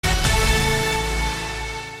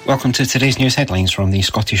Welcome to today's news headlines from the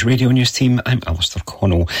Scottish Radio News team. I'm Alistair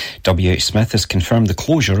Connell. WH Smith has confirmed the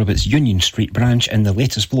closure of its Union Street branch in the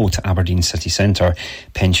latest blow to Aberdeen city centre.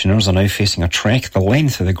 Pensioners are now facing a trek the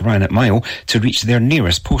length of the Granite Mile to reach their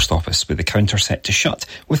nearest post office, with the counter set to shut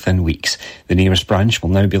within weeks. The nearest branch will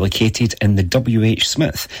now be located in the WH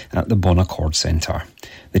Smith at the Bonaccord Centre.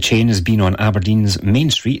 The chain has been on Aberdeen's main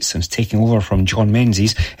street since taking over from John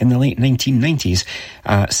Menzies in the late 1990s.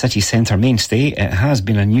 A city centre mainstay, it has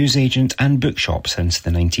been a newsagent and bookshop since the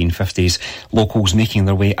 1950s. Locals making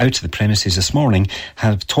their way out of the premises this morning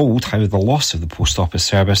have told how the loss of the post office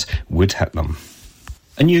service would hit them.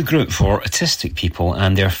 A new group for autistic people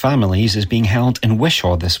and their families is being held in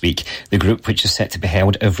Wishaw this week. The group, which is set to be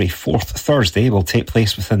held every fourth Thursday, will take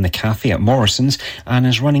place within the cafe at Morrison's and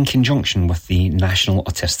is run in conjunction with the National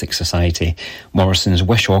Autistic Society. Morrison's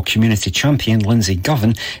Wishaw community champion Lindsay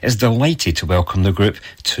Govan is delighted to welcome the group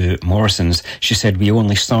to Morrison's. She said, "We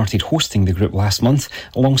only started hosting the group last month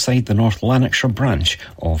alongside the North Lanarkshire branch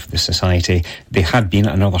of the society. They had been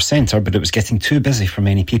at another centre, but it was getting too busy for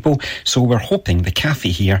many people, so we're hoping the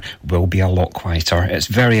cafe here will be a lot quieter. It's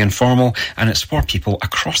very informal and it's for people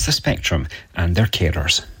across the spectrum and their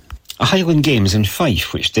carers." A Highland Games in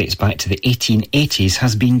Fife, which dates back to the 1880s,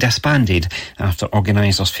 has been disbanded after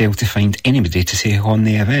organisers failed to find anybody to take on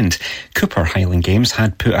the event. Cooper Highland Games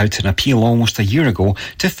had put out an appeal almost a year ago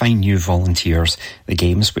to find new volunteers. The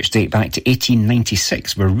Games, which date back to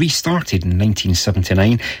 1896, were restarted in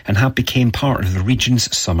 1979 and have become part of the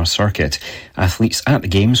region's summer circuit. Athletes at the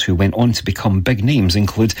Games who went on to become big names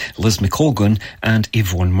include Liz McColgan and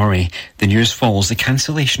Yvonne Murray. The news follows the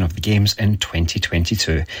cancellation of the Games in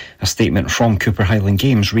 2022. A statement from Cooper Highland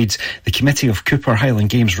Games reads, "The Committee of Cooper Highland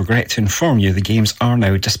Games regret to inform you the Games are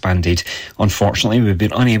now disbanded. Unfortunately, we've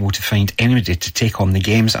been unable to find anybody to take on the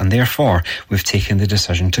Games and therefore we've taken the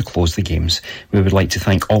decision to close the Games. We would like to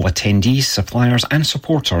thank all attendees, suppliers and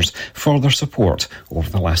supporters for their support over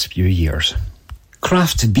the last few years."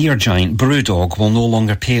 Craft beer giant Brewdog will no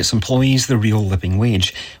longer pay its employees the real living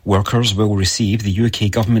wage. Workers will receive the UK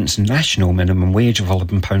government's national minimum wage of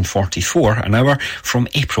 £11.44 an hour from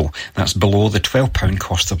April. That's below the £12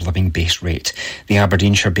 cost of living base rate. The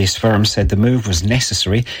Aberdeenshire-based firm said the move was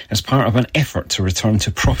necessary as part of an effort to return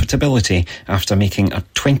to profitability after making a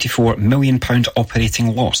 £24 million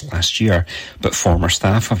operating loss last year. But former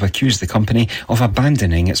staff have accused the company of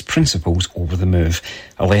abandoning its principles over the move.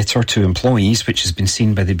 A letter to employees, which has been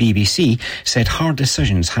seen by the BBC, said hard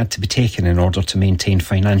decisions had to be taken in order to maintain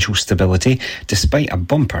financial stability despite a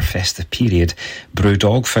bumper festive period.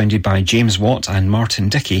 Brewdog, founded by James Watt and Martin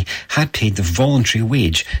Dickey, had paid the voluntary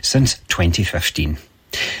wage since 2015.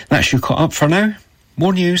 That's you caught up for now.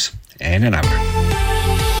 More news in an hour.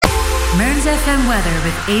 Mearns FM weather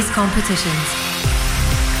with Ace Competitions.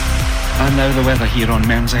 And now the weather here on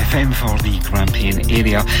Mearns FM for the Grampian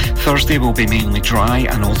area. Thursday will be mainly dry,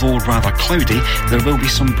 and although rather cloudy, there will be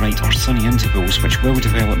some bright or sunny intervals which will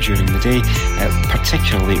develop during the day,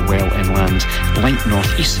 particularly well inland. Light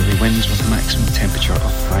northeasterly winds with a maximum temperature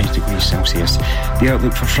of 5 degrees Celsius. The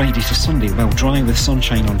outlook for Friday to Sunday, well, dry with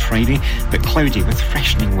sunshine on Friday, but cloudy with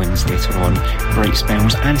freshening winds later on. Bright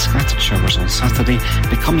spells and scattered showers on Saturday,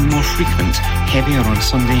 becoming more frequent, heavier on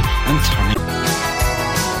Sunday and turning.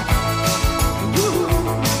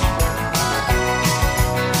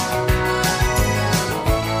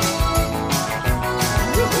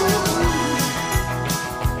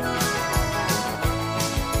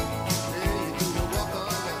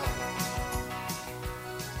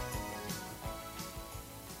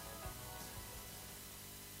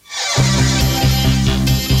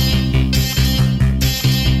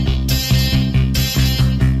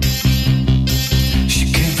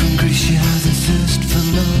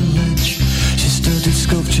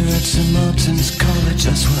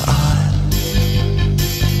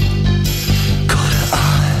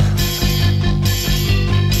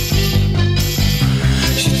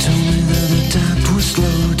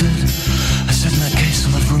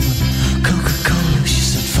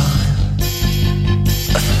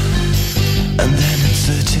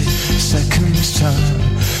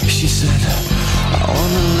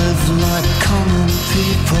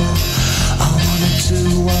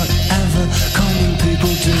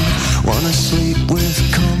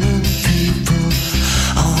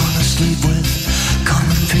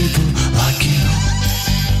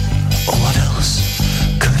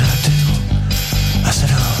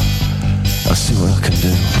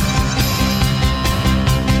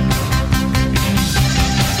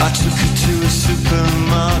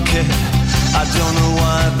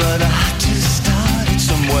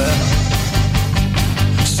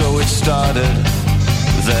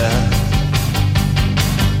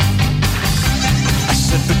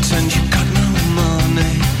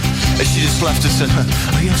 just laughed and said,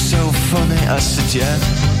 oh, you're so funny. I said, yeah.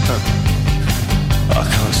 I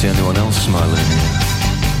can't see anyone else smiling here.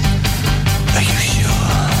 Are you sure?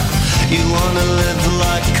 You wanna live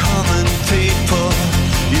like common people.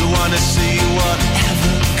 You wanna see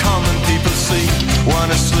whatever common people see.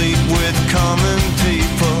 Wanna sleep with common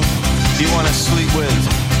people. You wanna sleep with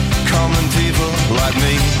common people like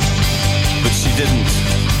me. But she didn't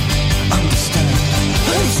understand.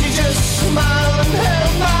 And she just smiled and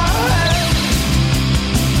held my hand.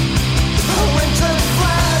 I went to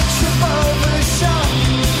flagship over shop.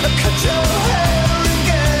 I cut your hair and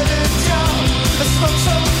get a job. I smoke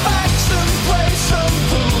some facts and play some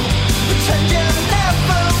pool. Pretend you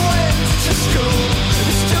never went to school.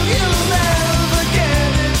 Still you'll never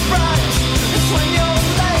get it right. It's when you're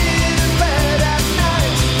laid in bed at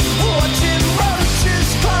night, watching roaches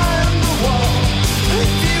climb the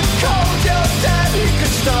wall.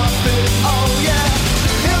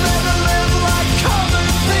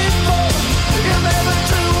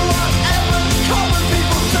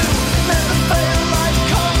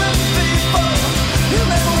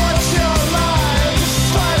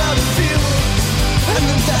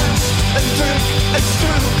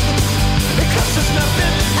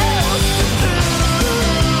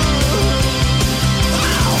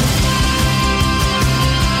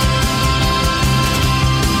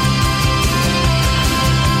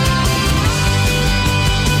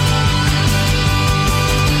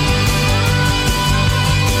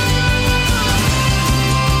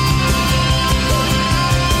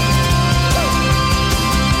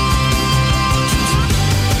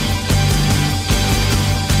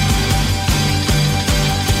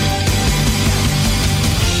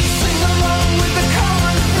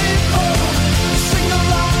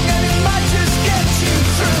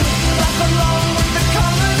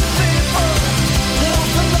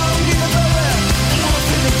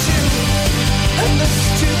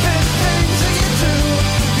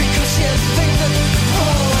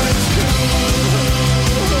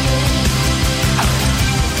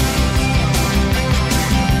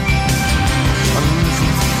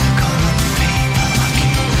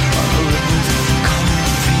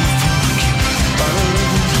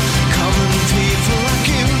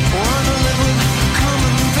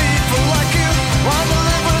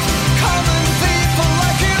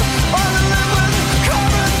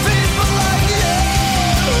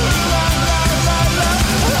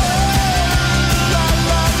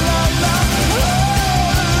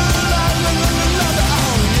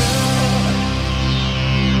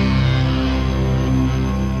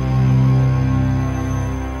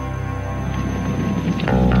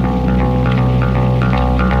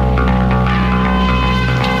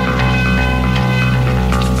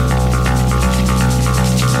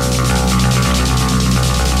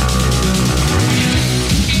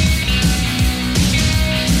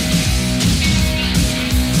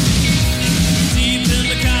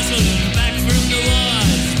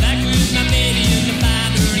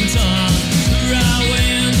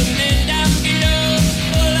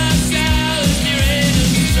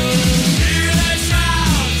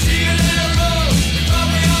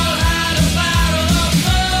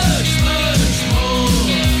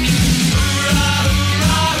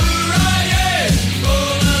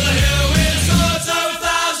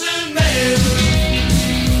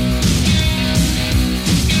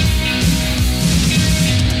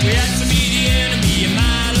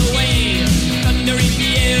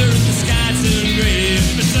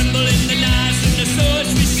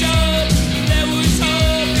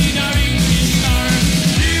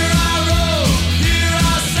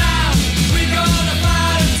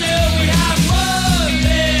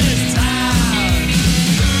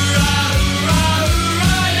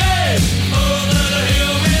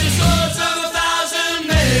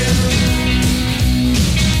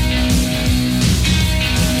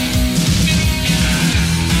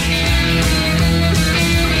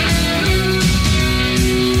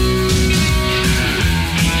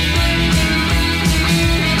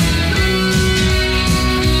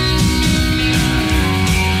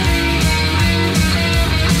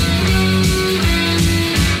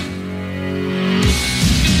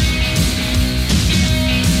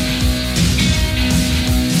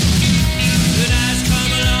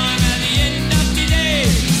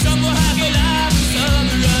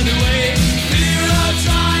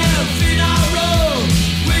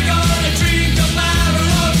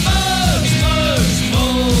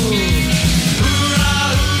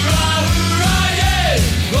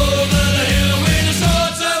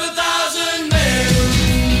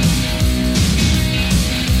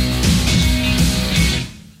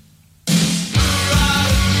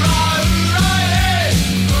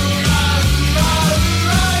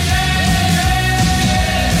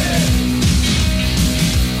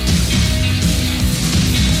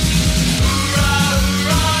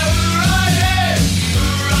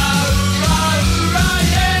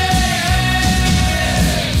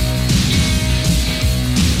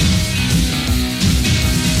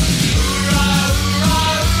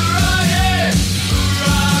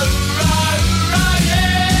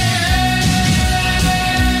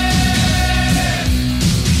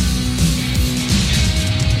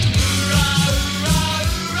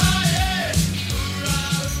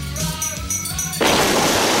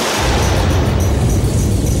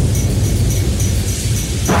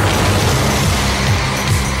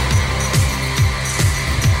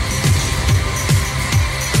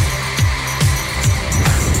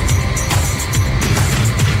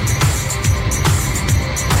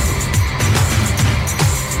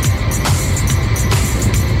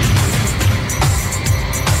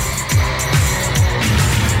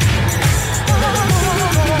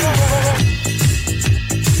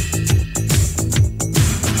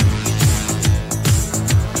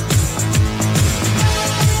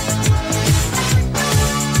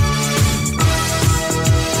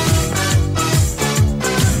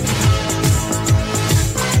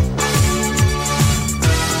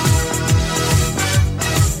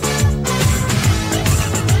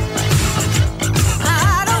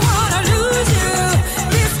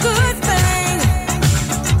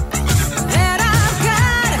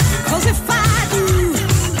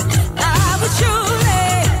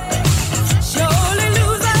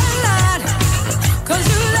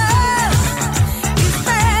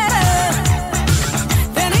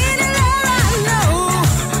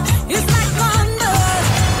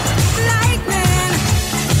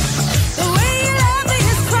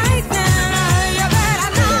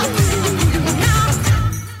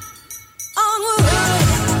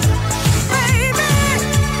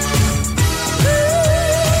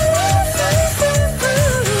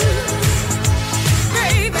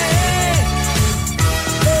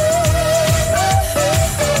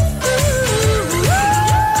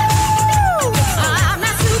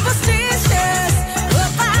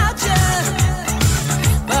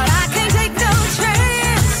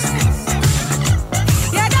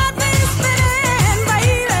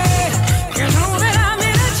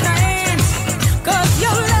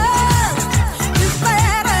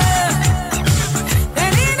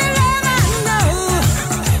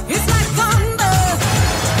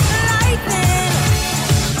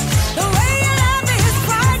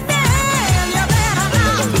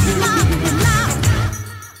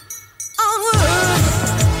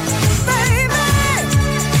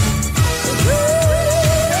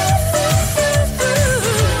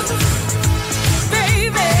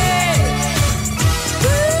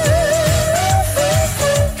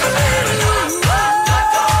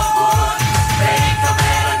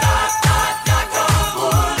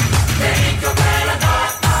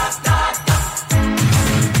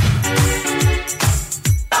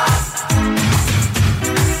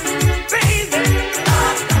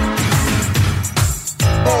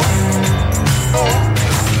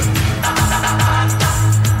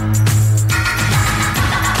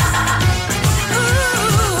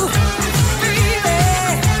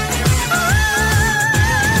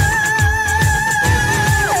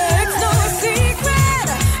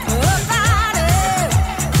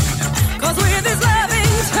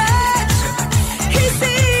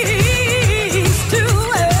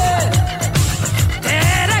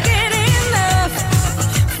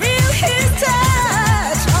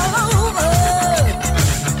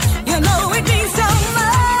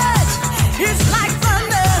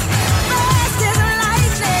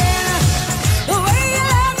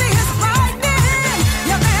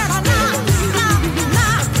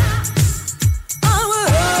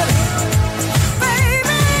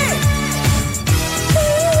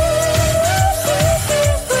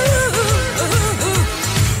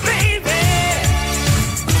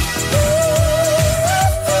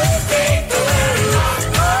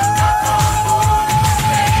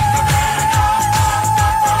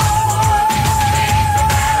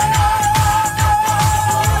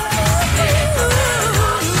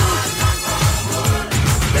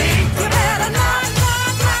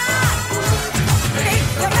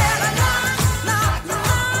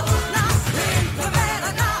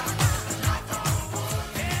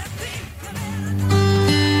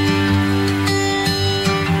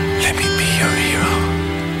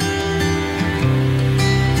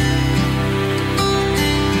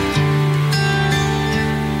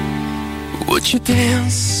 Would you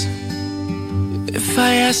dance if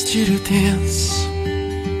I asked you to dance?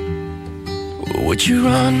 Would you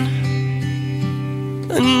run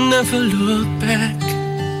and never look back?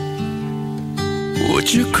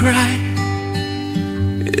 Would you cry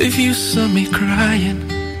if you saw me crying?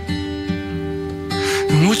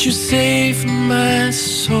 And would you save my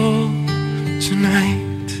soul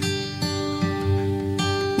tonight?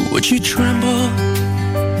 Would you tremble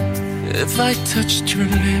if I touched your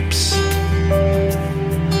lips?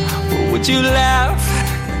 Or would you laugh?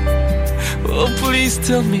 Oh, please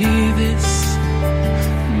tell me this.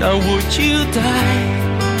 Now would you die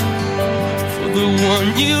for the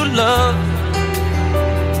one you love?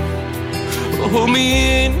 Hold me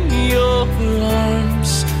in your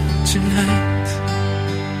arms tonight.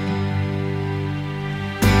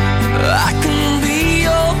 I can be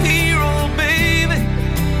your hero, baby.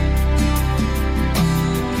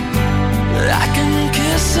 I can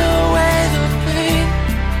kiss away the pain.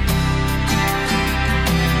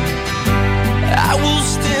 I will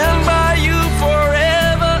stand by you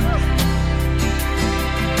forever.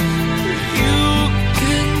 You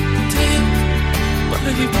can take my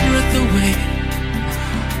breath away.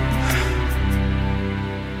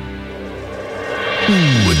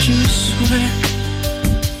 Would you swear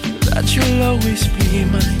that you'll always be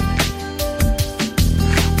mine?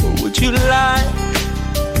 Or would you lie?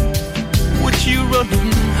 Would you run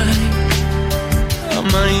and hide? Am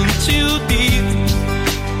I in too deep?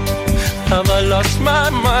 Have I lost my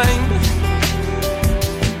mind?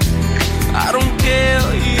 I don't care,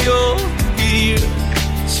 you're here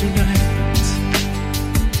tonight.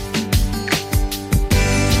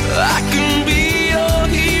 I can be your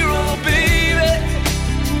hero, baby.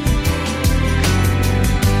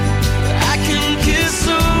 I can kiss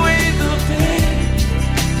away the pain.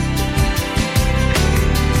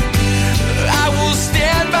 I will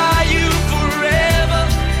stand by you forever.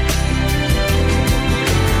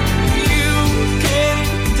 You can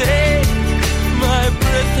take my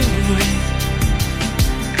breath away.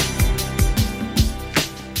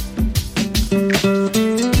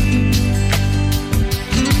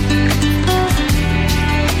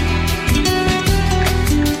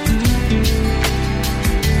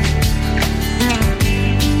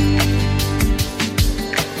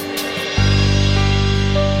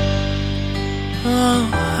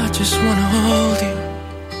 Just wanna hold you.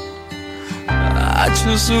 I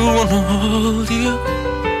just wanna hold you.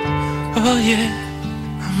 Oh yeah,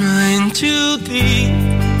 am I in too deep?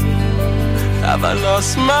 Have I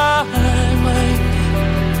lost my mind?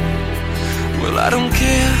 Well, I don't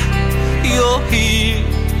care, you're here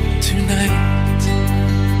tonight.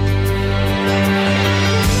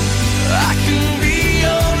 I can be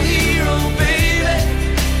your hero, baby.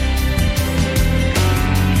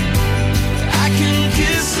 I can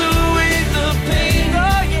kiss away the pain,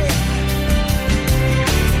 oh yeah.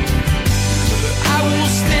 I will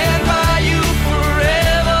stand by you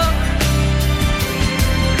forever.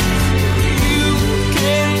 You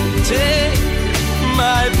can take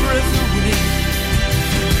my breath away.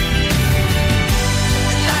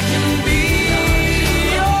 And I can be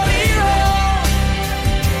your hero.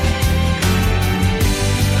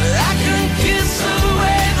 I can kiss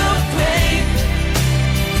away the pain.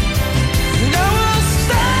 And I will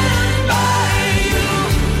stand by you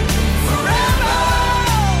forever.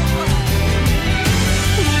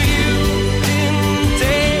 You can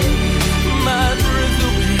take my breath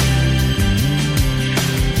away.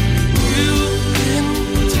 You can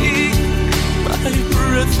take my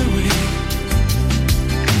breath away.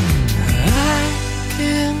 I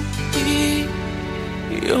can be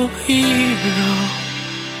your hero.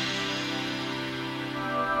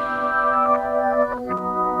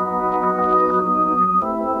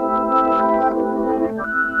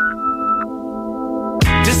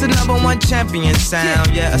 Just a number one champion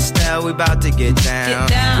sound. Yeah, Estelle, we about to get down.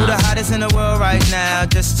 Who the hottest in the world right now?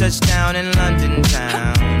 Just touched down in London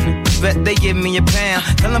town. Bet they give me a pound.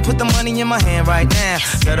 Tell them put the money in my hand right now.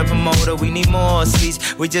 Set a promoter, we need more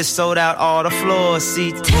seats. We just sold out all the floor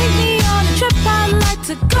seats. Take me on a trip, I'd like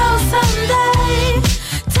to go someday.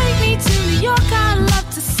 Take me to New York, I'd love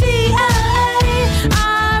to see LA.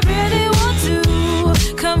 I really want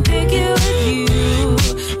to come pick you with you.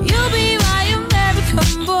 You'll be my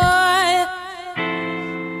American boy.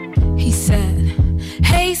 He said,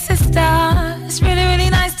 hey sister, it's really, really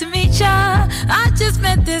nice to meet ya. I just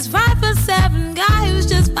met this 5'7" guy who's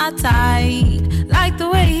just my type. Like the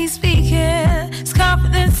way he's speaking, his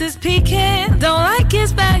confidence is peaking. Don't like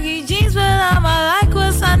his baggy jeans, but I like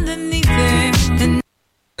what's underneath it.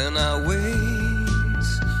 And I wait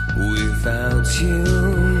without you.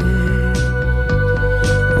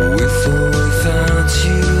 With or without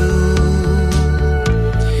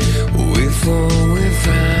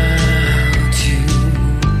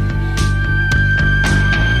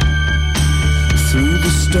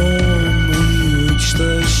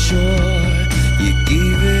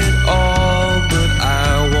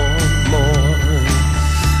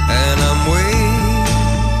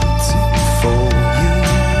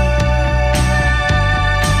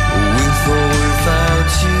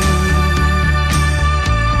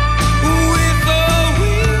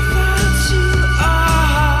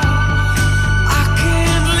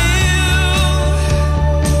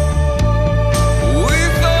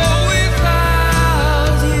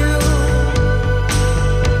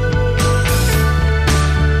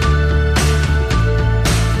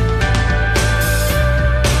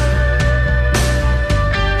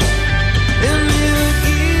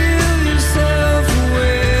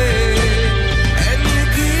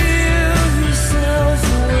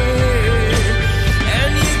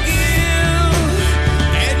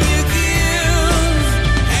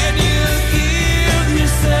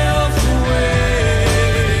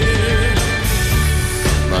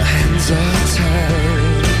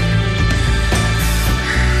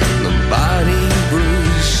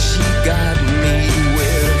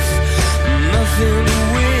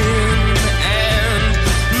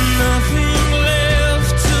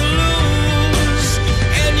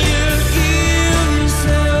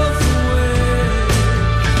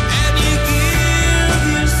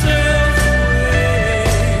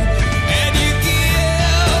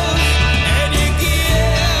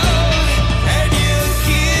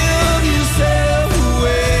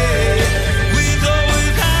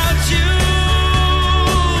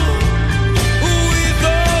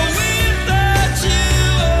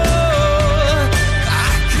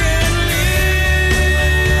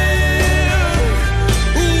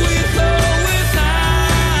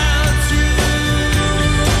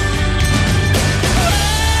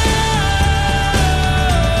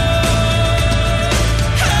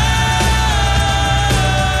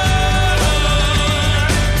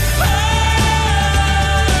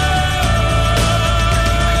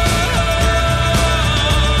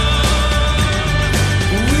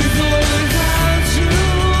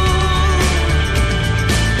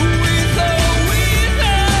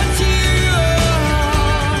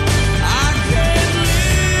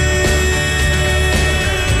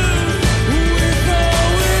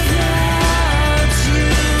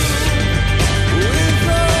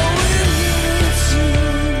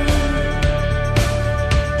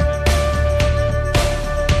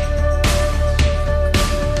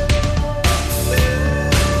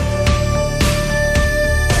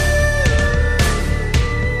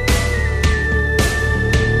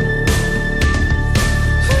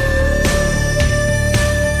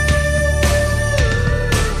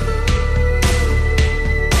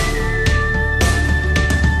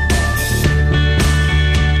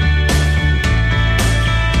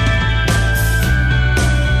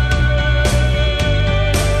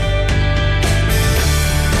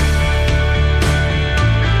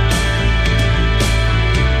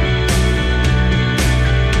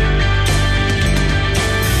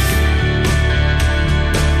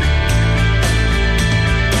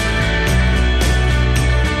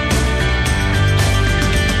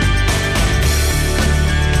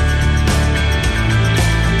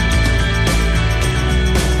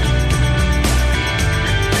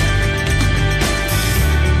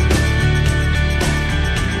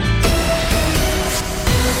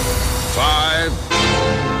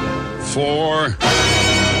 4,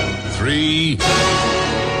 3,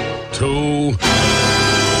 2,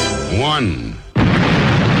 1.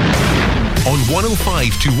 On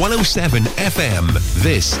 105 to 107 FM,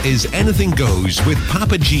 this is Anything Goes with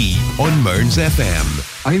Papa G on Mearns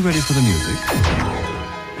FM. Are you ready for the music?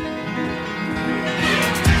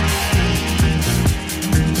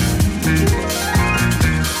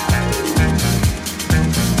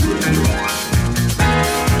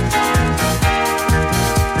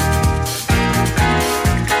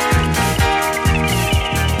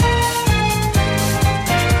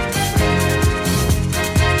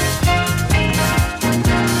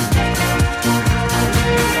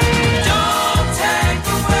 Don't take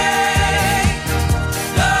away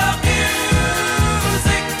love you.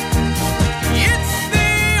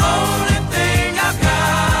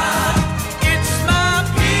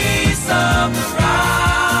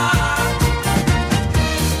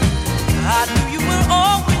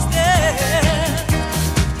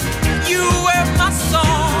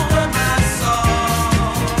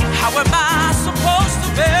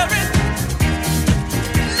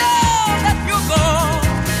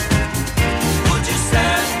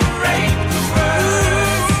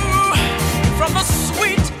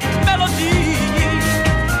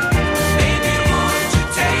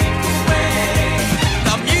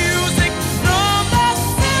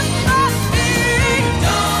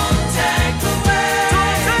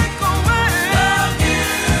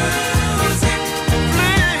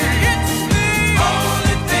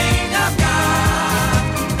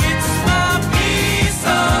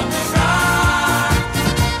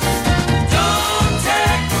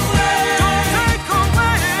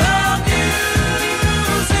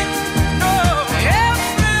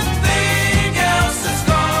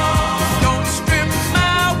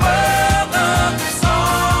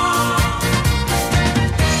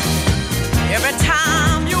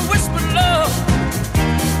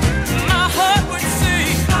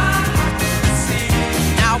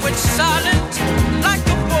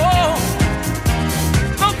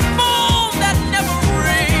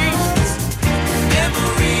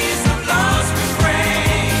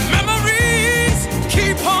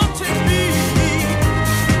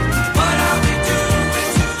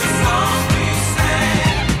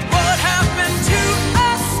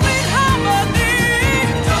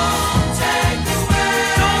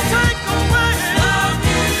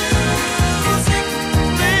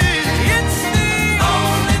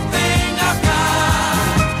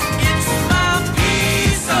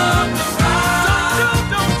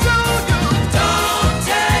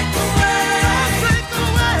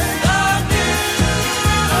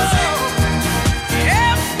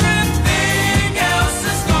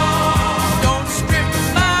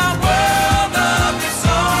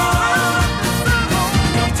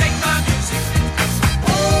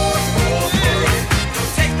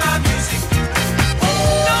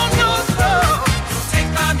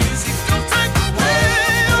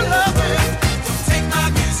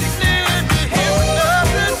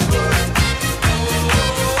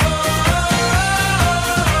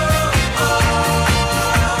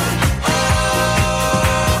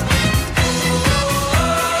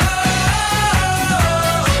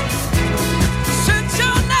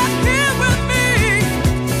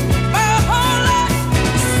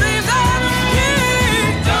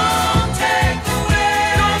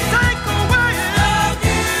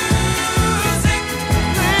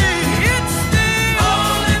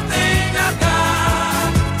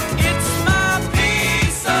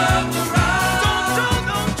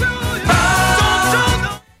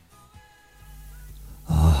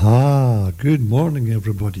 Good morning,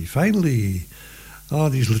 everybody. Finally,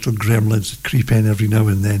 these little gremlins that creep in every now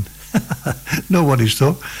and then. No worries,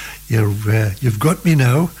 though. You've got me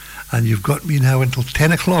now, and you've got me now until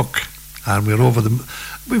 10 o'clock. And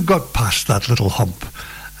we've got past that little hump.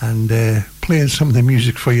 And playing some of the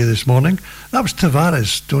music for you this morning. That was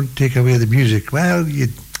Tavares, Don't Take Away the Music. Well, you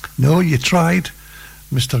tried,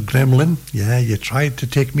 Mr. Gremlin. Yeah, you tried to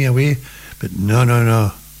take me away, but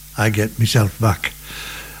no. I get myself back.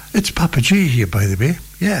 It's Papa G here, by the way.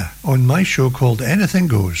 Yeah, on my show called Anything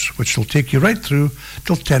Goes, which will take you right through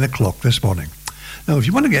till 10 o'clock this morning. Now, if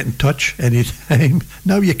you want to get in touch anytime,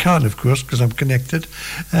 now you can, of course, because I'm connected.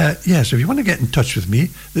 So if you want to get in touch with me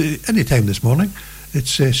anytime this morning,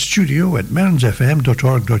 it's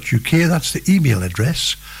studio@mearnsfm.org.uk. That's the email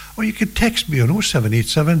address. Or you can text me on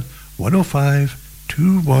 0787 105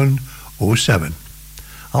 2107.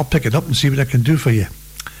 I'll pick it up and see what I can do for you.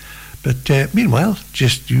 But meanwhile,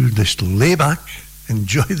 just lay back,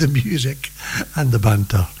 enjoy the music and the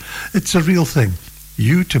banter. It's a real thing.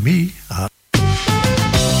 You to me are...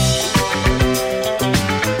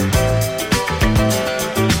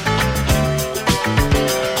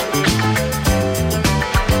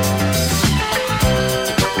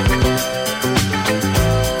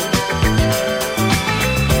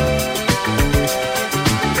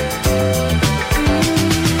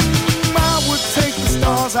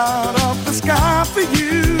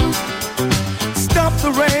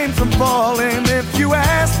 Falling if you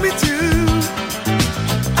ask me to.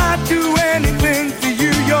 I'd do anything for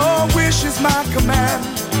you, your wish is my command.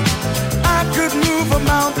 I could move a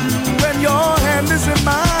mountain when your hand is in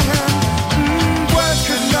my hand. Words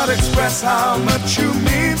could not express how much you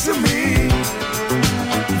mean to me.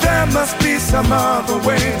 There must be some other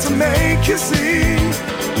way to make you see.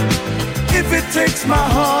 If it takes my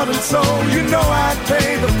heart and soul, you know I'd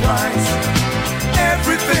pay the price.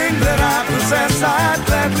 Everything that I possess, I'd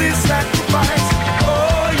gladly sacrifice.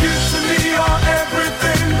 Oh, you to me are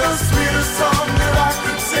everything, the sweetest song that I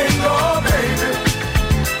could sing. Oh, baby,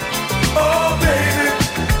 oh, baby.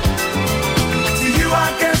 To you, I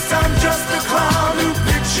guess I'm just a clown who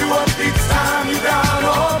picks you up each time you're down.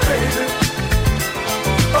 Oh, baby,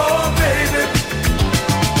 oh, baby.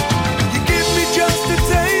 You give me just a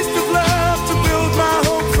taste of love to build my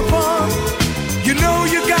hopes upon. You know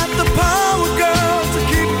you got the power, girl.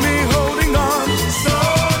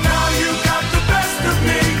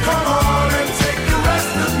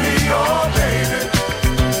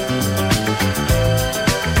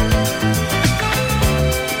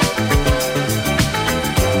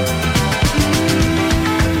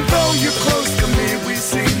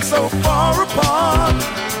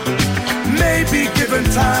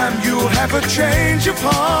 Time you'll have a change of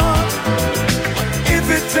heart. If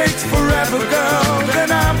it takes forever, girl,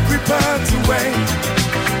 then I'm prepared to wait.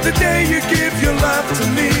 The day you give your love to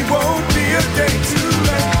me won't be a day too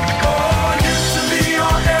late. Oh, you to me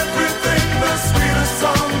are everything, the sweetest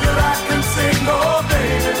song that I can sing. Oh,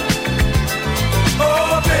 baby,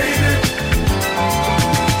 oh, baby.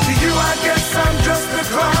 To you I guess I'm just a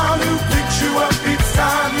clown who picks you up each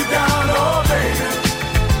time you're down. Oh, baby,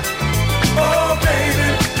 oh, baby,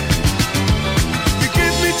 you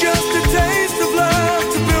give me just a taste of love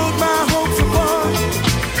to build my hopes upon.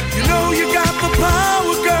 You know you got the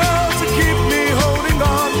power, girl, to keep me holding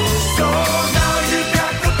on. So now you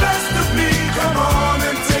got the best of me. Come on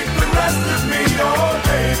and take the rest of me, oh,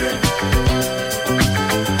 baby.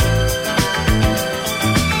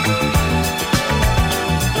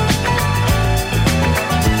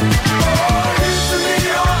 Oh, you to me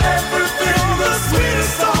are everything, the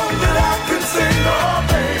sweetest song that I can sing. Oh,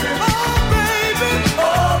 baby, oh, baby,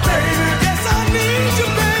 oh, baby. Yes, I need you,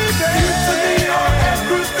 baby. You to me are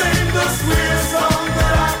everything, the sweetest song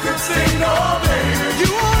that I can sing. Oh, baby,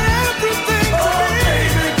 you are everything to me,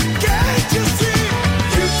 baby. Can't you see?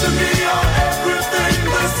 You to me are everything,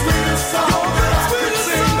 the sweetest song that I can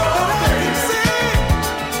sing. Oh, baby,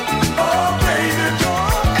 oh, baby,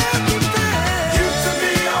 you're everything. You to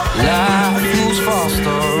me are Life moves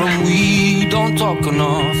faster and we don't talk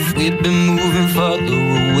enough. We've been moving further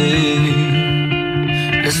away.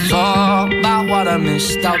 Let's talk about what I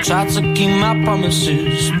missed. I'll try to keep my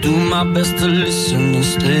promises. Do my best to listen and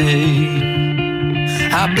stay.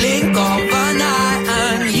 I blink of an eye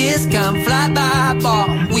and years can fly by,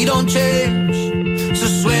 but we don't change. So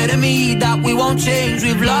swear to me that we won't change.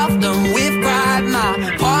 We've loved and we've cried. My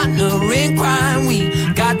partner in crime. We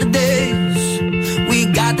got the days. We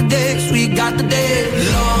got the days. We got the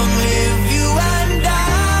days. Long live you and I.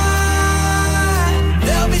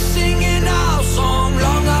 They'll be singing our song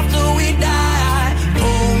long after we die.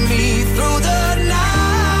 Pull me through the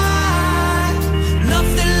night.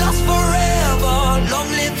 Nothing lost forever.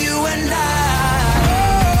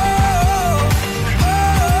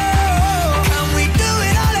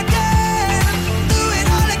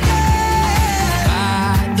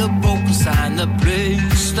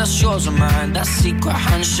 trust that's yours and mine. That secret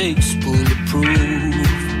handshake's bulletproof.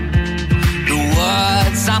 The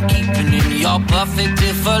words I'm keeping in, you're perfect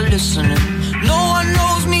if I'm listening. No one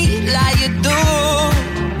knows me like you do.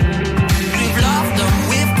 We've laughed and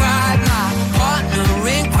we've cried, my partner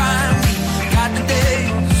in crime. We got the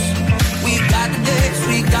days, we got the days,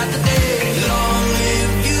 we got the days. Long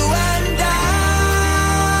live you and I.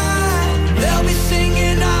 They'll be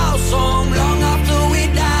singing our song long after we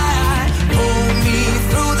die. Hold me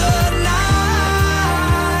through the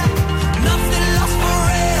night. Nothing lost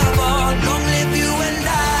forever. Long live you and I.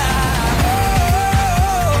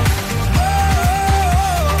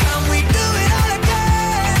 Can we do it all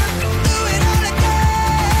again? Do it all again.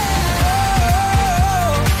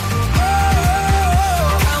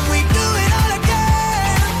 Can we do it all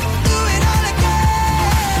again? Do it all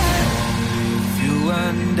again. You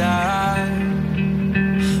and I.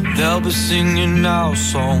 They'll be singing our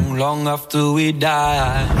song long after we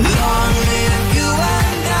die. Long live you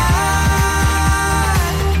and I.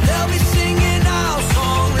 They'll be singing our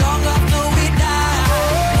song long after we die.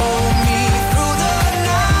 Hold me through the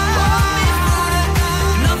night.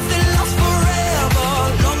 Nothing lost forever.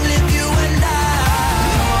 Long live you and I.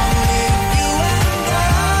 Long live you and I.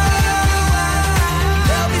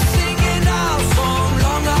 They'll be singing our song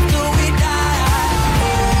long after we die.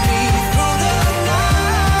 Hold me through the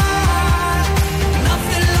night.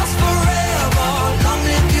 Nothing lost forever. Long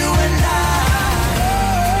live you and I.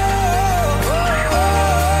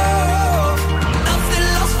 Nothing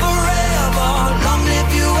lost forever. Long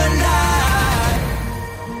live you and I.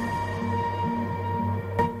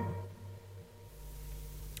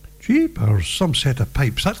 Jeepers, some set of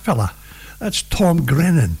pipes. That fella, that's Tom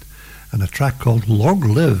Grennan, and a track called Long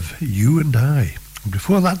Live You and I. And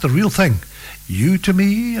before that, the real thing. You to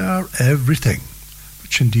me are everything,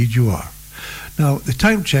 which indeed you are. Now, the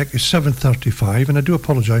time check is 7:35, and I do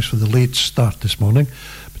apologise for the late start this morning,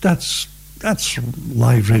 but that's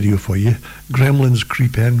live radio for you. Gremlins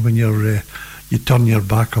creep in when you turn your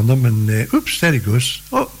back on them, and oops, there he goes.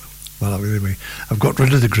 Oh, well, anyway, I've got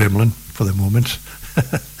rid of the gremlin for the moment,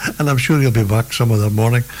 and I'm sure he'll be back some other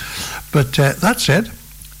morning. But that said,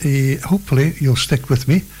 hopefully you'll stick with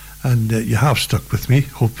me, and you have stuck with me,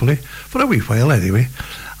 hopefully, for a wee while anyway.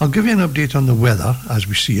 I'll give you an update on the weather as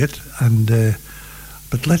we see it, and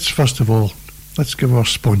but let's first of all, let's give our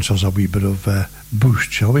sponsors a wee bit of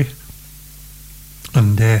boost, shall we?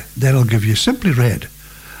 And then I'll give you Simply Red,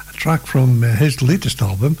 a track from his latest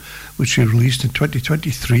album, which he released in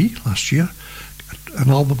 2023, last year, an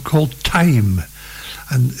album called Time,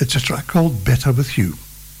 and it's a track called Better With You.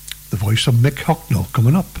 The voice of Mick Hucknall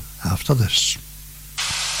coming up after this.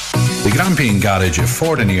 The Grampian Garage at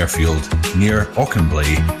Ford and Airfield, near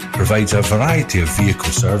Auchenblay, provides a variety of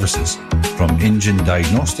vehicle services, from engine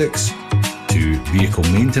diagnostics to vehicle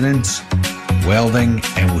maintenance, welding,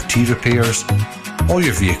 MOT repairs, all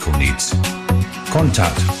your vehicle needs.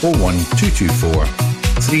 Contact 01224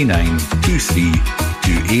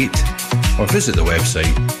 392328 or visit the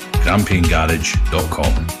website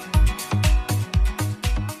grampiangarage.com.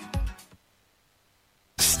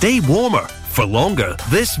 Stay warmer for longer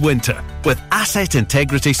this winter with Asset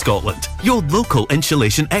Integrity Scotland, your local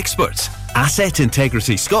insulation experts. Asset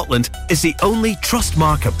Integrity Scotland is the only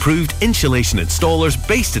Trustmark approved insulation installers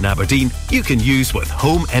based in Aberdeen you can use with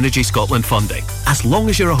Home Energy Scotland funding. As long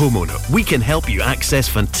as you're a homeowner, we can help you access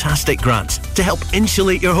fantastic grants to help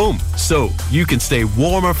insulate your home so you can stay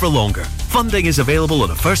warmer for longer. Funding is available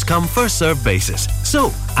on a first-come, first-served basis.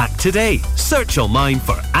 So, act today. Search online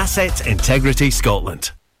for Asset Integrity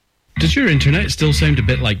Scotland. Does your internet still sound a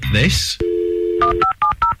bit like this?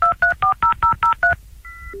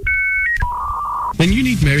 Then you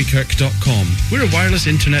need Merrykirk.com. We're a wireless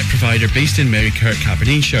internet provider based in Merrykirk,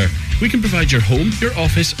 Aberdeenshire. We can provide your home, your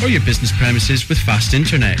office or your business premises with fast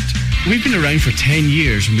internet. We've been around for 10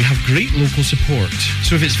 years and we have great local support.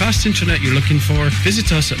 So if it's fast internet you're looking for,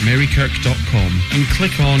 visit us at Merrykirk.com and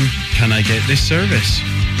click on Can I Get This Service?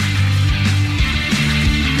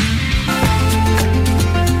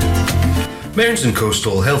 Mearns and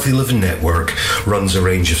Coastal Healthy Living Network runs a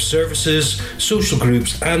range of services, social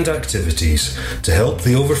groups and activities to help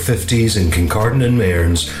the over 50s in Kincardine and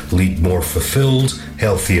Mearns lead more fulfilled,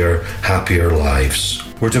 healthier, happier lives.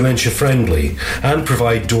 We're dementia friendly and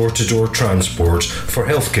provide door-to-door transport for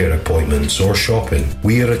healthcare appointments or shopping.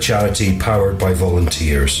 We are a charity powered by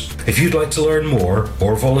volunteers. If you'd like to learn more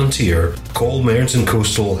or volunteer, call Mearns and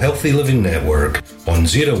Coastal Healthy Living Network on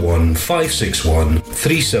 01561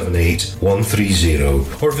 378 130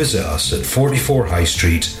 or visit us at 44 High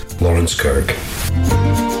Street, Lawrencekirk.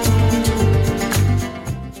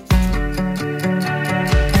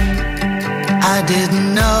 I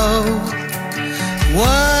didn't know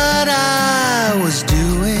what I was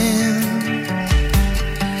doing,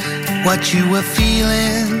 what you were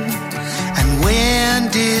feeling, and when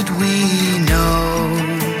did we know?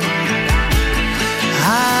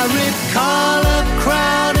 I recall a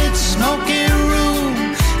crowded, smoky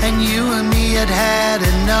room, and you and me had had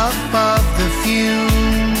enough of the fumes.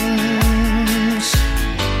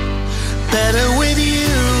 Better with you,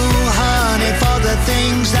 honey, for the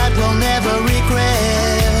things that we'll never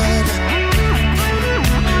regret.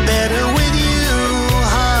 Better with you,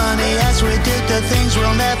 honey, as we did the things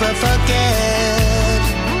we'll never forget.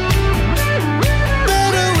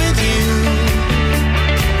 Better with you.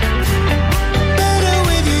 Better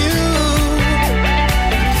with you.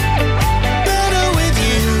 Better with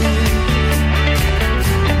you.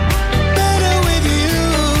 Better with you.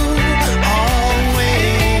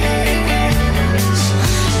 Always.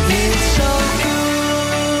 It's so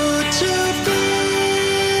good to be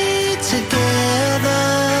together.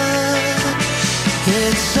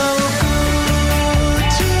 It's so good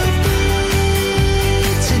to be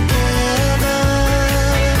together.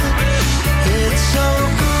 It's so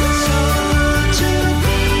good to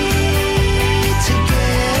be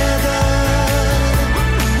together.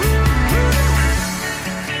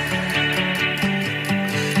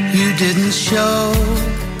 You didn't show,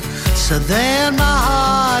 so then my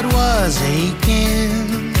heart was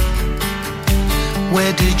aching.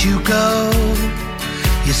 Where did you go?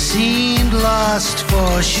 You seemed lost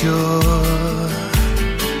for sure.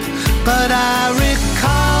 But I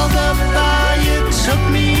recall the bar you took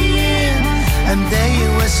me in, and there you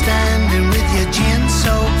were standing with your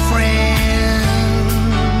gin-soaked friends.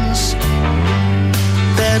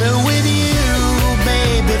 Better with you,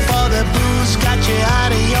 baby, for the booze got you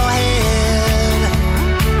out of your head.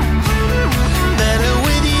 Better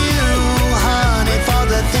with you, honey, for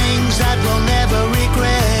the things that we'll never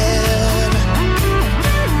regret.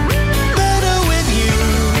 Better with you.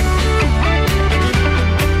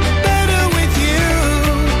 Better with you.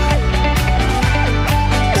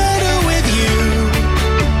 Better with you.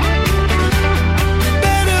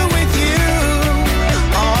 Better with you.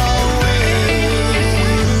 Always.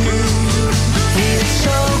 It's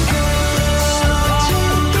so good to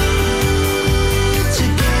be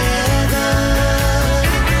together.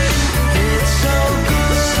 It's so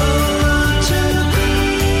good to be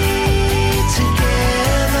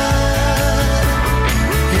together.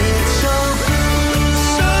 It's so good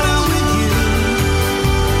with you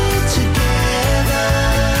together.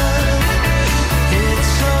 It's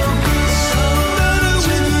so good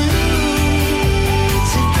with you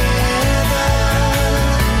together.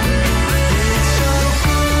 It's so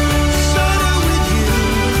good with you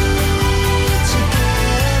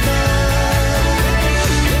together.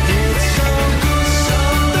 It's so good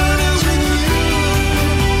with you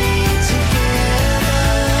together.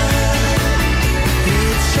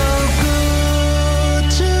 It's so good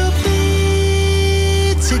to be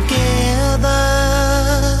together.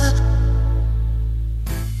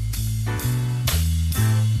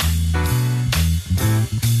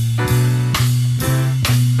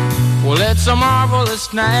 Well, it's a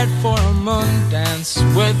marvelous night for a moon dance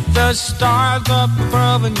with the stars up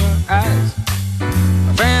above in your eyes.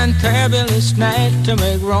 A fantabulous night to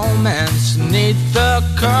make romance neath the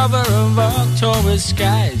cover of October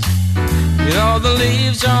skies. You know the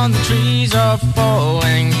leaves on the trees are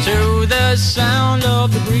falling to the sound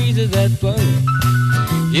of the breezes that blow.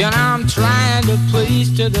 You know I'm trying to please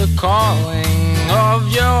to the calling of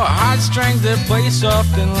your heartstrings that play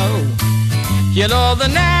soft and low. You know the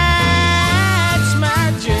night's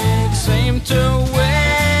magic seemed to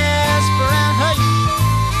whisper and hush.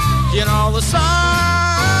 You know the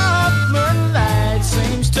soft moonlight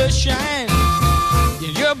seems to shine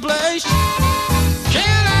in your blush.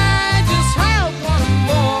 Can I just have one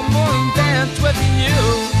more morning dance with you,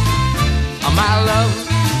 my love?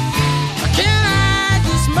 Can I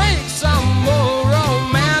just make some more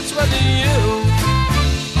romance with you,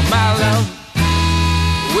 my love?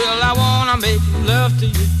 Well, I wanna make love to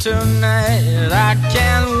you tonight. I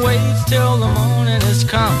can't wait till the morning has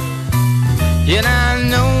come. Yet I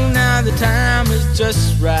know now the time is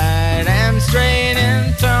just right, and straight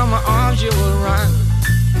into my arms you will run.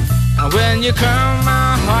 And when you come,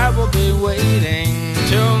 my heart will be waiting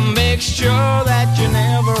to make sure that you're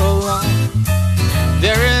never alone.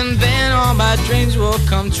 There and then all my dreams will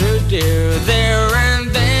come true, dear. There and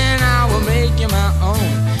then I will make you my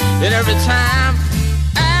own. And every time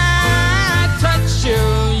I touch you,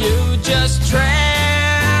 you just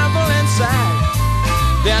tremble inside.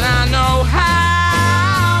 Then I know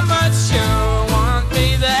how much you want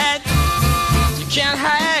me that you can't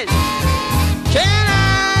hide.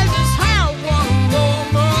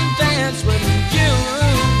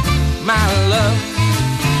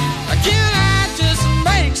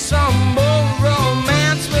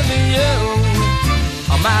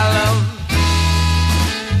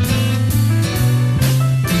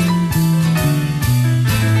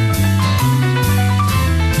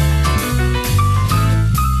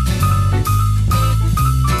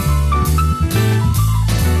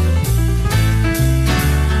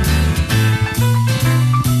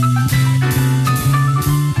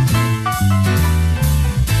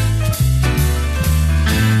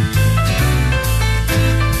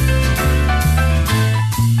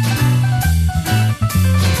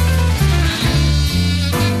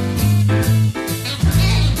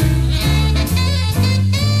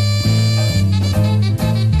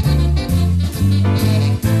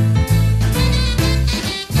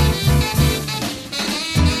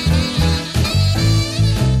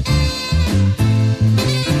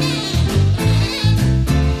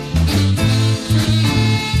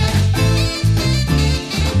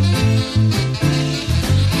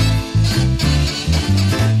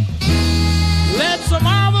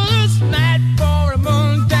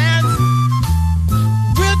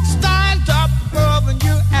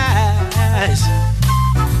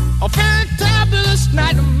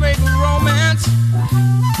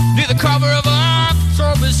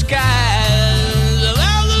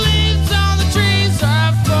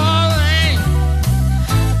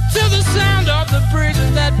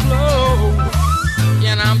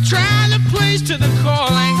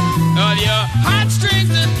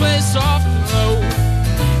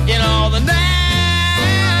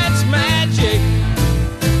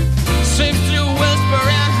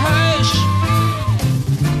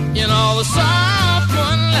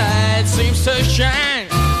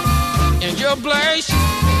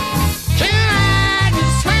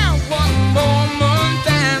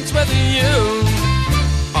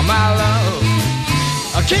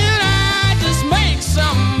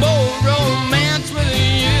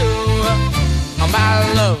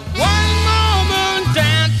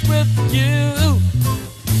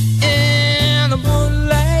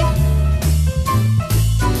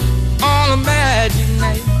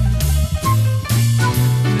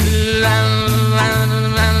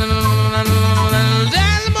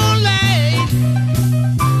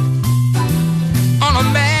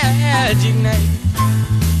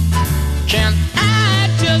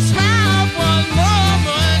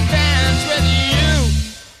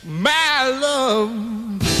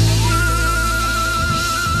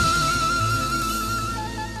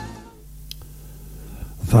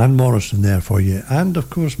 Van Morrison there for you. And, of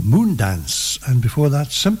course, Moondance. And before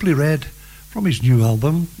that, Simply Red from his new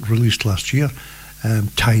album, released last year,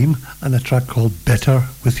 Time, and a track called Better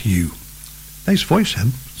With You. Nice voice,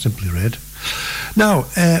 him, Simply Red. Now,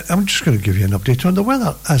 I'm just going to give you an update on the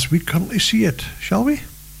weather as we currently see it, shall we?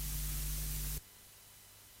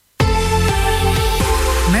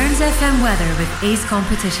 Mearns FM weather with Ace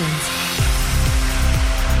Competitions.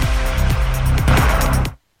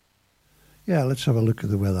 Yeah, let's have a look at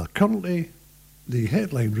the weather. Currently, the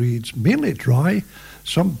headline reads, mainly dry,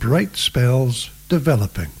 some bright spells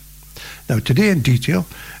developing. Now, today in detail,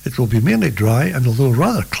 it will be mainly dry, and although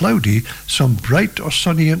rather cloudy, some bright or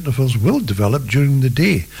sunny intervals will develop during the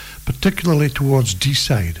day, particularly towards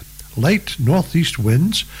Deeside. Light northeast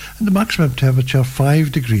winds, and the maximum temperature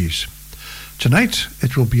 5 degrees. Tonight,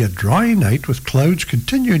 it will be a dry night with clouds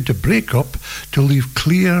continuing to break up to leave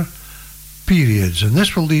clear periods, and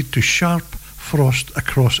this will lead to sharp frost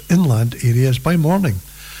across inland areas by morning.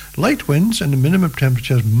 Light winds and the minimum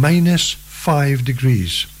temperature is minus 5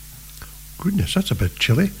 degrees. Goodness, that's a bit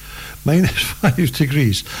chilly. Minus 5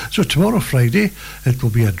 degrees. So tomorrow, Friday, it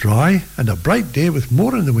will be a dry and a bright day with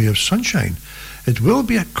more in the way of sunshine. It will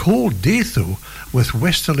be a cold day, though, with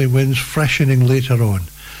westerly winds freshening later on.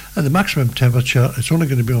 And the maximum temperature is only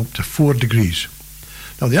going to be up to 4 degrees.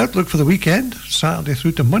 Now, the outlook for the weekend, Saturday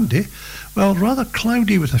through to Monday, well, rather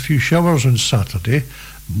cloudy with a few showers on Saturday,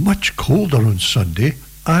 much colder on Sunday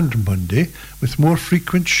and Monday, with more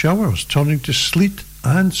frequent showers turning to sleet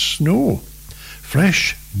and snow.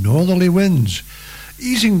 Fresh northerly winds,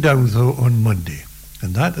 easing down though on Monday.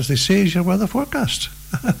 And that, as they say, is your weather forecast.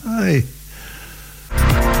 Aye.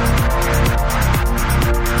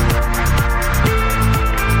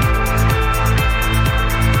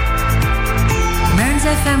 Mearns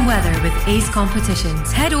FM weather with Ace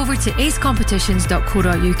Competitions. Head over to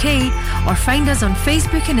acecompetitions.co.uk or find us on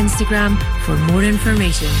Facebook and Instagram for more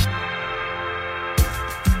information.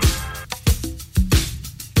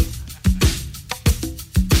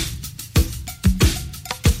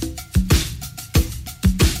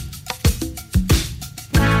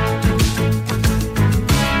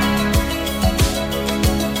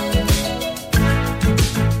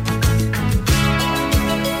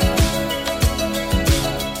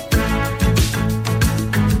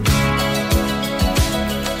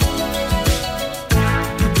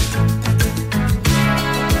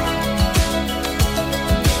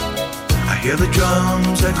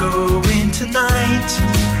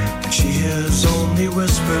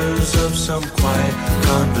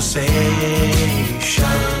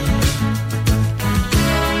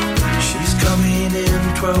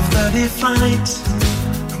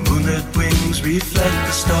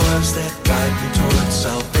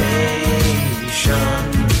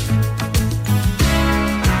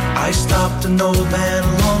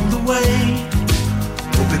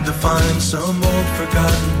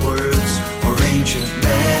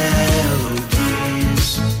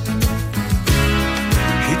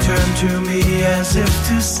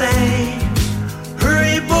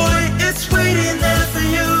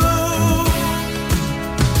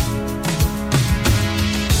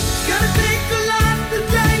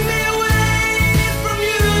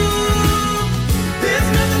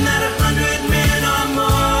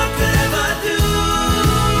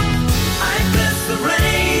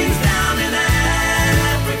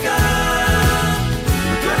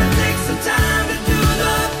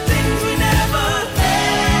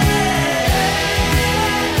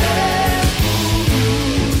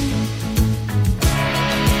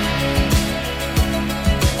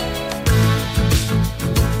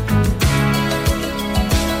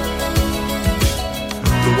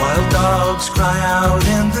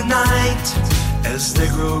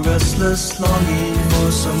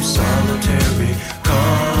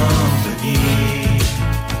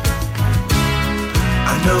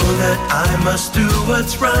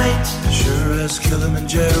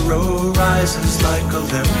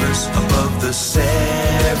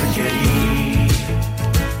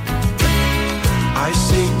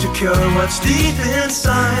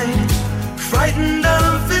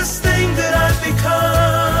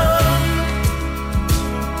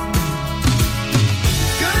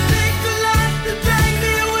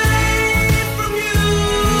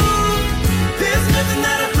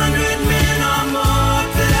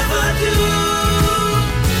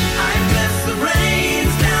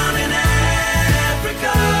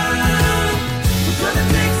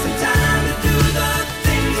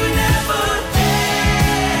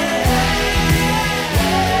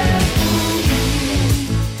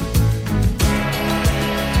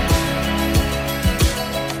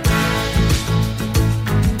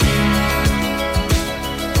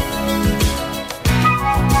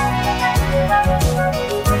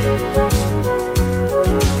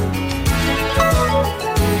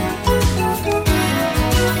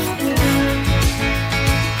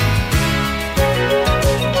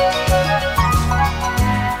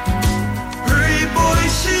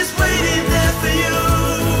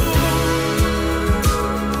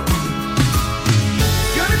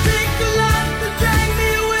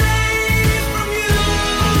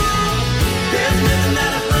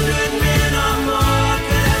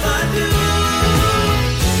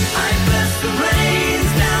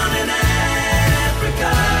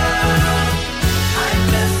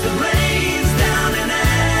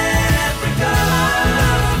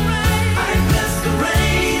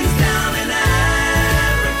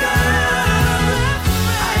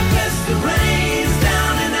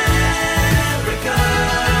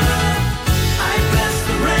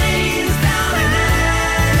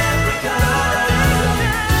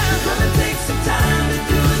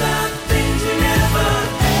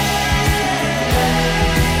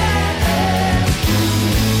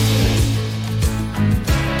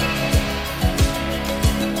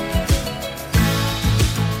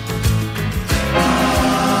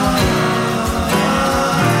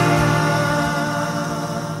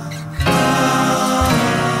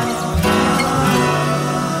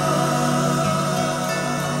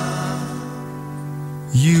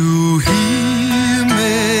 You hear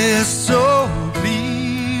me so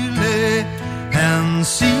clearly and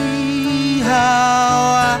see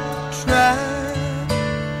how I try.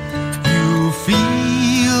 You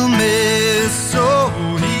feel me, so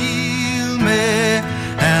heal me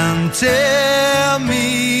and tear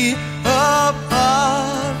me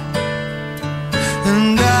apart.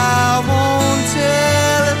 And I won't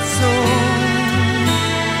tell it so.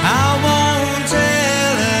 I won't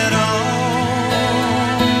tell it all.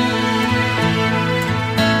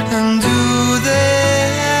 And do they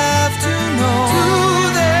have to know? Do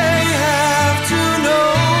they have to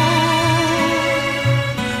know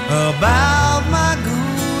about my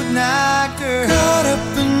good night girl? Caught up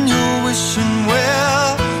in your wishing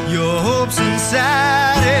well, your hopes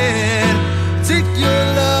inside it. Take your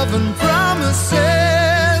love and promises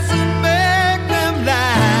and make them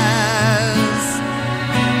last.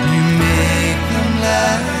 You make them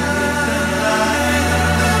last.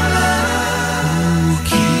 You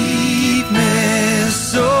keep me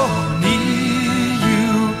so near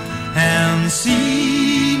you and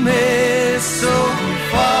see me so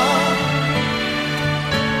far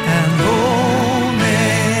and hold me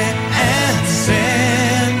and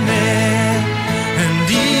send me and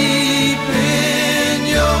deep in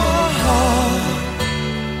your heart.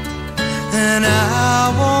 And I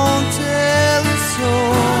won't tell it so.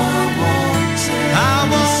 I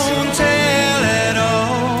won't tell it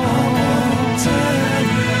all.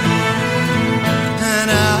 And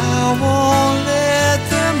I won't let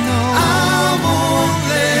them know. I won't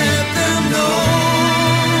let them know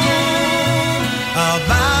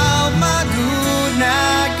about my good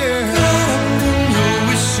night girl. Your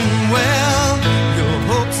wishing well, your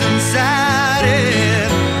hopes inside it.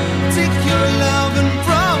 Take your love and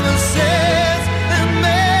promises and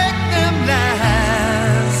make them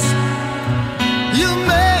last. You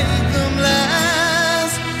make them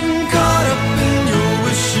last. Caught up in your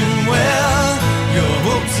wishing well, your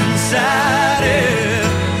hopes inside it.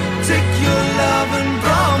 Take your love and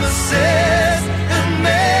promises and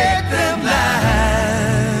make them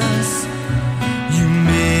last. You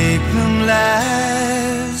make them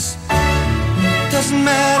last. Doesn't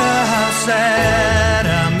matter how sad I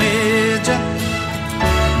made you.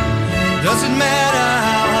 Doesn't matter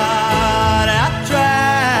how hard I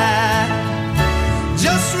try.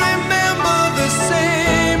 Just remember the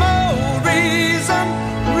same old reason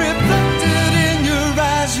reflected in your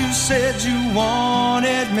eyes. You said you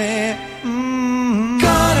wanted me.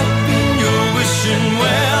 Caught up in your wishing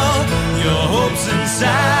well, your hopes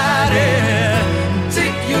inside it.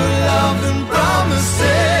 Take your love and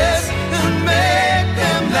promises and make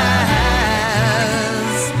them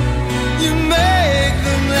last. You make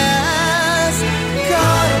them last.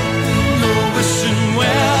 Caught up in your wishing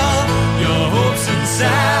well, your hopes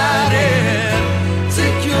inside it.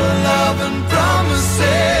 Take your love and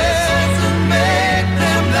promises and make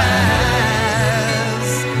them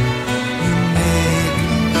last. You make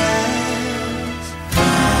them last.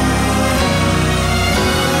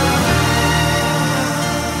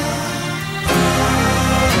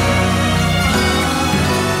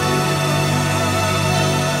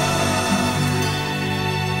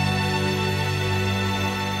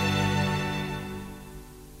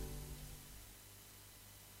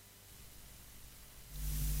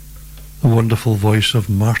 The wonderful voice of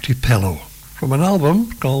Marty Pellow from an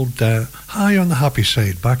album called High on the Happy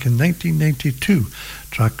Side back in 1992,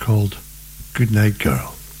 a track called Goodnight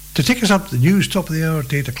Girl. To take us up to the news, top of the hour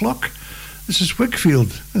at 8 o'clock, this is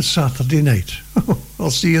Wakefield. It's Saturday night.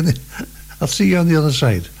 I'll see you on the other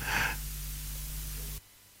side.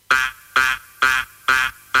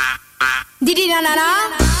 Didi na na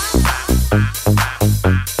na.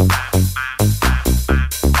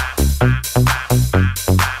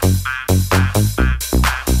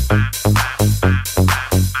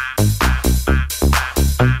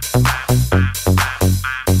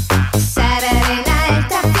 Saturday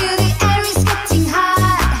night, I feel the air is getting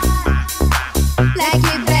hot. Like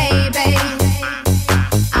you, baby.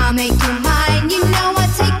 I'll make you mine. You know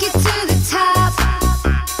I'll take it to the top.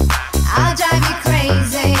 I'll drive you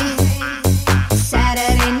crazy.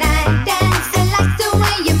 Saturday night dance, I like the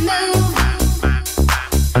way you move.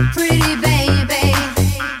 Pretty baby,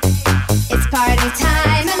 it's party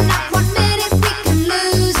time and not 1 minute we can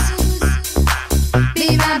lose. Be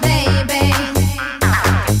my baby.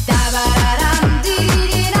 Da-ba-da-dum,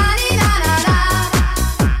 dee-dee-da-dee-da-da-da.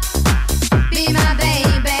 Be my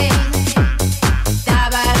baby.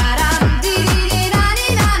 Da-ba-da-dum,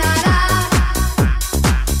 dee-dee-da-dee-da-da-da.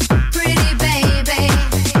 Pretty baby.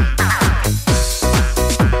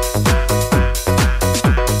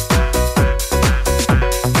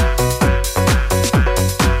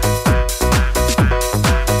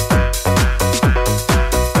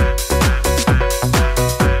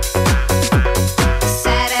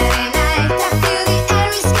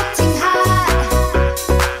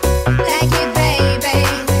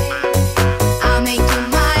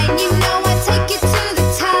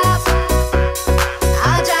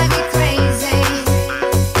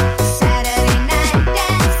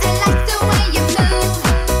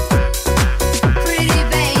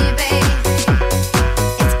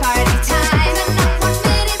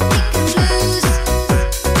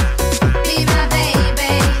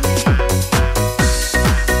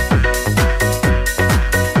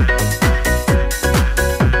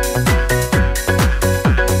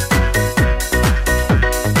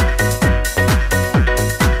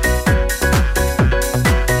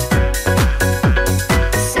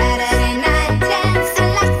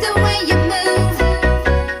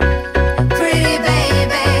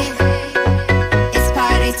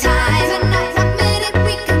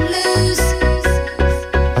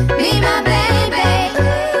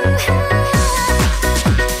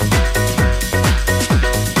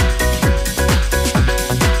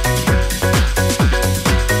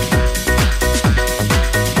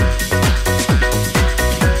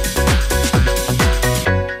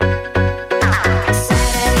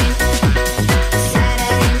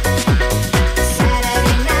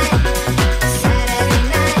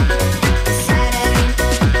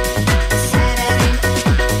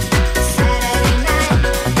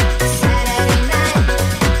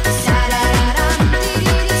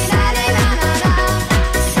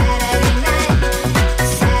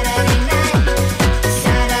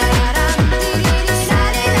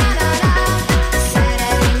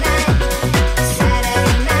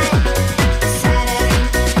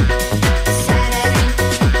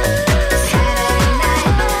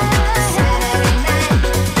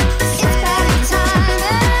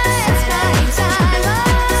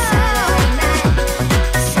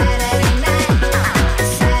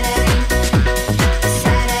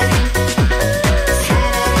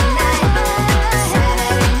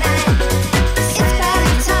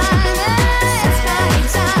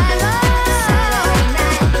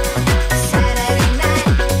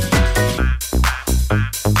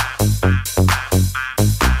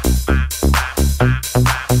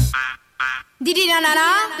 On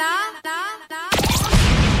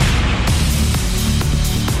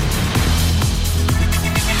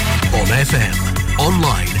FM,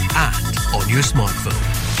 online and on your smartphone.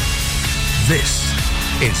 This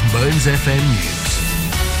is Mearns FM News.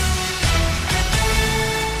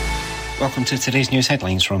 Welcome to today's news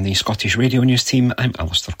headlines from the Scottish Radio News team. I'm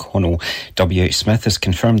Alistair Connell. WH Smith has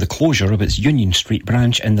confirmed the closure of its Union Street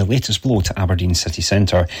branch in the latest blow to Aberdeen city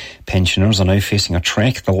centre. Pensioners are now facing a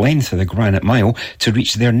trek the length of the Granite Mile to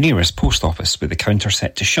reach their nearest post office, with the counter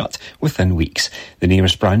set to shut within weeks. The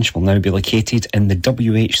nearest branch will now be located in the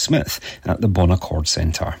WH Smith at the Bonaccord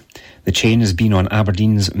Centre. The chain has been on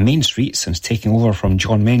Aberdeen's main street since taking over from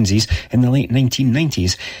John Menzies in the late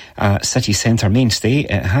 1990s. City centre mainstay,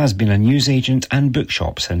 it has been a newsagent and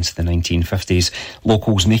bookshop since the 1950s.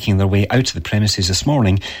 Locals making their way out of the premises this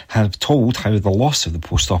morning have told how the loss of the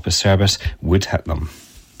post office service would hit them.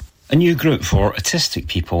 A new group for autistic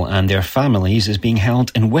people and their families is being held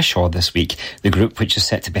in Wishaw this week. The group, which is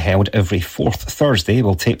set to be held every fourth Thursday,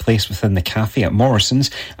 will take place within the cafe at Morrison's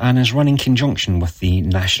and is run in conjunction with the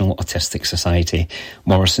National Autistic Society.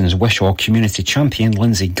 Morrison's Wishaw community champion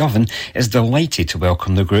Lindsay Govan is delighted to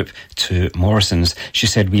welcome the group to Morrison's. She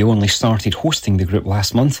said, "We only started hosting the group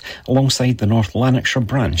last month alongside the North Lanarkshire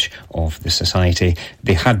branch of the society.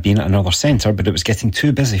 They had been at another centre, but it was getting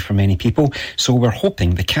too busy for many people, so we're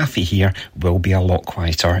hoping the cafe here will be a lot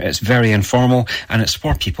quieter. It's very informal and it's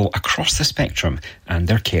for people across the spectrum and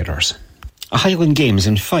their carers." A Highland Games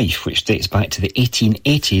in Fife, which dates back to the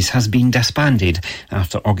 1880s, has been disbanded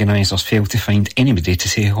after organisers failed to find anybody to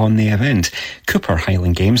take on the event. Cooper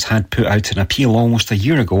Highland Games had put out an appeal almost a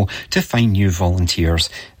year ago to find new volunteers.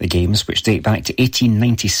 The Games, which date back to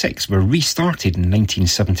 1896, were restarted in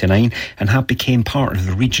 1979 and have become part of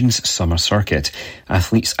the region's summer circuit.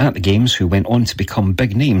 Athletes at the Games who went on to become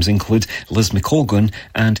big names include Liz McColgan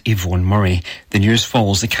and Yvonne Murray. The news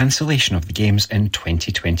follows the cancellation of the Games in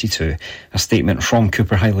 2022. A statement from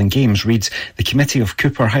Cooper Highland Games reads, "The Committee of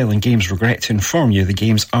Cooper Highland Games regret to inform you the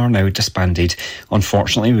Games are now disbanded.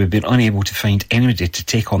 Unfortunately, we've been unable to find anybody to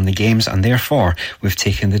take on the Games and therefore we've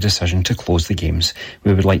taken the decision to close the Games.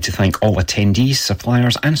 We would like to thank all attendees,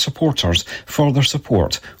 suppliers and supporters for their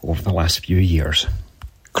support over the last few years."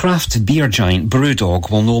 Craft beer giant Brewdog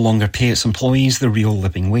will no longer pay its employees the real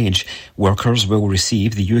living wage. Workers will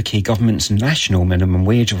receive the UK government's national minimum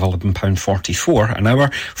wage of £11.44 an hour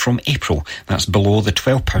from April. That's below the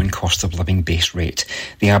 £12 cost of living base rate.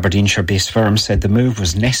 The Aberdeenshire-based firm said the move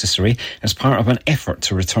was necessary as part of an effort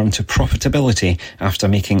to return to profitability after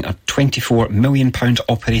making a £24 million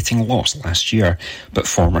operating loss last year. But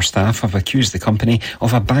former staff have accused the company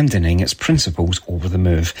of abandoning its principles over the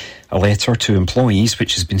move. A letter to employees,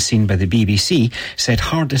 which has been seen by the BBC, said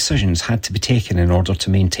hard decisions had to be taken in order to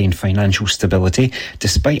maintain financial stability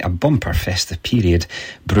despite a bumper festive period.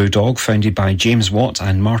 Brewdog, founded by James Watt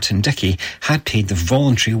and Martin Dickey, had paid the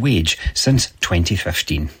voluntary wage since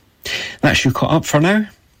 2015. That's you caught up for now.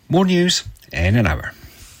 More news in an hour.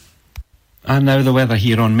 And now the weather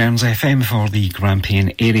here on Mearns FM for the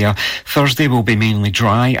Grampian area. Thursday will be mainly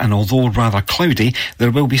dry, and although rather cloudy, there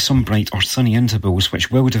will be some bright or sunny intervals which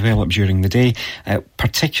will develop during the day,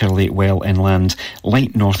 particularly well inland.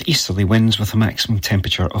 Light northeasterly winds with a maximum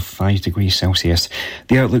temperature of 5 degrees Celsius.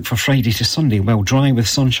 The outlook for Friday to Sunday, well dry with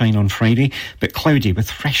sunshine on Friday, but cloudy with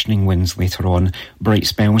freshening winds later on. Bright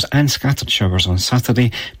spells and scattered showers on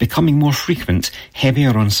Saturday, becoming more frequent,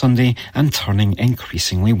 heavier on Sunday and turning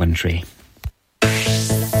increasingly wintry.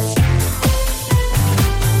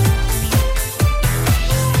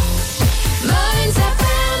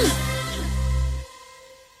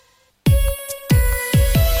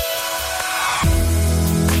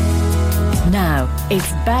 Now,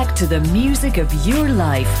 it's back to the music of your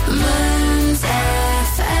life. Mearns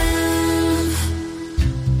FM.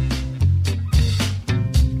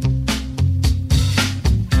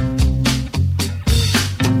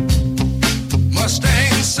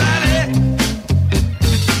 Mustang Sally.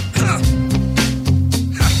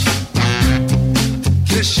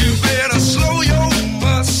 Guess you better slow your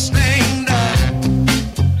Mustang down.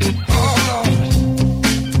 Oh Lord,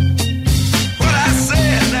 what I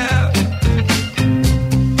said now.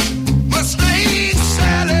 Mustang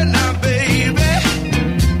Sally now, baby.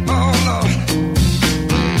 Oh Lord,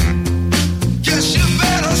 guess you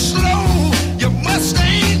better slow your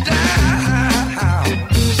Mustang down.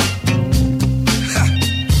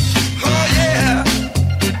 Oh yeah.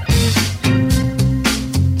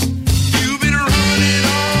 You've been running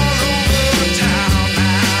all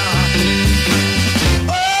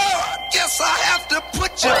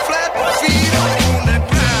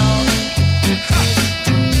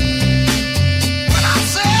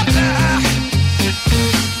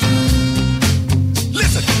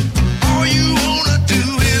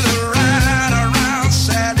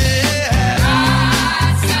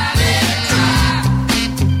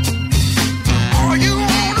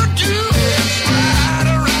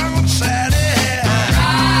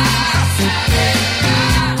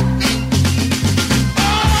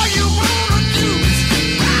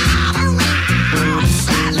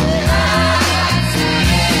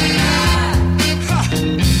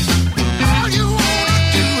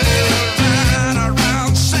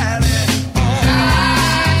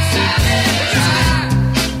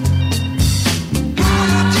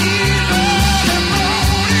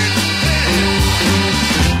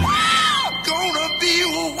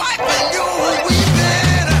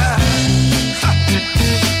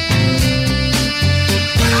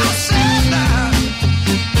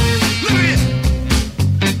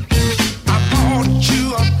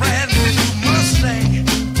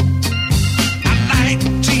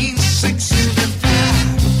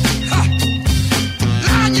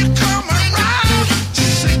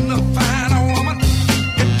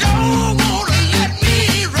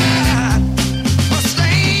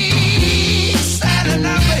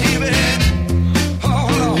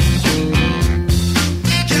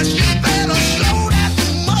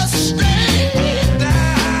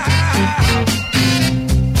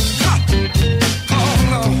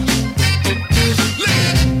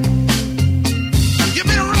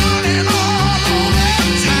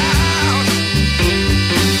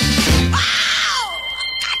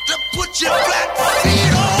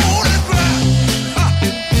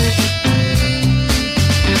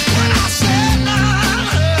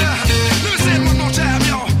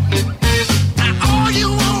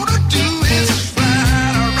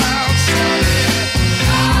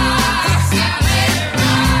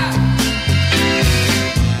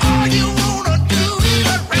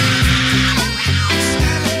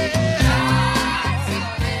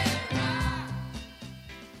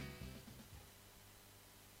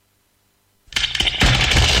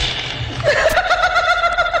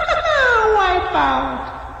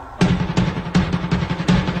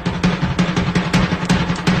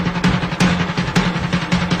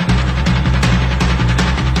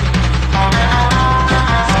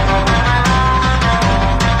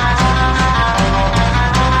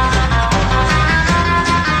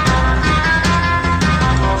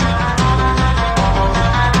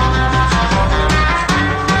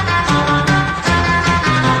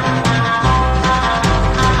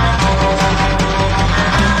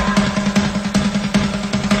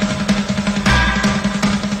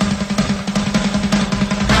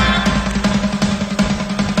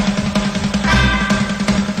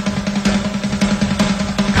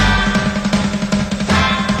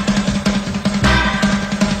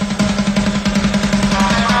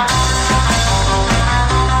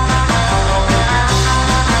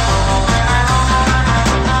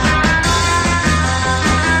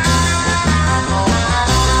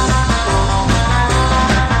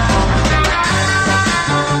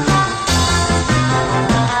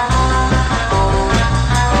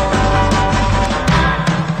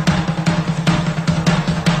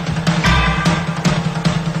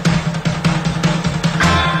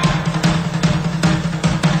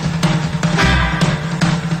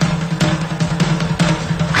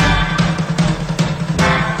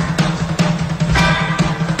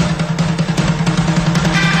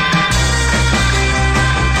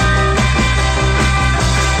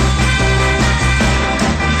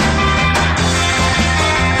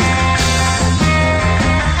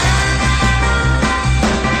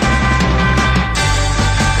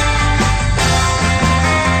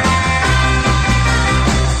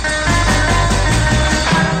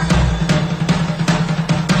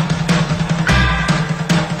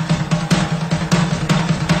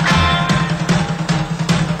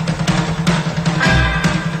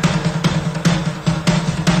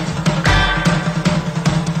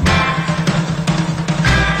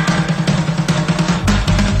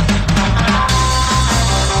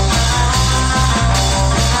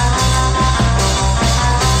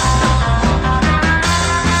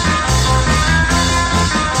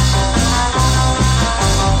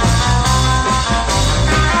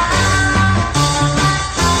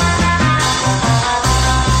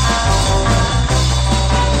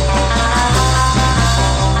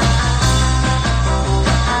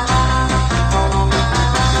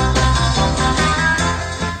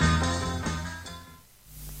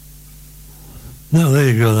Now, there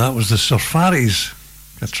you go. That was the Surfaris,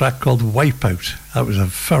 a track called Wipeout. That was a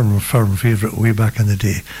firm favourite way back in the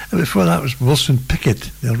day. And before that was Wilson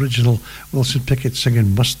Pickett, the original Wilson Pickett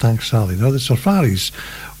singing Mustang Sally. Now, the Surfaris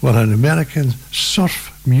were an American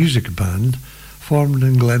surf music band formed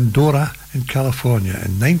in Glendora in California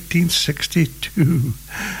in 1962.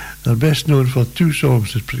 They're best known for two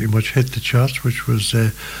songs that pretty much hit the charts, which was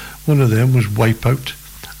one of them was Wipeout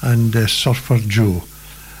and Surfer Joe.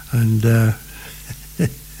 And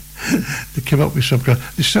they came up with some kind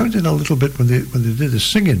of, they sounded a little bit when they did the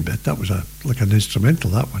singing bit. That was like an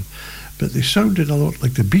instrumental, that one, but they sounded a lot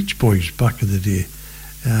like the Beach Boys back in the day.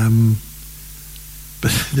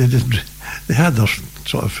 But they didn't. They had their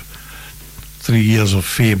sort of 3 years of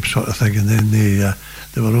fame, sort of thing, and then they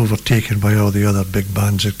were overtaken by all the other big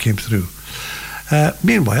bands that came through.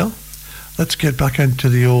 Meanwhile, let's get back into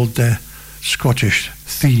the old Scottish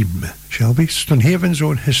theme, shall we? Stonehaven's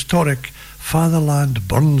own historic Fatherland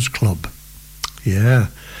Burns Club. Yeah,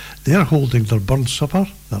 they're holding their burn supper,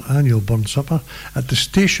 their annual burn supper, at the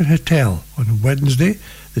Station Hotel on Wednesday,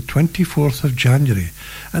 the 24th of January.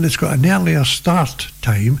 And it's got an earlier start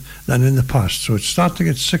time than in the past. So it's starting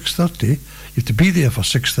at 6:30. You have to be there for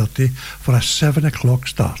 6:30 for a 7 o'clock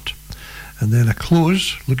start. And then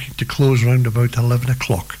looking to close around about 11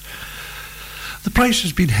 o'clock. The price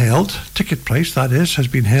has been held, ticket price that is, has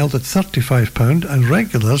been held at £35, and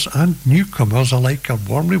regulars and newcomers alike are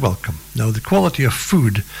warmly welcome. Now, the quality of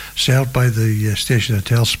food served by the Station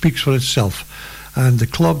Hotel speaks for itself, and the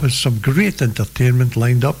club has some great entertainment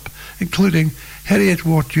lined up, including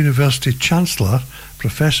Heriot-Watt University Chancellor,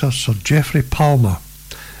 Professor Sir Geoffrey Palmer.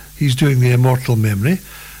 He's doing the Immortal Memory.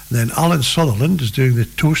 Then Alan Sutherland is doing the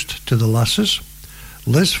Toast to the Lasses.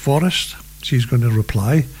 Liz Forrest, she's going to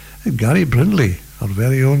reply. And Gary Brindley, our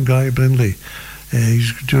very own Gary Brindley,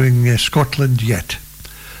 he's doing Scotland Yet,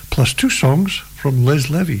 plus 2 songs from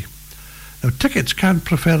Liz Levy. Now, tickets can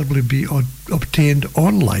preferably be obtained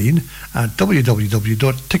online at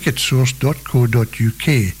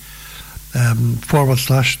www.ticketsource.co.uk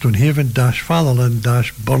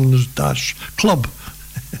 /Stonehaven-Fatherland-Burns-Club.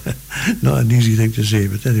 Not an easy thing to say,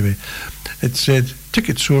 but anyway, it said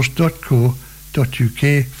ticketsource.co.uk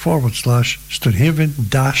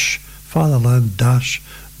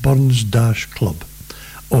 /Stonehaven-Fatherland-Burns-Club,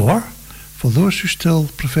 or for those who still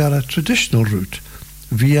prefer a traditional route,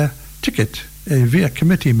 via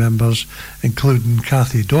committee members including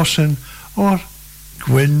Cathy Dawson or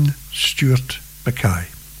Gwyn Stewart Mackay.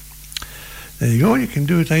 There you go, you can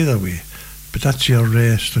do it either way, but that's your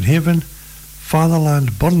Stonehaven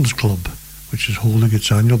Fatherland Burns Club, which is holding its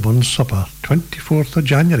annual Burns Supper 24th of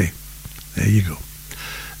January. There you go.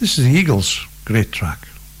 This is the Eagles' great track,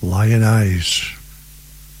 Lion Eyes.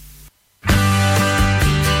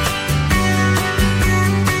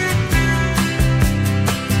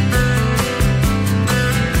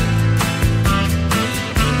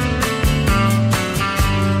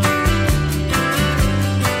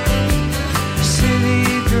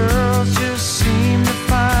 City girls just seem to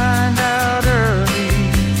find out early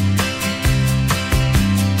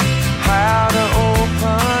how to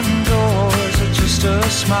open doors with just a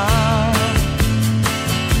smile.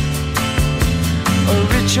 A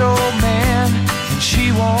rich old man, and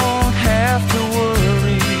she won't have to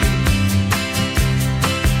worry.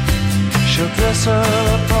 She'll dress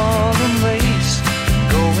up all in lace and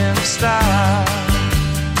go in style.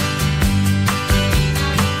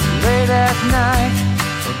 Late at night,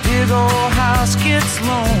 a big old house gets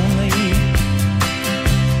lonely.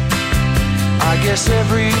 I guess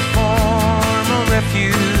every form of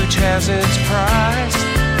refuge has its price,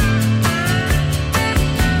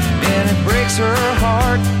 and it breaks her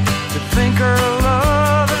heart to think her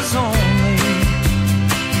love is only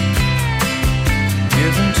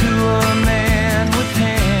given to a man with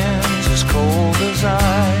hands as cold as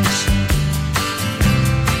ice.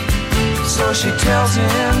 So she tells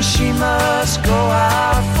him she must go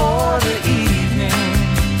out for the evening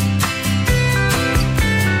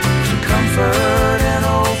to comfort an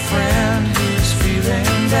old friend who's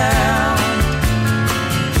feeling down.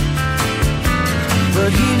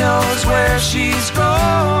 But he knows where she's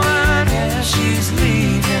going as she's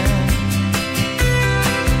leaving.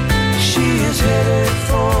 She is headed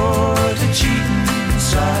for the cheating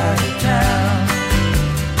side of town.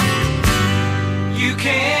 You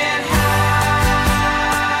can't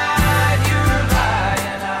hide your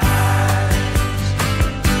lying eyes.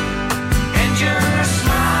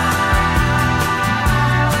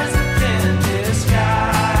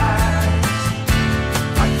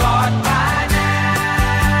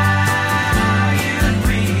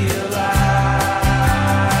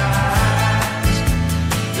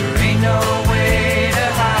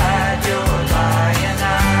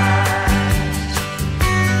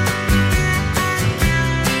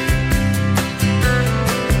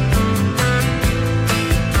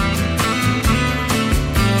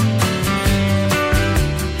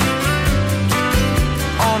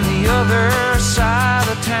 side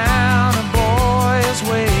of town, a boy is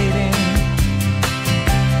waiting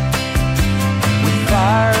with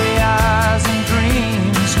fiery eyes and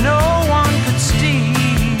dreams no one could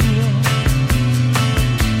steal.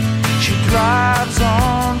 She drives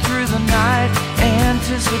on through the night,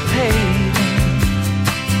 anticipating,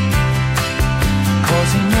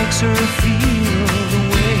 'cause he makes her feel the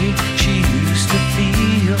way she used to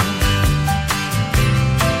feel.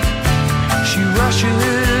 She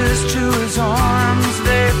rushes to his arms,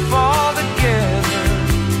 they fall together.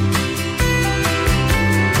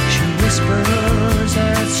 She whispers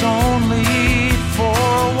that it's only for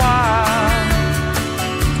a while.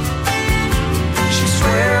 She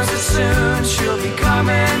swears that soon she'll be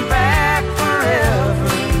coming back forever.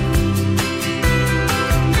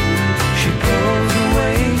 She goes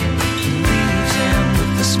away and leaves him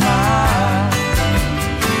with a smile.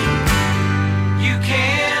 You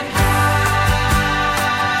can't hide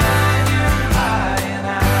your lying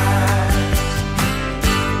eyes,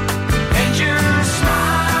 and your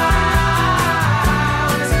smile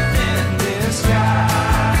is a thin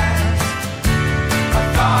disguise. I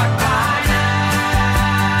thought by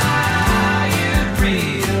now you'd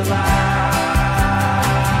realize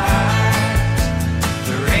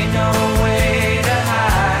there ain't no way to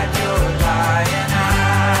hide your lying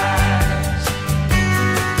eyes.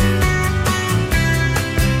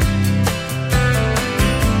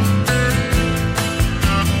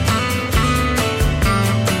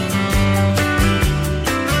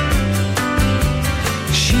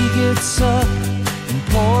 She gets up and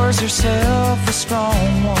pours herself a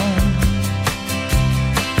strong one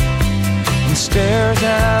and stares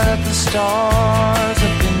out at the stars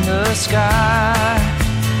up in the sky.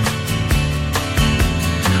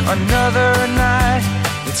 Another night,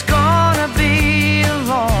 it's gonna be a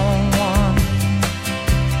long one.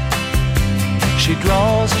 She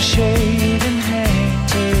draws a shade and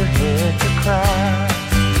hangs her head to cry.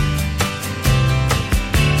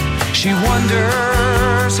 She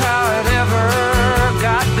wonders how it ever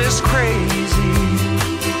got this crazy.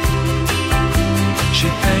 She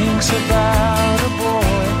thinks about a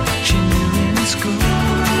boy she knew in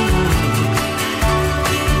school.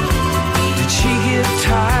 Did she get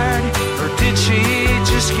tired or did she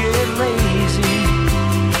just get lazy?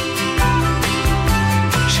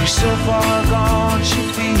 She's so far gone, she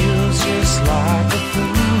feels just like a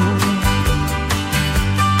fool.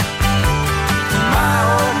 My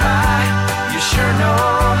oh my, you sure know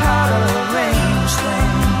how to arrange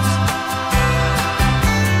things.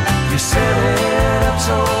 You set it up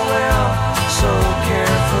so well, so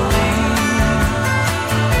carefully.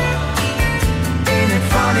 Ain't it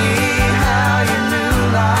funny how your new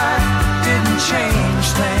life didn't change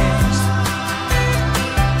things?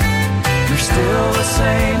 You're still the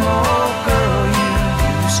same old girl you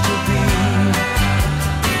used to be.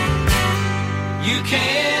 You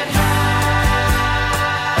can't hide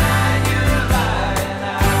your lying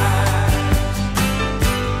eyes,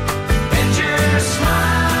 and your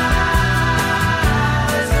smile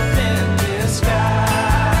is a thin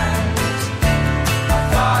disguise. I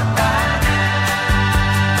thought by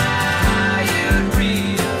now you'd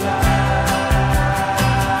realize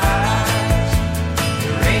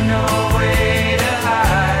there ain't no way to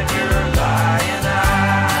hide your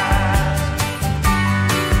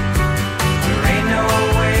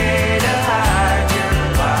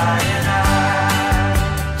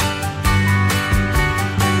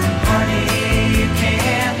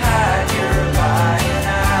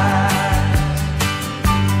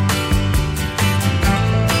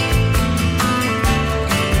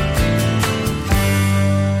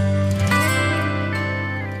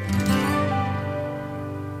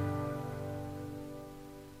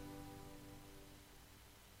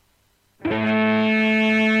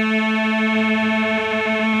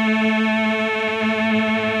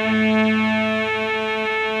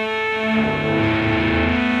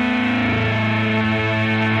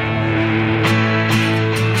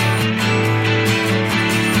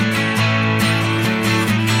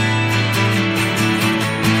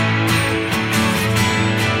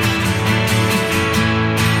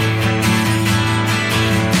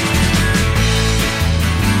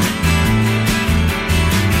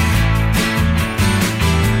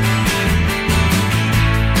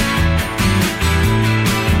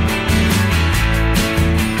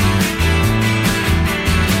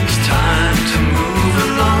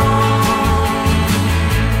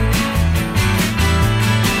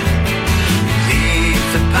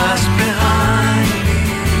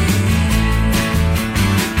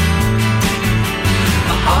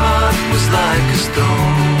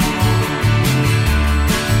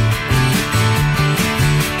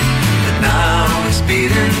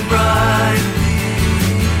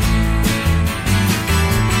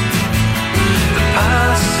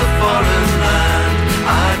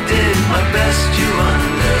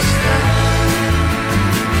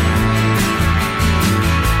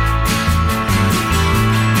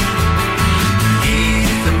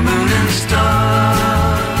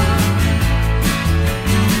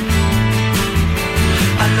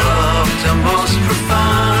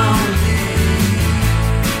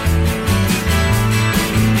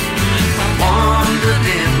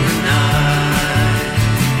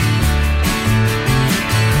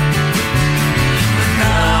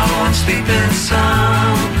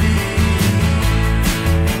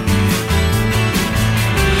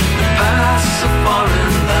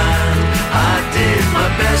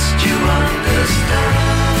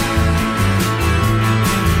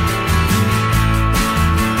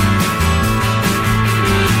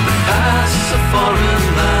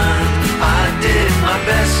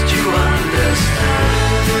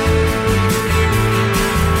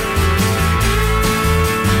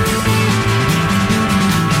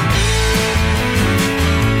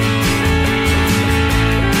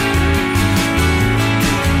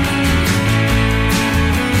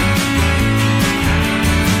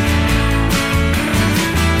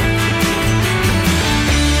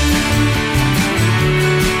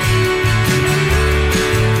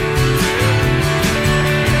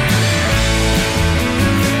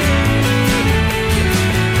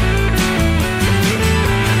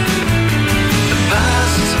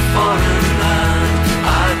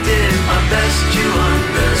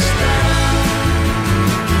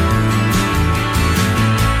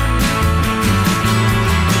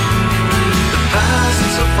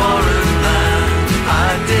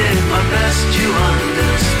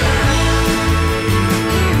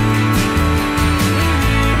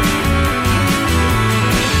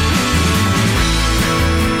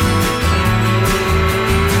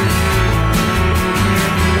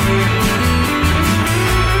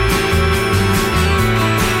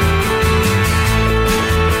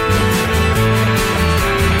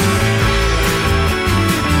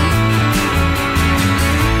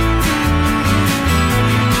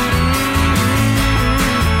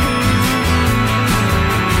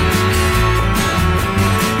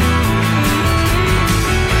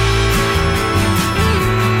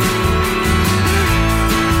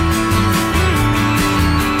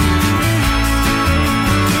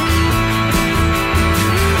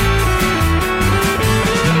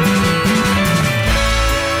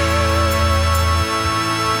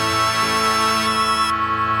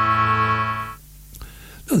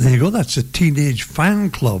There you go, that's a Teenage Fan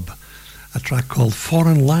Club, a track called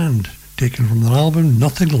Foreign Land, taken from their album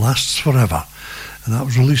Nothing Lasts Forever. And that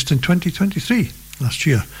was released in 2023, last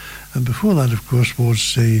year. And before that, of course,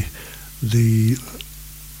 was the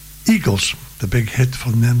Eagles, the big hit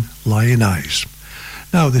from them, Lion Eyes.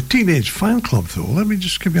 Now, the Teenage Fan Club, though, let me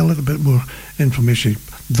just give you a little bit more information.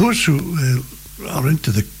 Those who are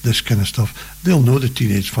into this kind of stuff, they'll know the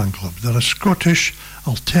Teenage Fan Club. They're a Scottish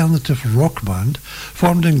alternative rock band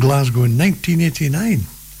formed in Glasgow in 1989.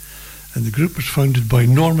 And the group was founded by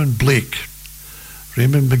Norman Blake,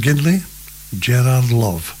 Raymond McGinley, Gerard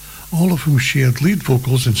Love, all of whom shared lead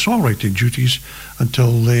vocals and songwriting duties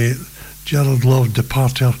until Gerard Love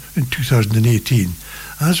departed in 2018.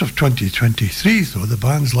 As of 2023, though, the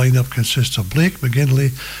band's lineup consists of Blake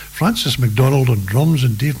McGinley, Francis McDonald on drums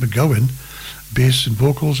and Dave McGowan, bass and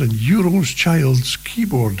vocals, and Euros Childs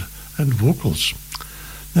keyboard and vocals.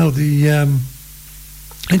 Now,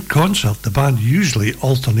 in concert, the band usually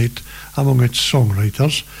alternate among its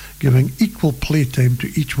songwriters, giving equal playtime to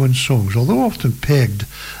each one's songs. Although often pegged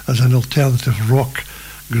as an alternative rock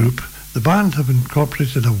group, the band have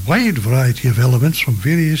incorporated a wide variety of elements from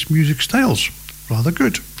various music styles. Rather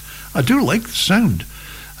good. I do like the sound,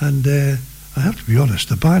 and I have to be honest,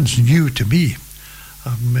 the band's new to me.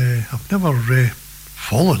 I've never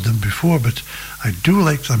followed them before, but I do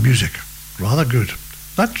like their music. Rather good.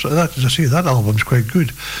 That, as I say, that album's quite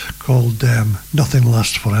good, called Nothing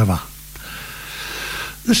Lasts Forever.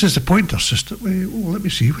 This is the Pointer System. Let me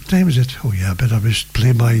see, what time is it? Oh yeah, I better just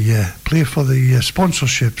play for the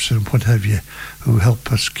sponsorships and what have you, who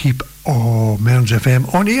help us keep Mearns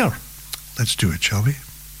FM on air. Let's do it, shall we?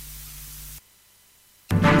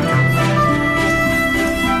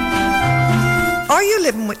 Are you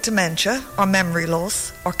living with dementia or memory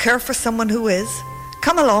loss, or care for someone who is?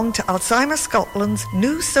 Come along to Alzheimer's Scotland's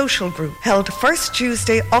new social group, held first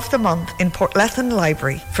Tuesday of the month in Portlethen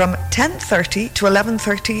Library from 10:30 to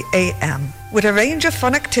 11:30 a.m. With a range of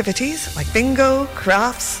fun activities like bingo,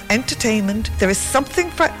 crafts, entertainment, there is something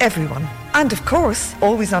for everyone. And of course,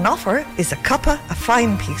 always on offer is a cuppa, a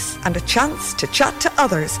fine piece, and a chance to chat to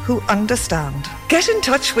others who understand. Get in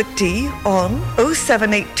touch with Dee on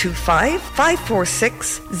 07825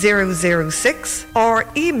 546 006 or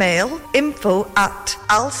email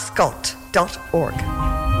info@alscott.org.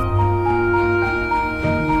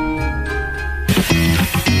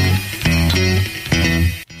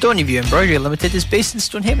 Stoneyview Embroidery Limited is based in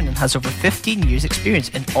Stonehaven and has over 15 years experience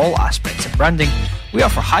in all aspects of branding. We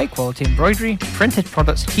offer high quality embroidery, printed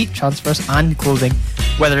products, heat transfers and clothing.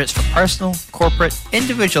 Whether it's for personal, corporate,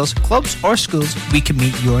 individuals, clubs or schools, we can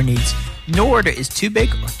meet your needs. No order is too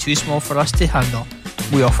big or too small for us to handle.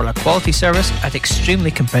 We offer a quality service at extremely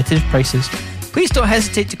competitive prices. Please don't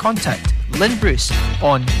hesitate to contact Lynn Bruce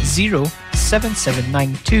on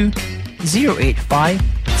 07792 085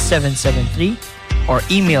 773 or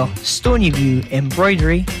email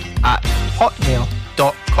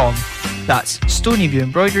stonyviewembroidery@hotmail.com. That's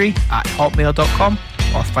stonyviewembroidery@hotmail.com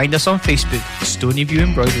or find us on Facebook, Stonyview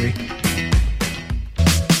Embroidery.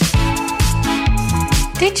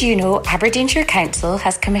 Did you know Aberdeenshire Council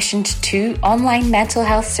has commissioned 2 online mental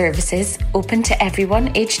health services open to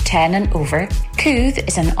everyone aged 10 and over? Cooth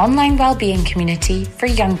is an online wellbeing community for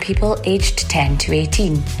young people aged 10 to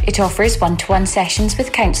 18. It offers one-to-one sessions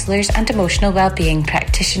with counsellors and emotional wellbeing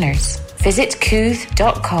practitioners. Visit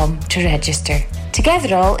cooth.com to register.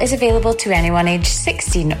 Togetherall is available to anyone aged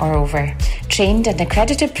 16 or over. Trained and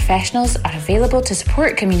accredited professionals are available to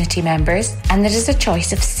support community members, and there is a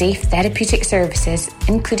choice of safe therapeutic services,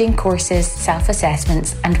 including courses,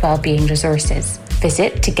 self-assessments and wellbeing resources.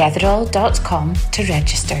 Visit togetherall.com to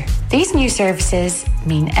register. These new services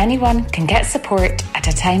mean anyone can get support at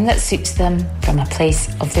a time that suits them from a place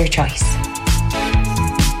of their choice.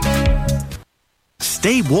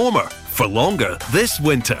 Stay warmer for longer this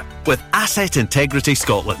winter with Asset Integrity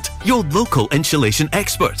Scotland, your local insulation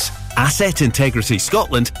experts. Asset Integrity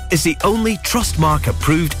Scotland is the only Trustmark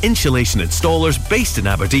approved insulation installers based in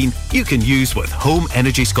Aberdeen you can use with Home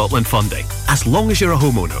Energy Scotland funding. As long as you're a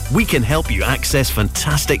homeowner, we can help you access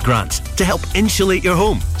fantastic grants to help insulate your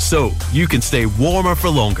home so you can stay warmer for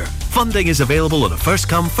longer. Funding is available on a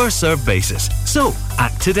first-come, first-served basis. So,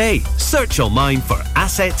 act today. Search online for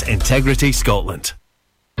Asset Integrity Scotland.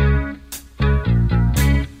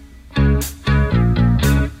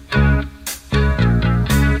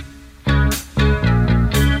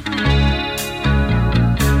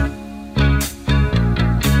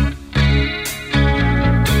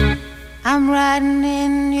 I'm riding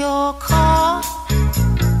in your car.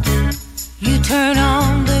 You turn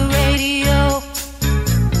on the radio.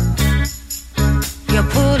 You're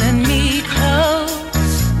pulling me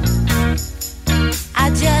close.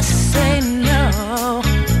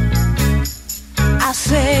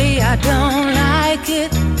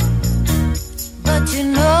 you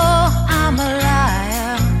know I'm a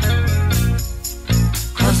liar.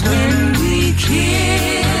 'Cause when we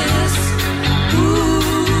kiss,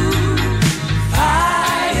 ooh,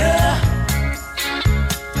 fire.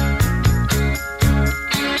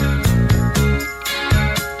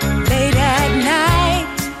 Late at night,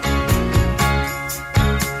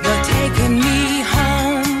 you're taking me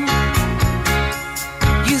home.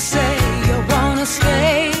 You say you wanna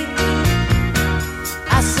stay.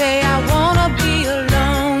 I say I wanna be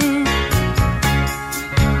alone.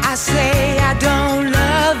 I say I don't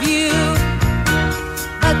love you,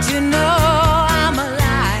 but you know I'm a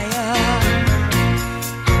liar.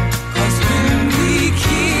 'Cause when we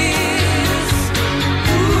kiss,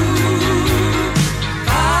 ooh,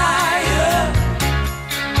 fire.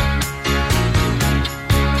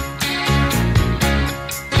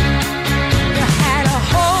 You had a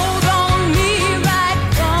hold on me right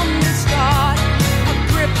from the start. A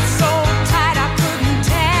grip so tight I couldn't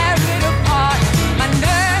tear it apart. My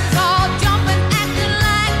nerves all jumping, acting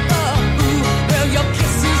like ooh. Well, your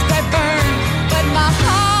kisses they burn, but my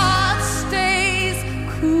heart stays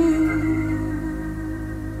cool.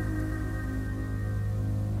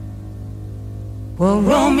 Well,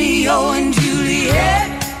 Romeo and Juliet,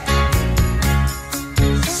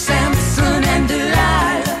 Samson and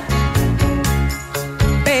Delilah.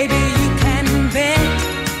 Baby, you can invent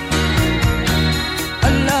a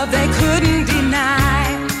love they couldn't deny.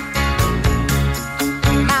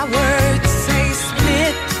 My words say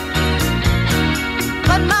split,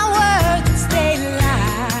 but my words stay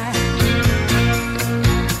lie.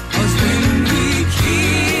 'Cause when we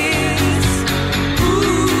kiss,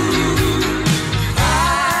 ooh,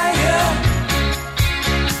 fire.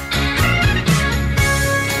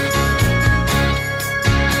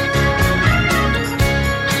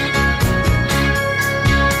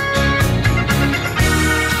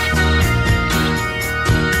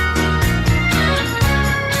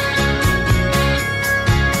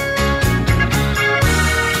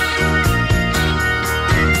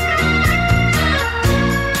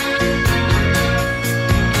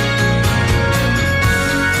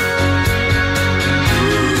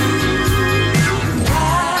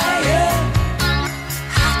 Fire.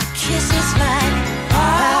 Hot kisses like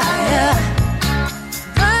fire.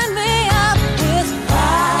 Burn me up with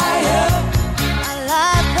fire. I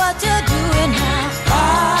like what you're doing now.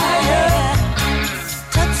 Fire.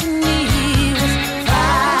 Touching me with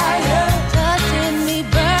fire. Touching me,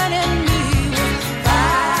 burning me with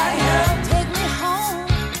fire. Take me home.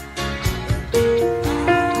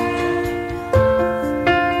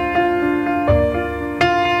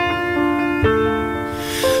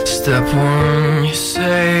 Step one, you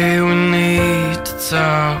say we need to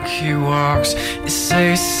talk. He walks, you say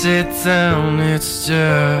sit down, it's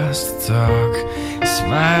just a talk. He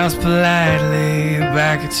smiles politely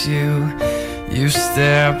back at you. You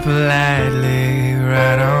stare politely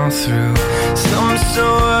right on through some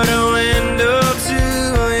sort of window to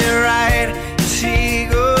your right. As he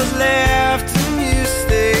goes left and you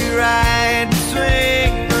stay right between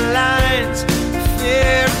the lines of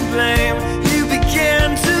fear and blame. You begin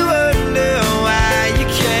to wonder why you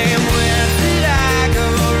came. Where did I go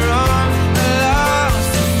wrong? I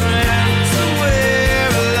lost a friend somewhere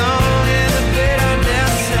alone in the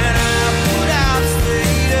bitterness, and I put out,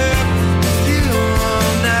 stayed up with you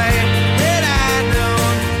all night. And I know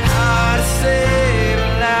how to save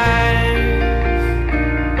a life.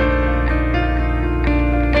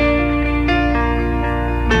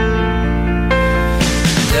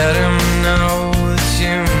 Let him know that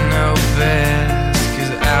you know best,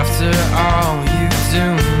 'cause after all you do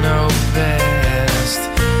know best.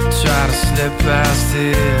 Try to slip past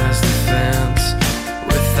his defense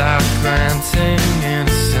without granting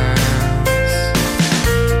innocence.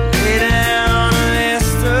 Lay down a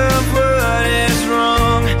list of what is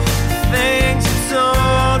wrong, the things you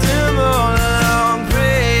told him all along.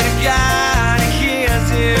 Pray to God he hears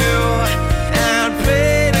you, and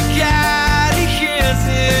pray to God he hears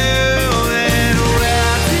you. And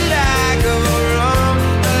where did I go wrong?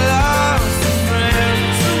 I lost a friend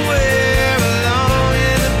somewhere alone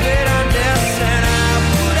in the bitterness, and I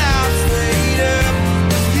put out, stayed up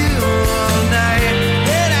with you all night.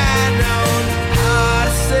 And I know how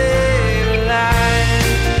to save a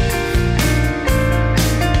life.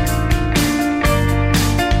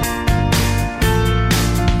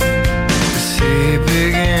 As he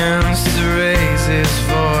begins to raise his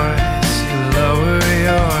voice, you lower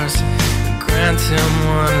yours and grant him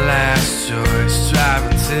one last choice. Drive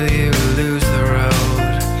until you lose the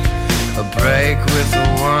road, a break with the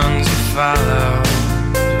ones you follow.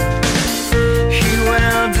 He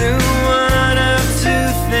will do one of two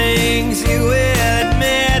things. He will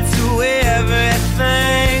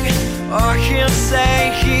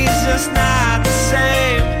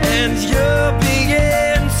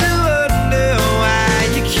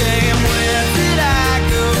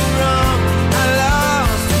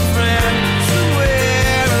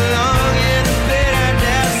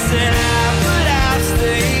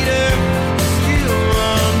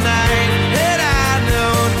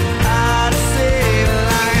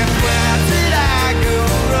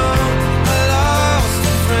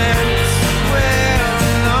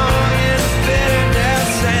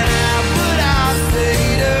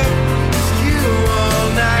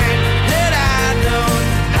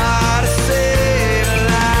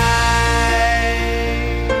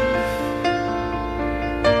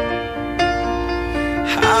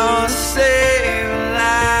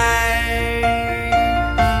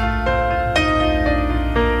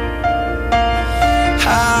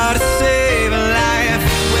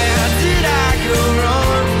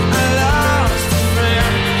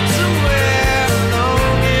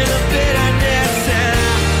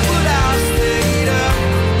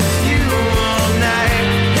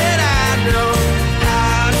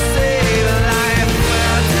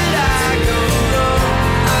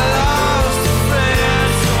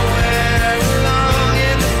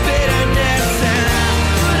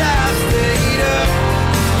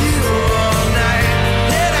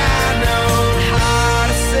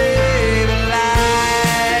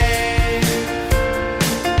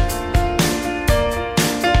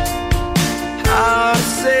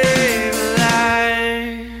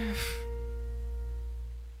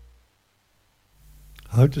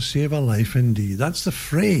to Save a Life indeed. That's the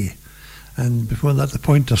Fray. And before that, the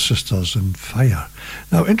Pointer Sisters and Fire.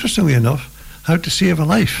 Now, interestingly enough, How to Save a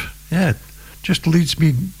Life. Yeah, just leads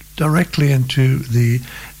me directly into the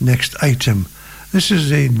next item. This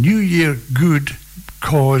is a New Year good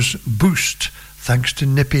cause boost thanks to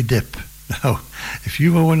Nippy Dip. Now, if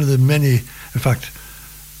you were one of the many, in fact,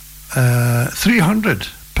 300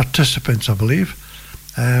 participants, I believe,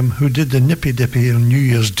 who did the Nippy Dippy on New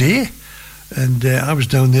Year's Day, and I was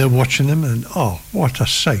down there watching them, and oh, what a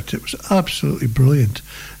sight. It was absolutely brilliant,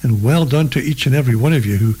 and well done to each and every one of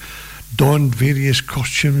you who donned various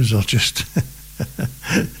costumes or just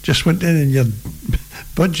went in your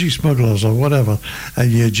budgie smugglers or whatever,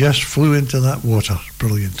 and you just flew into that water.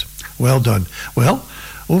 Brilliant. Well done. Well,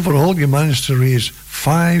 overall, you managed to raise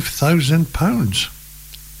 £5,000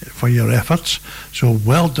 for your efforts, so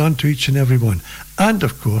well done to each and every one. And,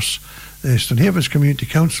 of course, the Stonehavens Community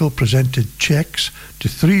Council presented cheques to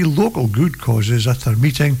 3 local good causes at their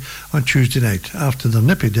meeting on Tuesday night after the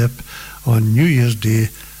Nippy Dip on New Year's Day.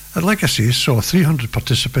 And like I say, saw 300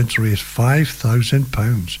 participants raise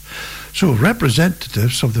 £5,000. So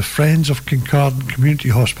representatives of the Friends of Kincardine Community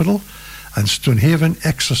Hospital and Stonehaven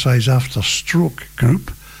Exercise After Stroke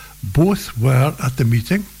Group both were at the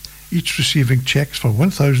meeting, each receiving cheques for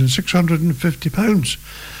 £1,650.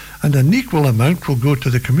 And an equal amount will go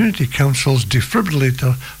to the Community Council's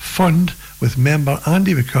defibrillator fund, with member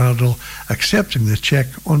Andy McArdle accepting the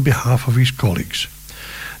cheque on behalf of his colleagues.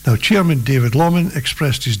 Now, Chairman David Lawman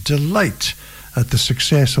expressed his delight at the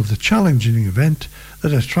success of the challenging event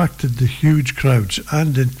that attracted the huge crowds,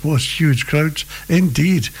 and it was huge crowds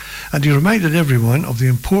indeed. And he reminded everyone of the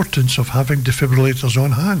importance of having defibrillators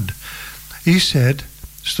on hand. He said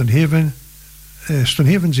Stonehaven's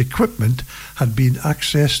equipment had been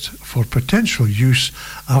accessed for potential use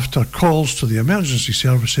after calls to the emergency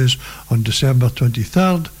services on December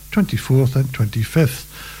 23rd, 24th and 25th.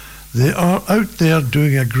 They are out there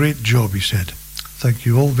doing a great job, he said. Thank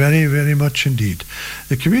you all very, very much indeed.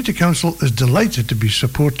 The Community Council is delighted to be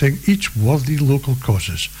supporting each worthy local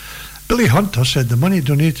causes. Billy Hunter said the money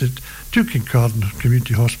donated to Kincardine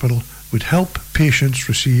Community Hospital would help patients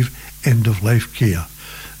receive end-of-life care.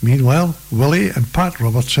 Meanwhile, Willie and Pat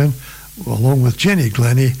Robertson, along with Jenny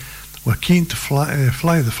Glennie, were keen to fly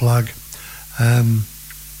the flag,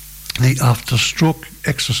 the After Stroke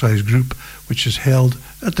Exercise Group, which is held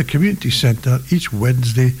at the Community Centre each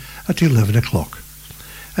Wednesday at 11 o'clock.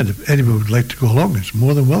 And if anyone would like to go along, it's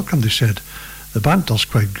more than welcome, they said. The banter's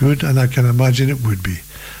quite good, and I can imagine it would be.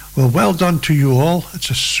 Well done to you all. It's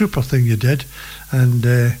a super thing you did, and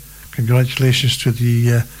congratulations to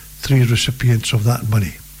the 3 recipients of that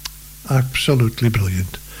money. Absolutely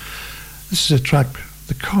brilliant. This is a track,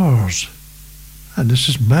 The Cars, and this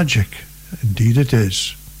is magic. Indeed it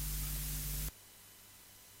is.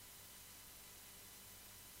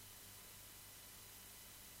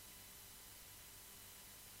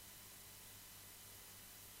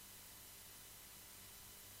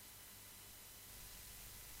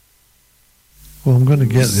 Well, I'm going to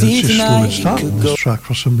get there. It's just slow and starting this track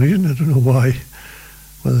for some reason. I don't know why.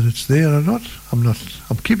 Whether it's there or not. I'm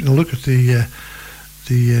keeping a look at the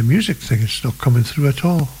music thing. It's not coming through at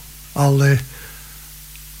all. No,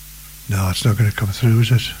 it's not going to come through, is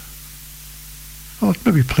it? Oh, it's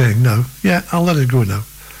maybe playing now. Yeah, I'll let it go now.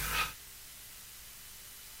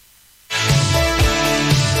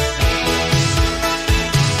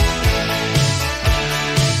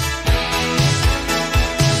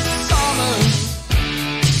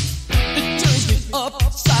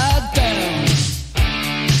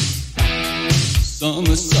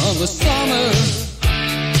 Summer, summer, summer.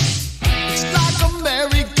 It's like a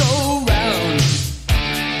merry-go-round.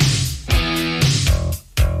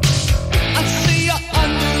 I see you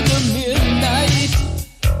under the midnight,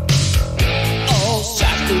 all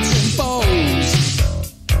shackles and bows.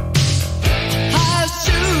 High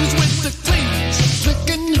shoes with the cleats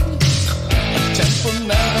clicking, a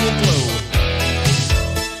temperamental glow.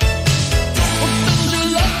 Well, don't you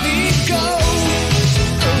let me go.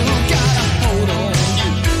 Oh, gotta hold on.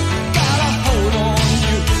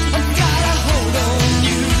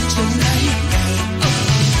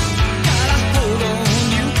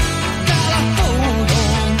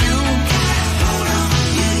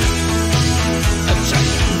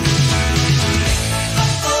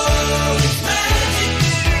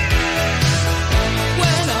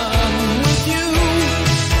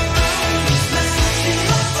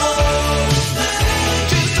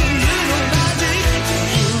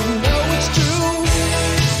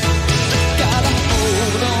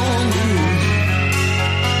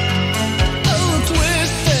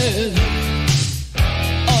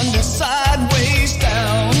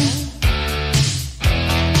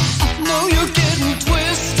 know you're getting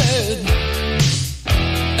twisted,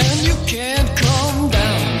 and you can't calm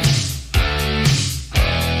down.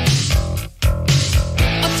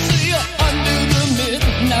 I see you under the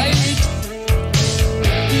midnight,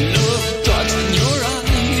 love thoughts in your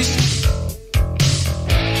eyes.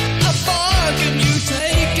 How far can you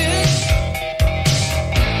take it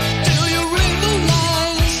till you ring the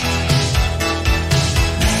lines?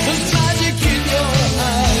 There's magic in your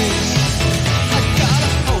eyes. I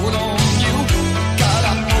gotta hold on you,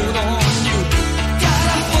 gotta hold on you,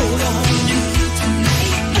 gotta hold on you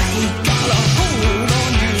tonight. Gotta hold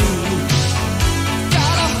on you,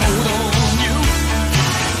 gotta hold on you,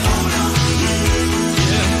 gotta hold on you.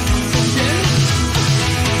 Yeah, yeah.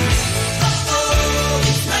 Oh,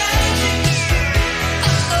 it's magic.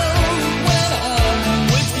 Oh, when I'm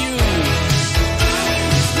with you.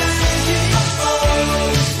 It's magic. Oh,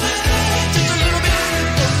 it's magic. Just a little bit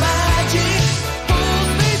of magic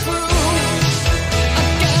pulls me through. I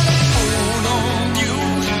gotta hold on you.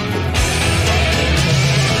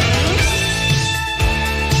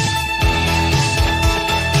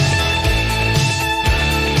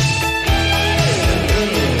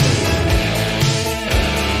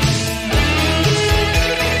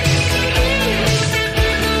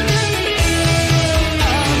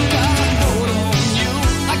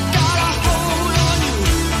 I gotta hold on you.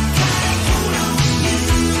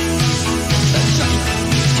 That's right.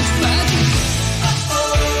 It's magic. Oh,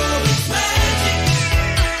 it's magic.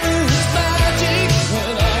 It's magic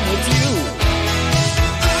when I'm with you.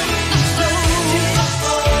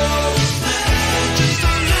 Just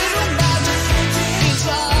a little magic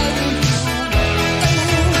inside of you.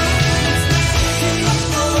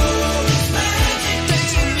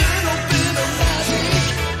 Takes a little bit of magic.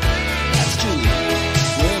 That's true.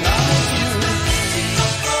 When I'm with you.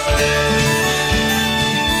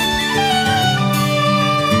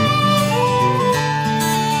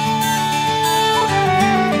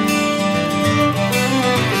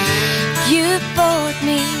 You bored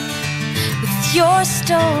me with your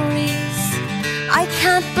stories. I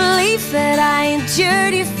can't believe that I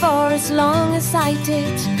endured you for as long as I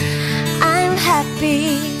did. I'm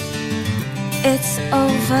happy it's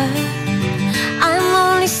over. I'm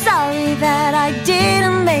only sorry that I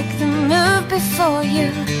didn't make the move before you.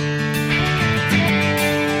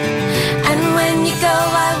 And when you go,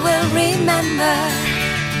 I will remember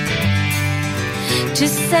to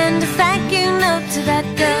send a thank you note to that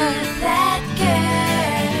girl. That girl.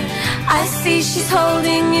 I see she's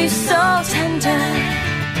holding you so tender.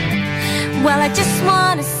 Well, I just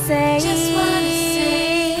wanna say,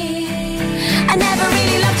 I never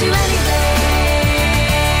really loved you anyway.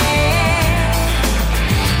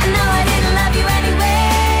 No, I didn't love you anyway.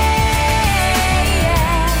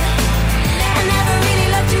 I never really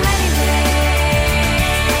loved you anyway.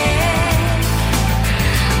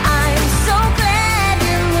 I'm so glad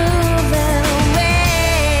you're moving away.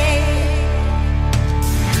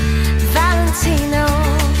 Valentino,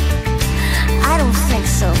 I don't think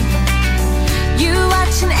so. You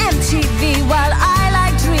watching MTV while I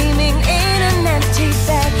lie dreaming in an empty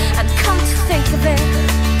bed. And come to think of it,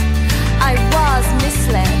 I was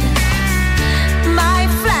misled. My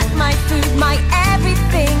flat, my food, my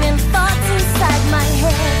everything, and thoughts inside my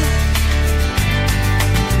head.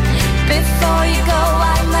 Before you go,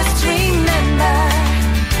 I must remember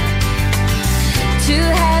to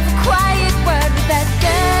have a quiet word with that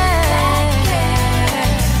girl.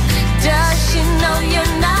 Does she know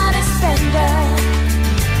you're not a spender?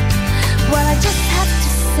 Well, I just have to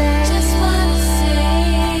say,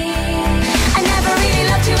 I never really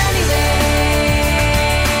loved you anyway.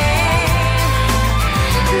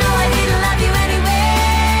 No, I didn't love you anyway.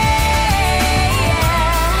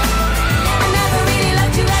 I never really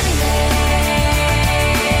loved you anyway.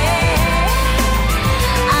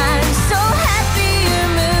 I'm so happy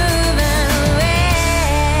you're moving away.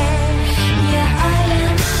 Yeah, I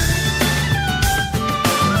am.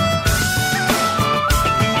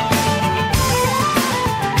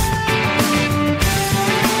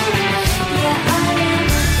 Yeah, I am.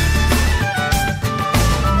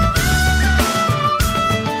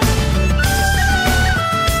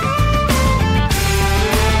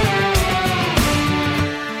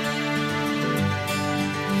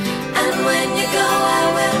 And when you go, I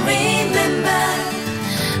will remember.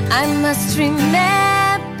 I must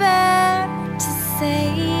remember to say,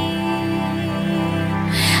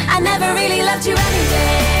 I never really loved you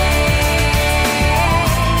anyway.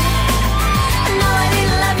 No, I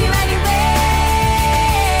didn't love you anyway.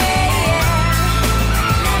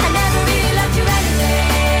 I never really loved you anyway.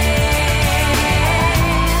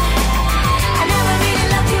 I never really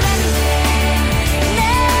loved you anyway.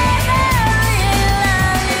 Never.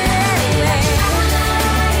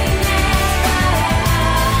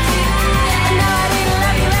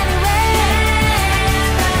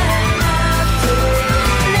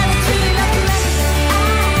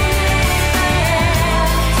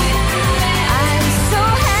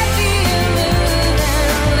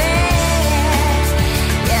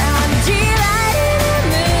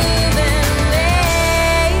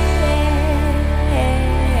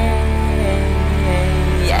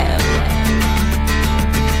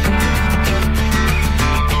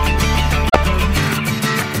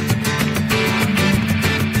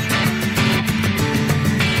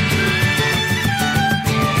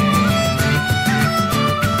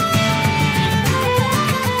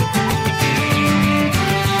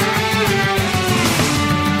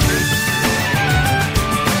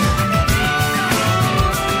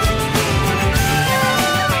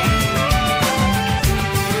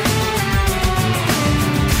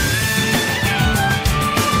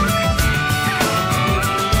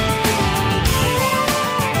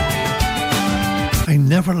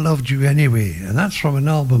 Never Loved You Anyway, and that's from an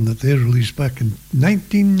album that they released back in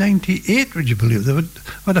 1998, would you believe?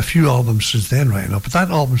 They've had a few albums since then right now, but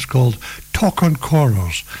that album's called Talk on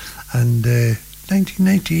Corners, and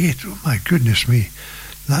 1998, oh my goodness me,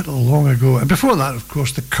 that long ago. And before that, of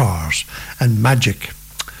course, The Cars and Magic.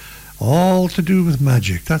 All to do with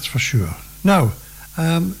magic, that's for sure. Now,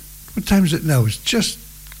 what time is it now? It's just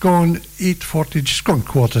gone 8:40, just gone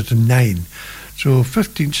 8:45. So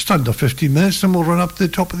just under 15 minutes, and we'll run up to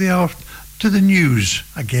the top of the hour to the news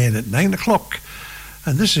again at 9 o'clock.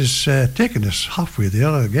 And this is taking us halfway there,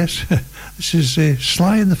 I guess. This is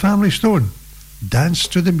Sly and the Family Stone. Dance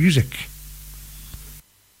to the music.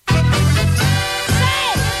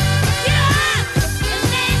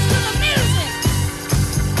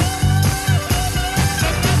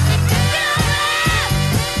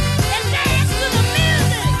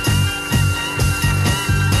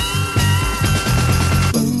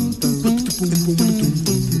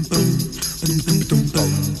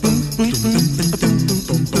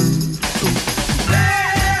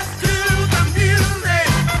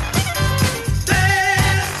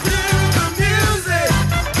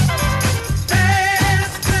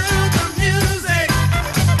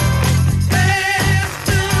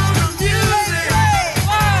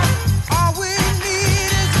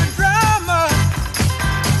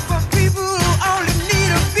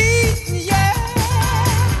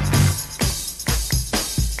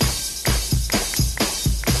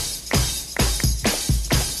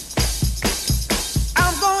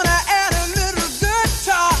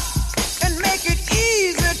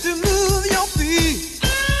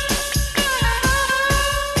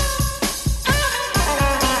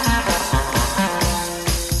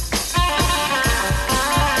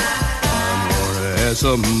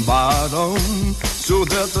 Some bottom so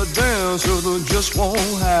that the dancer just won't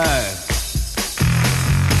hide.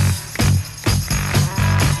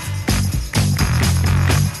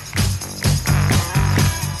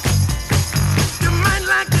 You might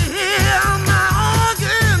like to hear my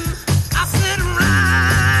organ. I said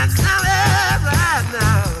right, solid right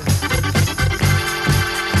now.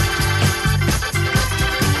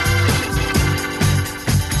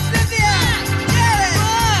 Cynthia, yeah,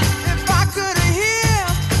 if I could hear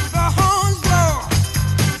the horns blow,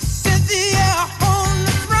 Cynthia on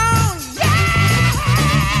the throne,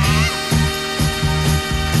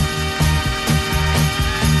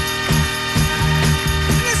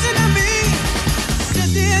 listen to me.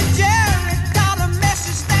 Cynthia and Jerry got a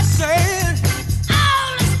message that said, all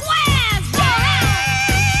the squares,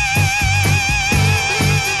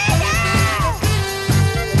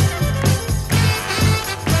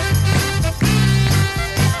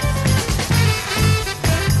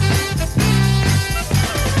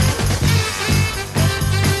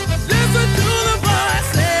 listen to the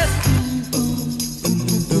voices.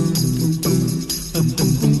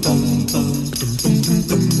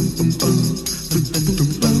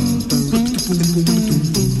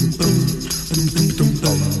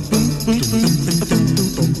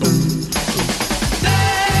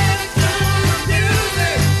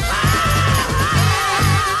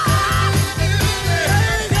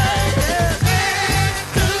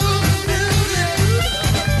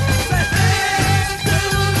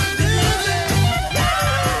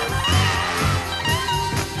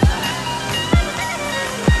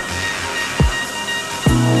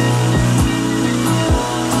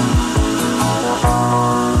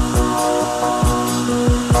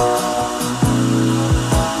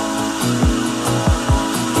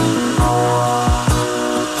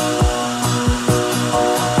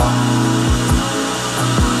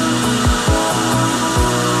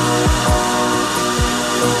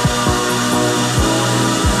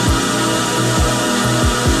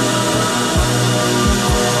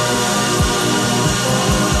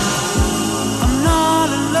 I'm not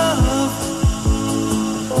in love,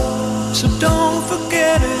 so don't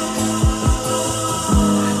forget it.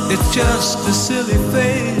 It's just a silly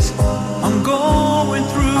phase I'm going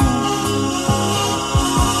through.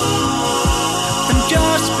 And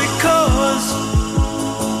just because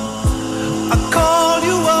I call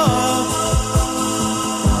you up,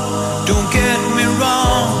 don't get me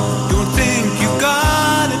wrong, don't think you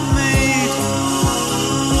got it made.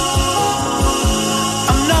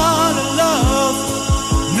 I'm not in love,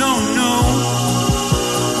 no, no.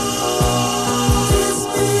 Just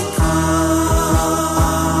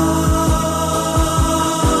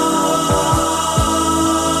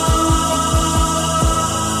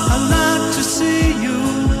I like to see you,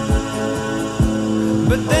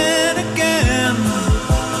 but then again,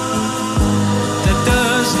 that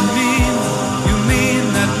doesn't mean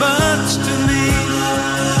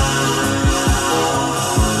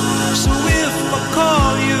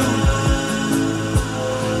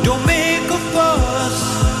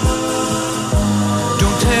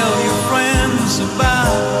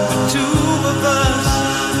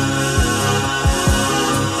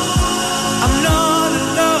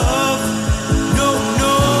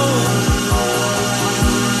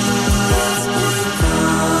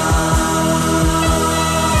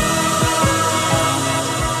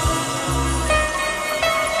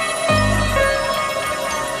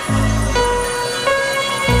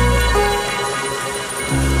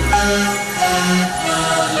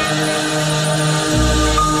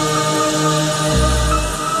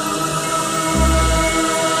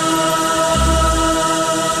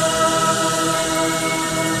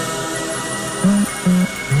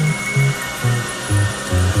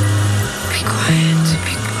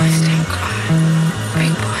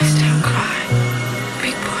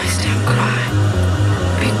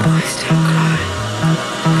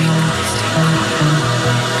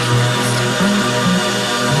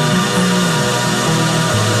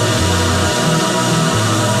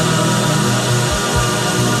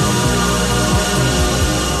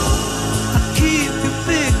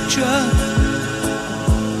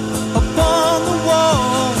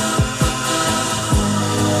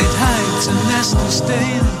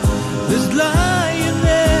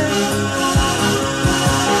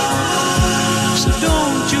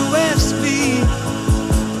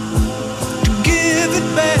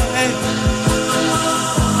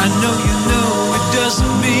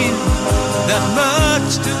that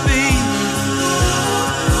much to me.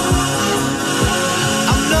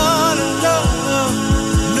 I'm not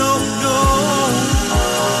alone, no, no.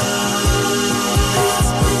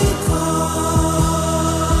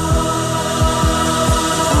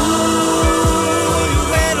 Ooh, you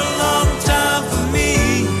wait a long time for me.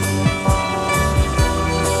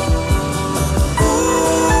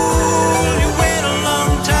 Ooh, you wait a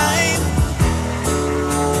long time.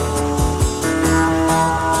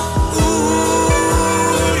 Ooh,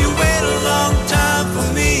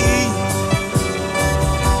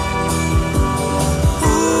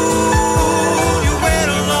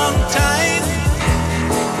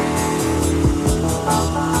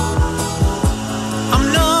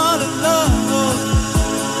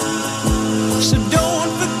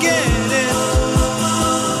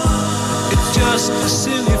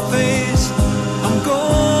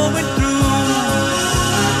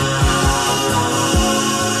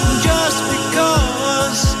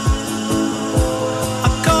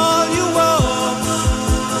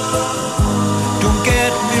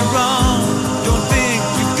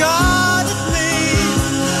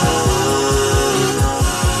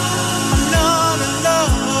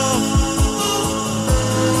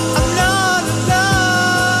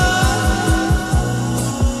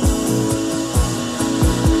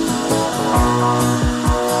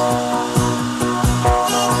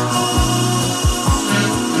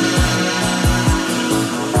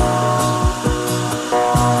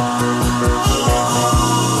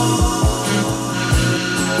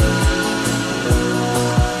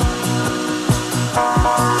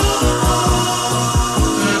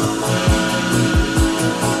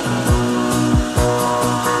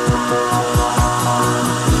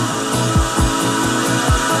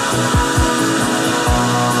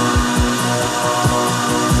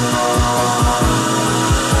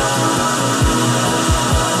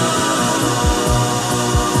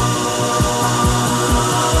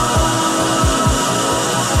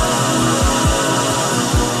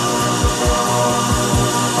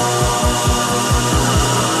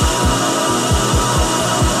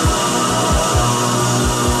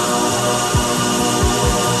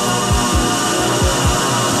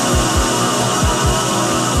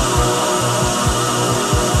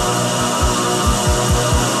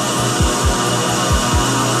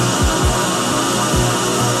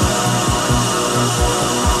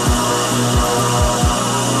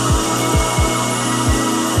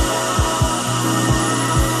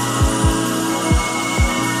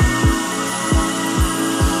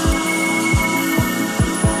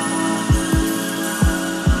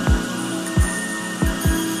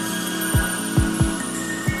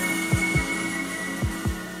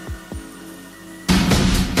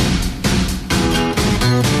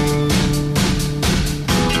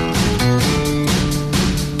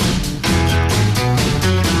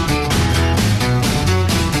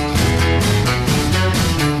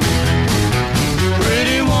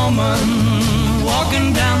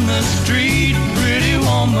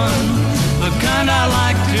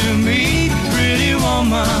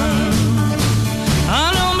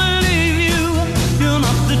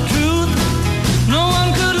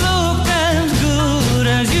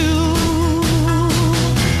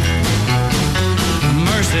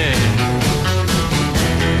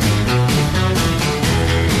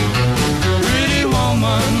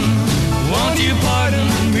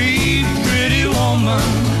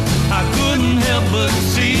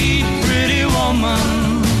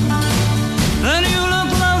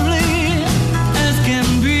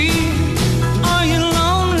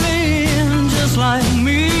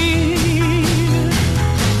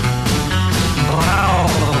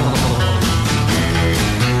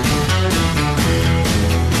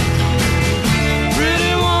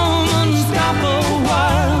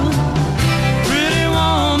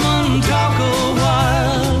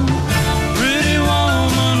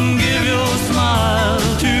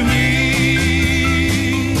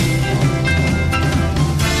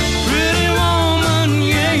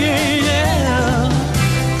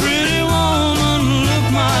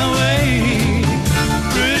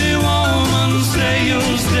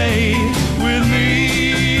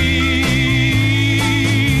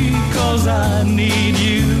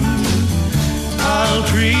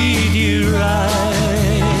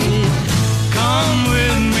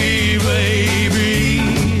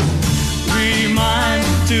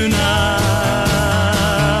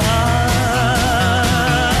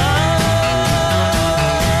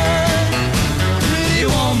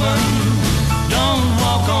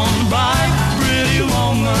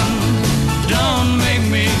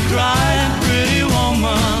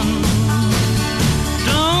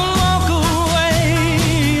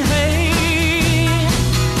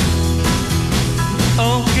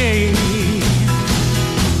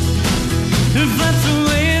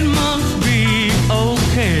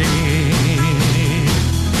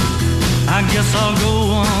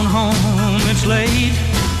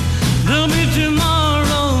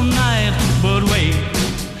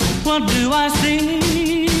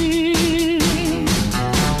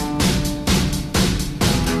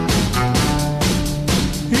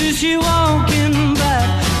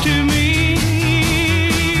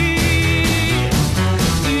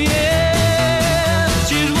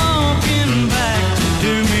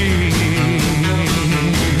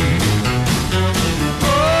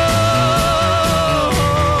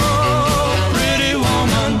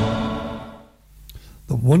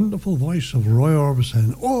 wonderful voice of Roy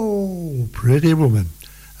Orbison. Oh, Pretty Woman.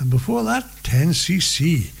 And before that,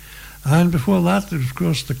 10cc. And before that, there was, of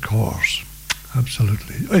course, the Corrs.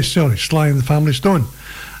 Absolutely. Sly and the Family Stone.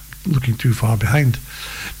 Looking too far behind.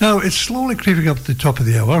 Now, it's slowly creeping up to the top of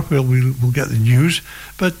the hour where we'll get the news.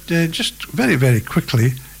 But just very, very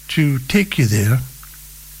quickly, to take you there,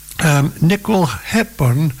 Nicole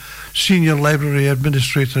Hepburn, Senior Library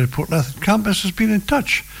Administrator at Portlethen Campus, has been in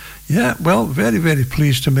touch. Yeah, well, very, very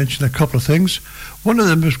pleased to mention a couple of things. One of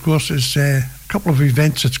them, of course, is a couple of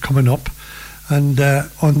events that's coming up. And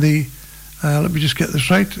on the, let me just get this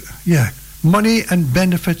right. Yeah, Money and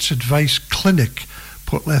Benefits Advice Clinic,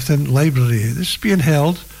 Portlethen Library. This is being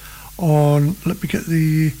held on,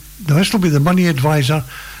 this will be the Money Advisor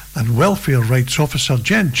and Welfare Rights Officer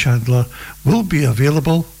Jen Chandler will be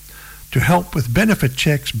available to help with benefit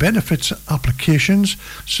checks, benefits applications,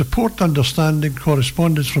 support understanding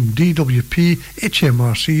correspondence from DWP,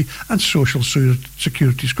 HMRC and Social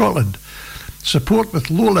Security Scotland. Support with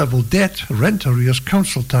low-level debt, rent arrears,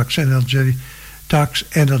 council tax, energy,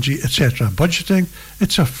 etc. Budgeting.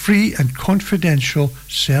 It's a free and confidential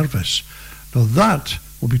service. Now that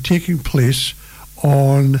will be taking place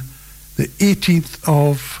on the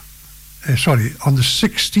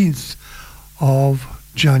 16th of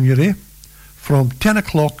January from 10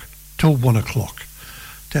 o'clock till 1 o'clock.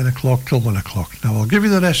 10 o'clock till 1 o'clock. Now I'll give you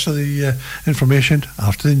the rest of the information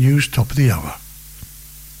after the news, top of the hour.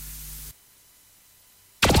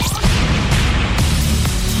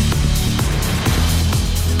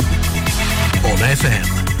 On FM,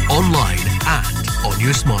 online and on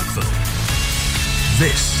your smartphone.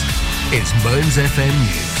 This is Mearns FM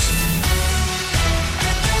News.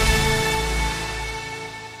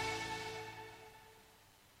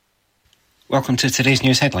 Welcome to today's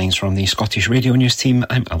news headlines from the Scottish Radio News team.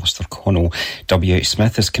 I'm Alistair Connell. WH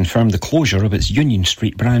Smith has confirmed the closure of its Union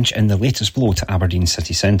Street branch in the latest blow to Aberdeen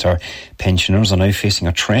city centre. Pensioners are now facing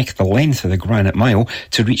a trek the length of the Granite Mile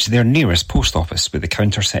to reach their nearest post office, with the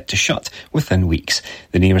counter set to shut within weeks.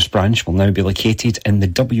 The nearest branch will now be located in the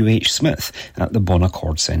WH Smith at the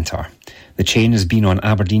Bonaccord Centre. The chain has been on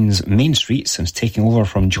Aberdeen's main street since taking over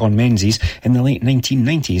from John Menzies in the late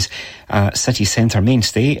 1990s. City centre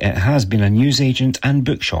mainstay, it has been a newsagent and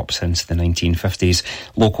bookshop since the 1950s.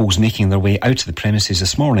 Locals making their way out of the premises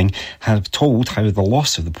this morning have told how the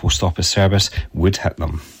loss of the post office service would hit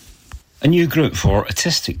them. A new group for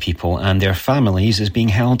autistic people and their families is being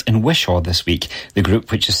held in Wishaw this week. The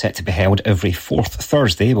group, which is set to be held every fourth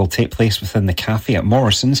Thursday, will take place within the cafe at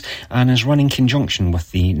Morrison's and is run in conjunction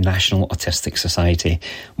with the National Autistic Society.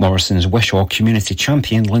 Morrison's Wishaw community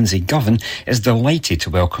champion Lindsay Govan is delighted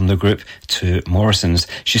to welcome the group to Morrison's.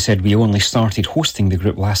 She said, "We only started hosting the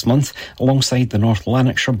group last month alongside the North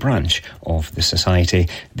Lanarkshire branch of the society.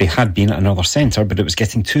 They had been at another centre, but it was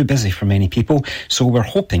getting too busy for many people, so we're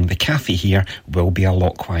hoping the cafe here will be a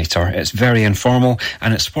lot quieter. It's very informal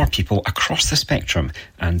and it's for people across the spectrum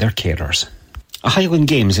and their carers." A Highland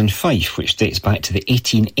Games in Fife, which dates back to the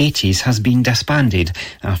 1880s, has been disbanded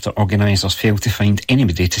after organisers failed to find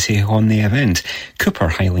anybody to take on the event. Cooper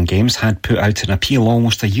Highland Games had put out an appeal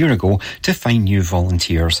almost a year ago to find new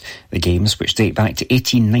volunteers. The Games, which date back to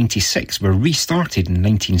 1896, were restarted in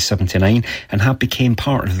 1979 and have become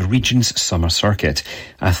part of the region's summer circuit.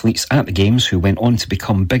 Athletes at the Games who went on to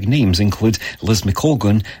become big names include Liz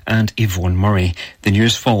McColgan and Yvonne Murray. The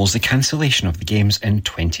news follows the cancellation of the Games in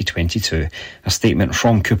 2022. A statement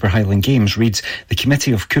from Cooper Highland Games reads, "The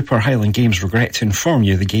Committee of Cooper Highland Games regret to inform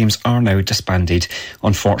you the Games are now disbanded.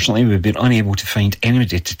 Unfortunately, we've been unable to find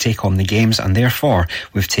anybody to take on the Games and therefore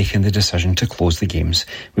we've taken the decision to close the Games.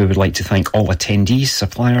 We would like to thank all attendees,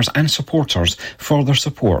 suppliers and supporters for their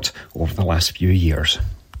support over the last few years."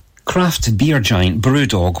 Craft beer giant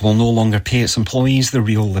Brewdog will no longer pay its employees the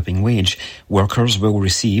real living wage. Workers will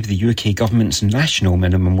receive the UK government's national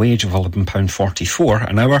minimum wage of £11.44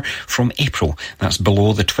 an hour from April. That's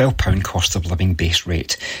below the £12 cost of living base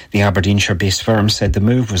rate. The Aberdeenshire-based firm said the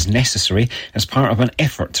move was necessary as part of an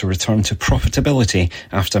effort to return to profitability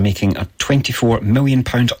after making a £24 million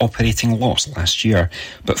operating loss last year.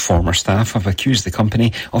 But former staff have accused the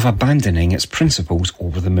company of abandoning its principles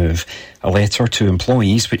over the move. A letter to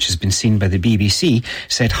employees, which has been seen by the BBC,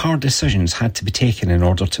 said hard decisions had to be taken in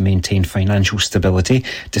order to maintain financial stability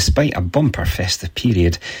despite a bumper festive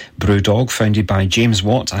period. Brewdog, founded by James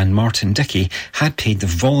Watt and Martin Dickey, had paid the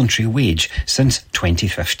voluntary wage since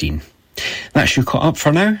 2015. That's you caught up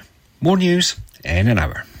for now. More news in an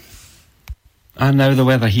hour. And now the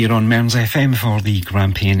weather here on Mearns FM for the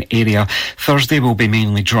Grampian area. Thursday will be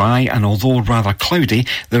mainly dry, and although rather cloudy,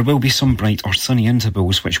 there will be some bright or sunny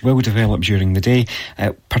intervals which will develop during the day,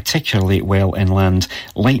 particularly well inland.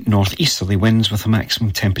 Light north-easterly winds with a maximum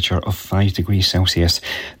temperature of 5 degrees Celsius.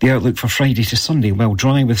 The outlook for Friday to Sunday, well,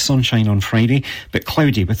 dry with sunshine on Friday, but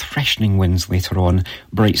cloudy with freshening winds later on.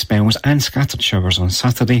 Bright spells and scattered showers on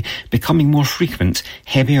Saturday, becoming more frequent,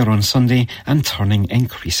 heavier on Sunday and turning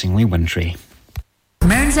increasingly wintry.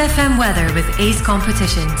 Mearns FM weather with Ace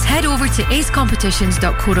Competitions. Head over to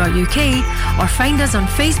acecompetitions.co.uk or find us on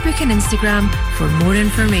Facebook and Instagram for more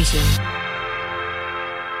information.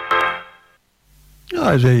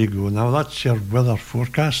 Ah, there you go. Now that's your weather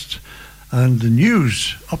forecast and the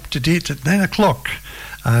news up to date at 9 o'clock.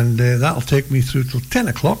 And that'll take me through till 10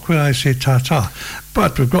 o'clock where I say ta-ta.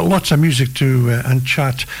 But we've got lots of music and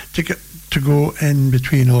chat to go in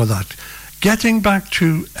between all that. Getting back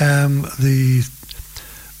to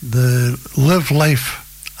the Live Life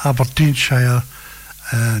Aberdeenshire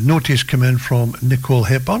notice come in from Nicole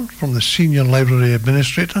Hepburn, from the Senior Library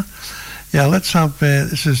Administrator. Yeah, let's have,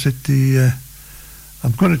 this is at the,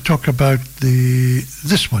 I'm going to talk about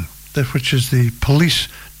this one, which is the police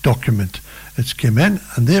document. It's came in,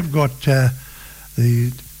 and they've got the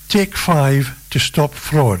Take 5 to Stop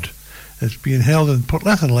Fraud. It's being held in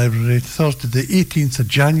Portlethen Library Thursday the 18th of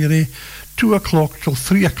January, 2 o'clock till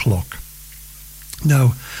 3 o'clock.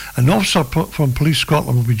 Now, an officer from Police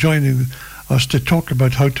Scotland will be joining us to talk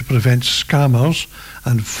about how to prevent scammers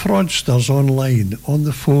and fraudsters online, on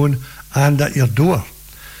the phone and at your door.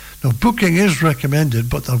 Now, booking is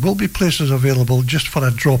recommended, but there will be places available just for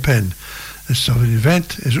a drop-in. So the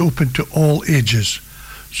event is open to all ages.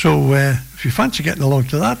 So if you fancy getting along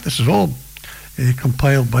to that, this is all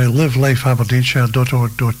compiled by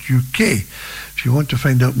livelifeaberdeenshire.org.uk. If you want to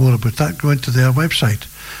find out more about that, go into their website.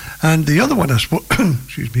 And the other one I spoke,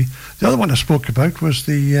 excuse me, the other one I spoke about was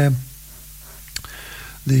the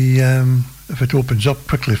if it opens up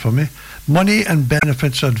quickly for me, Money and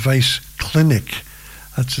Benefits Advice Clinic.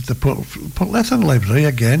 That's at the Portlethen Library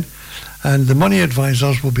again, and the money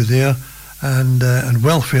advisors will be there, and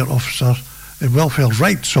welfare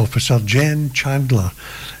rights officer Jen Chandler.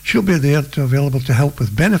 She'll be there available to help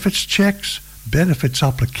with benefits checks, benefits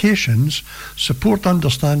applications, support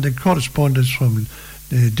understanding correspondence from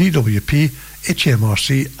DWP,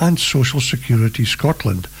 HMRC and Social Security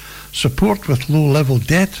Scotland. Support with low-level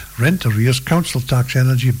debt, rent arrears, council tax,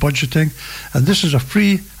 energy, budgeting, and this is a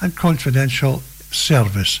free and confidential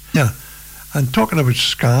service. Yeah, and talking about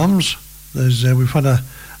scams, we've had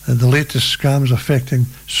the latest scams affecting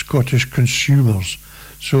Scottish consumers.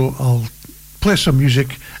 So I'll play some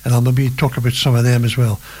music and I'll maybe talk about some of them as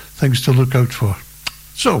well, things to look out for.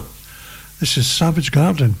 So, this is Savage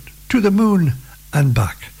Garden, To the Moon and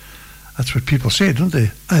Back. That's what people say, don't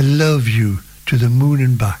they? I love you to the moon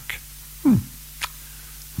and back.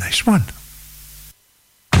 Nice one.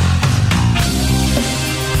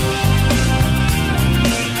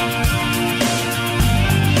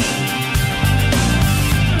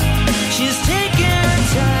 She's taking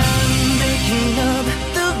time making up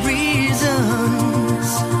the reasons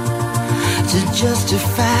to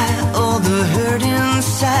justify all the hurt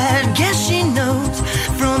inside. Guess she knows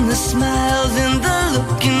from the smiles and the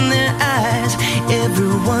look in their eyes.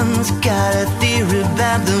 Everyone's got a theory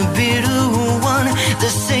about the bitter one. They're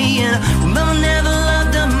saying, Mama never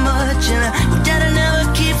loved her much, and Daddy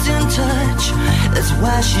never keeps in touch. That's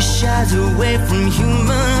why she shies away from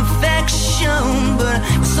human affection. But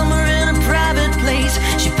somewhere in a private place,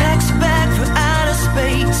 she packs a bag for outer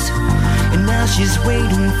space. And now she's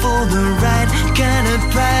waiting for the right kind of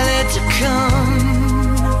pilot to come.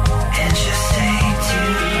 And she'll say to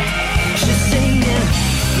me, she's saying,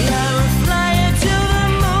 you're a flyer to the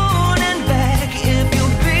moon and back.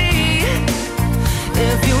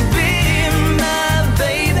 If you'll be my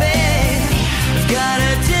baby, I've got a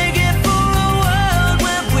ticket for a world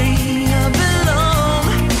where we belong.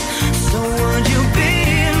 So would you be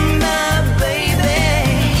my baby?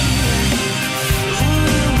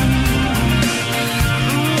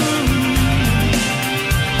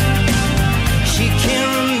 She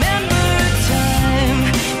can't remember a time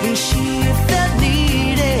when she felt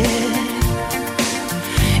needed.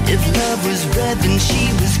 If love was red, then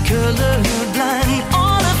she was colorblind.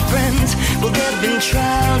 All her friends, well, they've been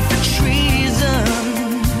tried for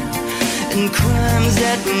treason and crimes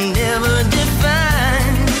that were never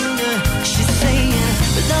defined. She's saying,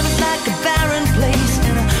 but love is like a barren place,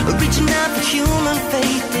 and reaching out for human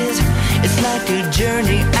faith it's like a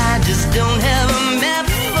journey I just don't have a map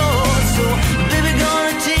for. So, baby,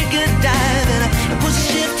 gonna take a dive and push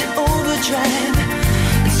shift to overdrive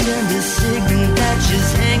and send a signal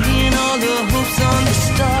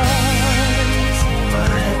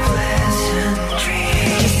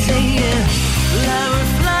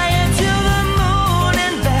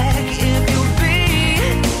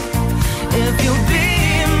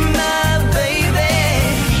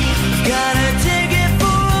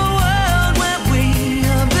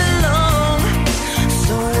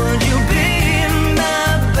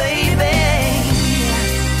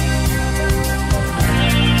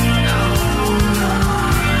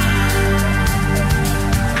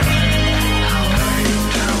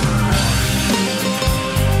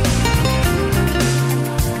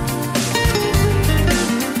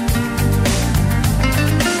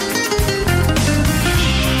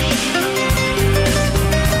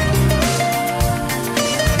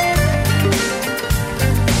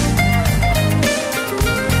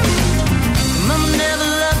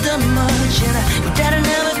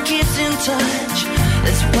touch.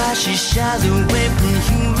 That's why she shies away from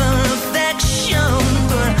human affection.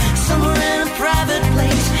 But somewhere in a private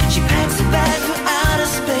place, she packs a bag for outer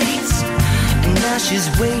space. And now she's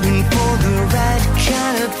waiting for the right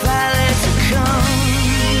kind of pilot to come.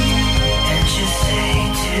 And just say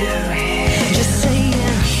to him, just say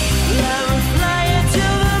yeah, I will fly you to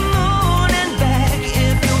the moon and back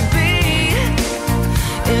if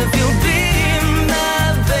you'll be my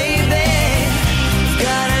baby.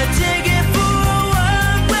 Gotta take it for a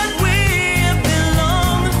world where we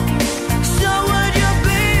belong. So would you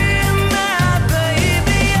be my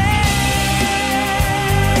baby?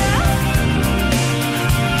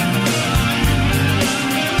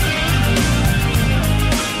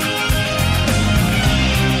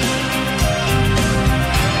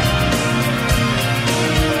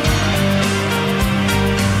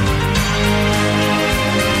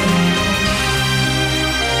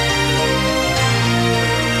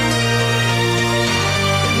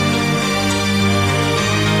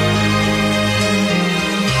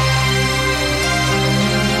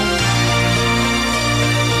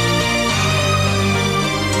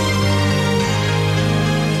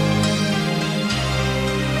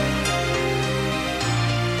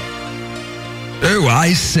 Oh,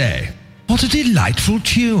 I say, what a delightful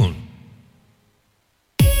tune.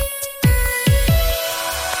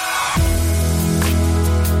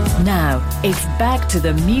 Now, it's back to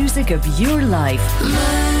the music of your life.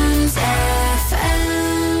 Mearns FM.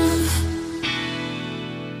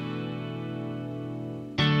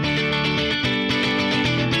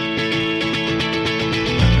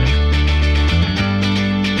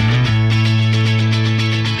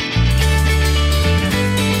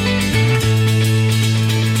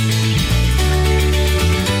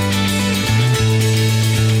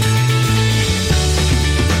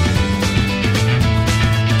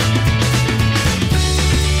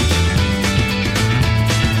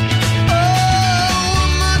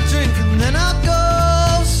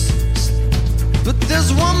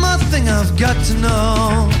 I've got to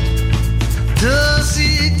know, does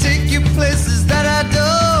he take you places that I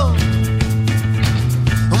don't?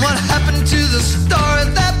 And what happened to the story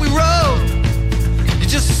that we wrote? You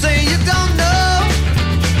just say you don't know,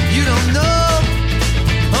 you don't know.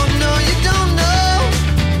 Oh no, you don't know,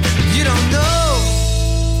 you don't know.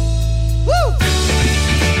 Woo!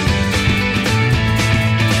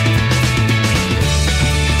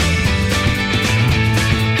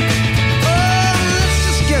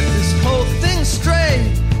 Straight.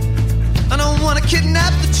 I don't wanna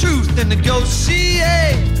kidnap the truth and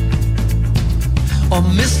negotiate or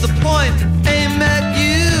miss the point, aim at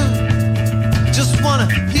you. Just wanna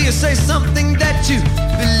hear you say something that you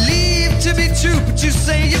believe to be true, but you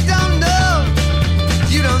say you don't know,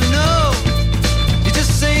 you don't know. You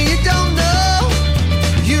just say you don't know,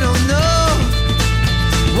 you don't know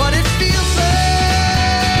what it feels like,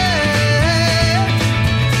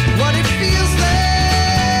 what it feels like.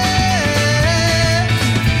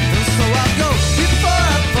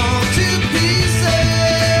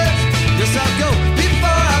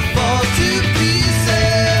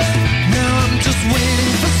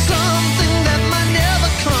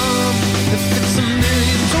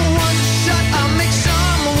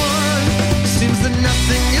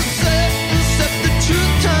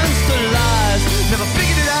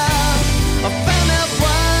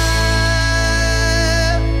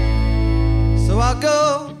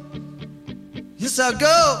 Yes, I'll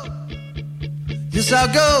go. Yes, I'll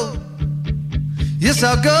go. Yes,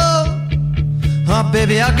 I'll go. Oh,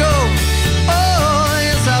 baby, I'll go. Oh,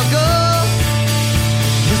 yes, I'll go.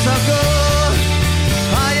 Yes, I'll go.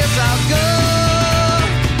 Oh, yes, I'll go.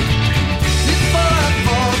 Before I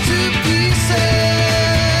fall to pieces.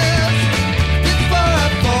 Before I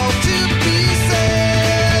fall to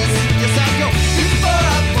pieces. Yes, I'll go. Before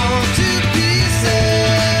I fall to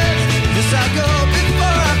pieces. Yes, I'll go.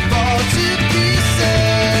 Before I fall to pieces.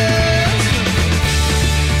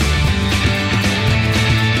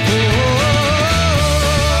 Oh,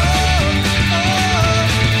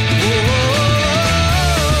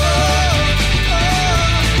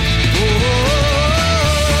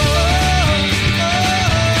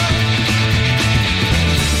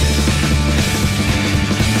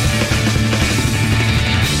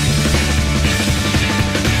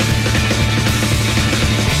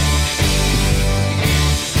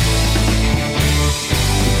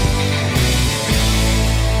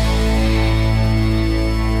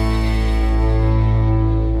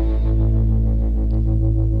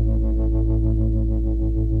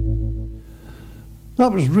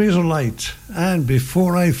 That was Razorlight, and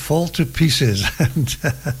Before I Fall to Pieces, and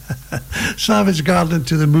Savage Garden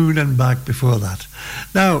to the Moon and Back before that.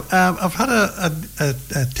 Now, I've had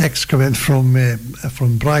a text come in from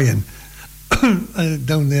Brian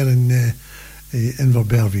down there in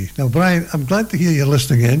Inverbervie. Now, Brian, I'm glad to hear you're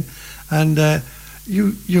listening in, and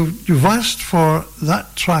you've asked for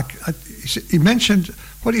that track. He mentioned,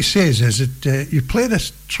 what he says is that you played a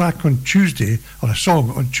track on Tuesday, or a song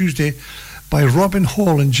on Tuesday, by Robin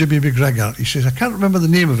Hall and Jimmy McGregor. He says, I can't remember the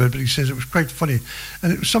name of it, but he says it was quite funny.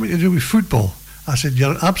 And it was something to do with football. I said,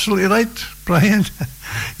 you're absolutely right, Brian.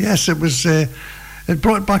 Yes, it was. It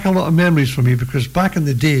brought back a lot of memories for me, because back in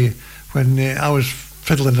the day when I was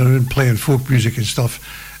fiddling around playing folk music and stuff,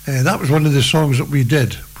 that was one of the songs that we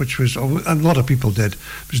did, which was, and a lot of people did.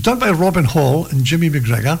 It was done by Robin Hall and Jimmy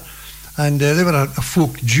McGregor, and they were a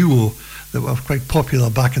folk duo that were quite popular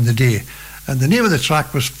back in the day. And the name of the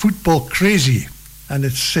track was Football Crazy, and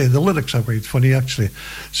it's the lyrics are quite funny, actually.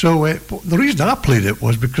 So the reason I played it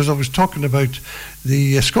was because I was talking about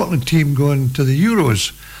the Scotland team going to the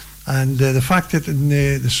Euros, and the fact that in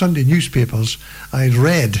the Sunday newspapers I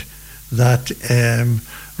read that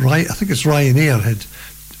I think it's Ryanair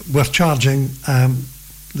were charging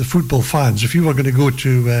the football fans, if you were going to go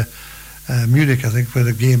to Munich, I think, where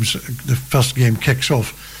the first game kicks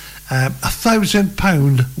off,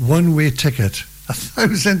 £1,000 one-way ticket.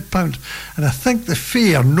 £1,000, and I think the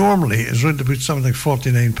fare normally is around about something like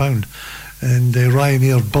 £49, and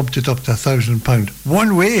Ryanair bumped it up to £1,000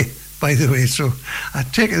 one way, by the way. So I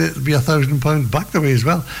take it it'll be £1,000 back the way as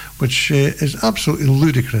well, which is absolutely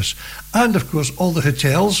ludicrous. And of course, all the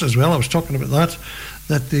hotels as well. I was talking about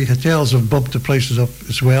that the hotels have bumped the prices up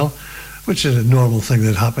as well, which is a normal thing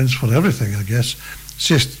that happens for everything, I guess. It's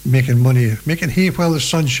just making money, making hay while the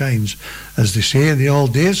sun shines, as they say in the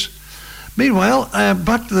old days. Meanwhile,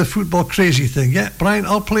 back to the Football Crazy thing. Yeah, Brian,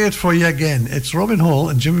 I'll play it for you again. It's Robin Hall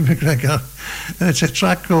and Jimmy McGregor, and it's a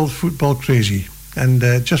track called Football Crazy, and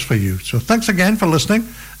just for you. So thanks again for listening,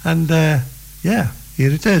 and yeah,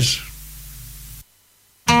 here it is.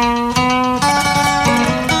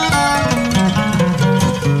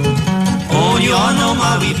 Oh, you all know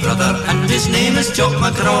my wee brother, and his name is Jock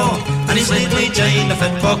McGraw. And he's lately joined the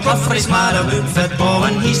football club, for he's mad about football.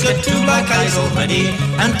 And he's got 2 black eyes already,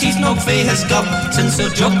 and teeth knock fae his gob, since Sir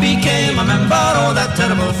Jock became a member of that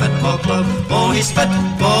terrible football club. Oh, he's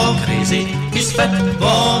football crazy, he's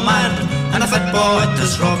football mad, and a football it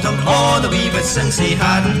has robbed him all the wee bit since he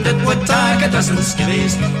hadn't. It would take a dozen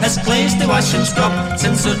skivvies, his place to wash and scrub,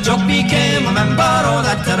 since Sir Jock became a member of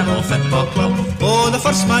that terrible football club. Oh, the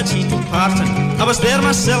first match he took part in, I was there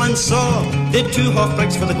myself and saw. They'd 2 half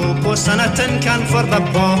bricks for the goalposts and a tin can for the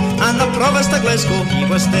ball. And the Provost of Glasgow, he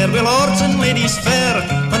was there with lords and ladies fair,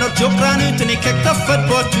 when our Jock ran out and he kicked the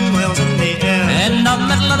football 2 miles in the air. In the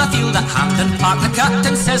middle of the field at Hampden Park, the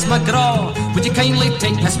captain says, McGraw, would you kindly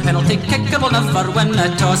take this penalty kick, or we'll never win the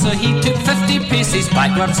toss. So he took 50 paces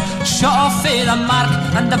backwards, shot off the mark,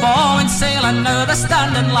 and the ball went sailing. Now the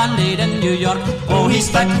standing landed in New York. Oh, he's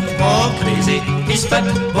football crazy, he's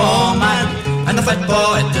football mad, and the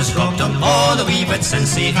football it has robbed him all the wee bit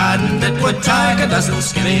since he hadn't. It would take a dozen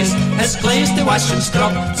skivvies, his place to wash and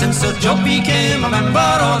scrub, since Sir Jock became a member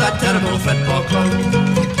of that terrible football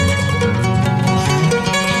club.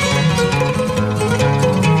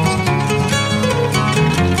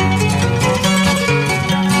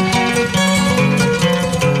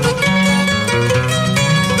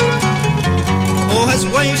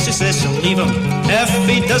 She says she'll leave him if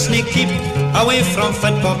he doesn't keep away from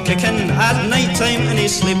football kicking at night time in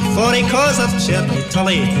his sleep, for he calls her Cherry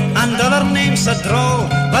Tully and other names a draw.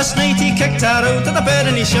 Last night he kicked her out of the bed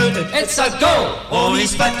and he shouted, it's a goal! Oh,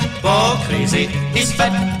 he's football crazy, he's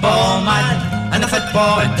football mad, and the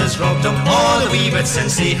football it has robbed him all the wee bit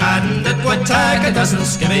since he hadn't. It would take a dozen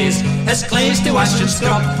skivvies, his clothes to wash and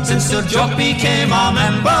scrub, since Sir Jock became a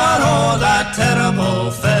member of that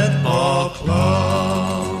terrible football club.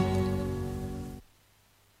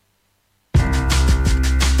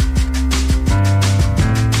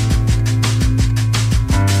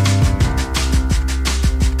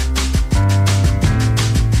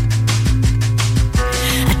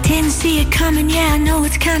 Coming, yeah, I know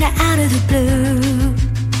it's kinda out of the blue.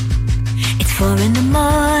 It's 4 in the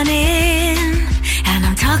morning, and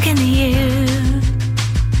I'm talking to you.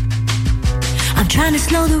 I'm trying to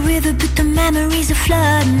slow the river, but the memories are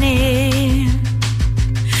flooding in.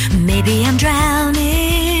 Maybe I'm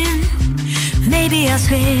drowning, maybe I'll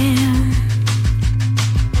swim.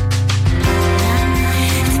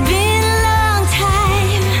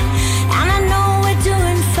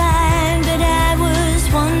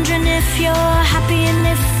 If you're happy and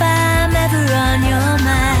if I'm ever on your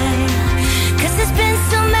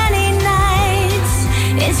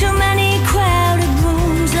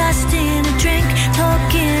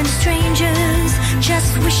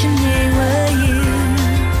just wishing they were you.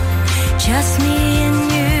 Just me and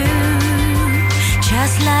you,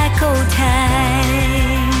 just like old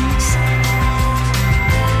times.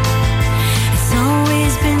 It's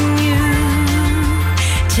always been you,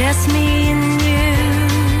 just me and you,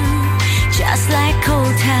 just like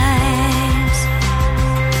old times.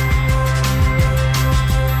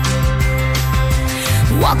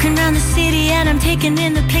 Walking around the city and I'm taking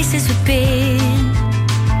in the places we've been.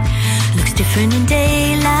 Looks different in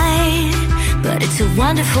daylight, but it's a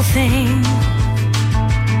wonderful thing.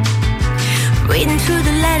 Reading through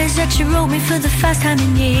the letters that you wrote me for the first time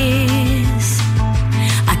in years,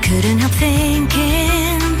 I couldn't help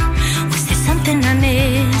thinking, was there something I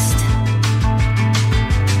missed?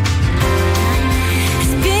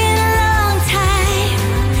 It's been a long time,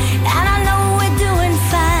 and I know we're doing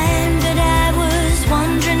fine, but I was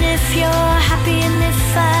wondering if you're happy and if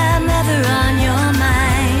I'm ever on your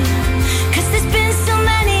mind. 'Cause there's been so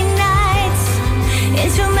many nights in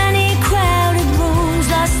too many crowded rooms,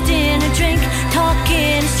 lost in a drink,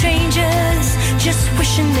 talking to strangers, just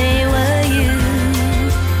wishing they were you.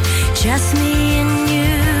 Just me and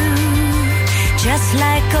you, just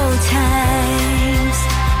like old times.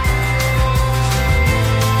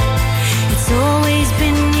 It's always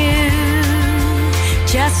been you,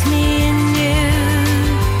 just me and you,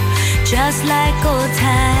 just like old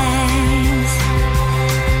times.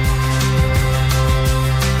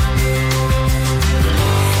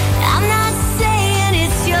 I'm not saying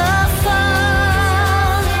it's your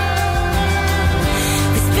fault.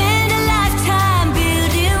 We spent a lifetime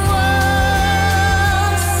building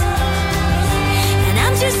walls, and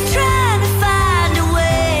I'm just trying to find a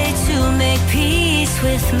way to make peace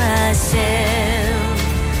with myself,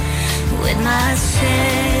 with myself.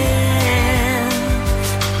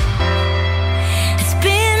 It's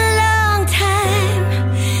been a long time,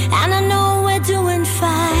 and I know we're doing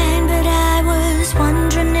fine, but I was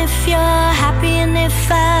wondering if you're happy and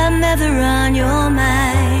if I'm ever on your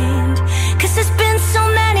mind. 'Cause there's been so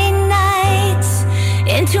many nights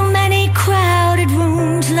in too many crowded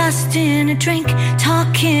rooms, lost in a drink,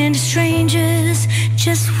 talking to strangers,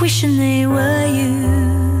 just wishing they were you.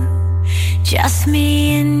 Just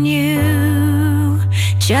me and you,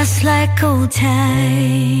 just like old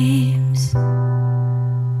times.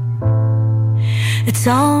 It's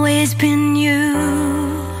always been you,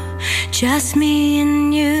 just me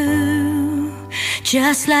and you,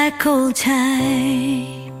 just like old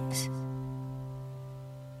times.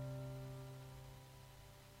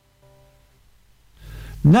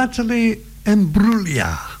 Natalie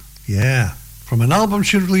Imbruglia, yeah, from an album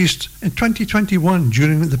she released in 2021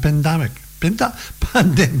 during the pandemic.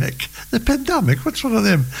 Pandemic? The pandemic? What's one of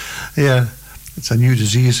them? Yeah, it's a new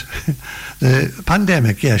disease. The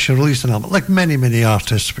pandemic, yeah, she released an album, like many, many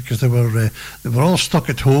artists, because they were all stuck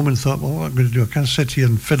at home and thought, well, what am I going to do? I can't sit here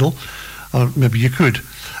and fiddle. Or maybe you could.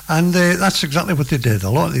 And that's exactly what they did. A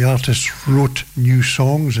lot of the artists wrote new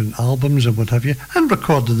songs and albums and what have you, and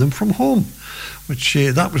recorded them from home, which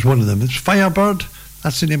that was one of them. It's Firebird,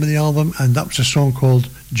 that's the name of the album, and that was a song called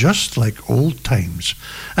Just Like Old Times.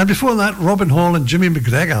 And before that, Robin Hall and Jimmy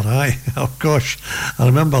McGregor, aye, oh gosh, I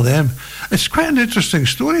remember them. It's quite an interesting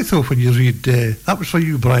story, though, when you read, that was for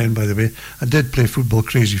you, Brian, by the way. I did play Football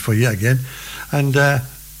Crazy for you again. And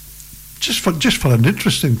just for an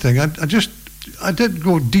interesting thing, I did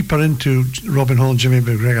go deeper into Robin Hall and Jimmy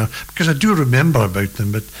McGregor, because I do remember about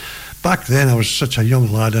them, but back then I was such a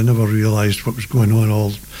young lad, I never realised what was going on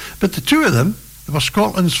all. But the two of them, they were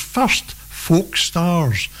Scotland's first folk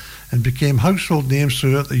stars and became household names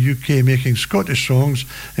throughout the UK, making Scottish songs,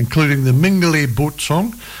 including the Mingley boat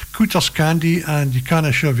song, Cooter's Candy and You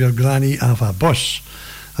Canna Shove Your Granny Ava Bus,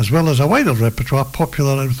 as well as a wider repertoire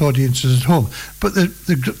popular with audiences at home. But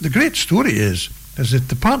the great story is that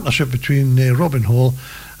the partnership between Robin Hall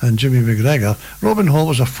and Jimmy McGregor, Robin Hall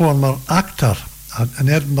was a former actor, an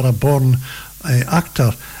Edinburgh-born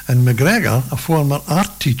actor, and McGregor, a former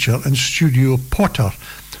art teacher and studio potter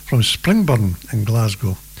from Springburn in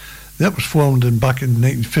Glasgow. That was formed back in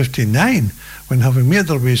 1959, when having made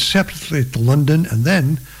their way separately to London and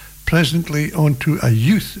then presently onto a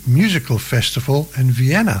youth musical festival in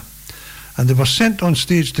Vienna. And they were sent on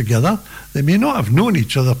stage together. They may not have known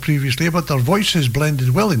each other previously, but their voices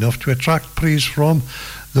blended well enough to attract praise from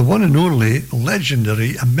the one and only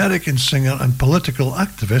legendary American singer and political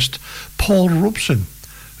activist Paul Robeson,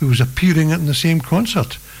 who was appearing in the same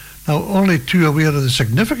concert. Now, only too aware of the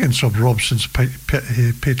significance of Robeson's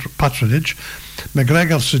patronage,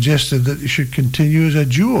 McGregor suggested that they should continue as a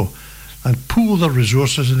duo and pool their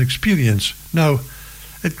resources and experience. Now,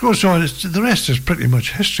 it goes on, the rest is pretty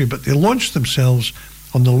much history, but they launched themselves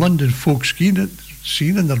on the London Folk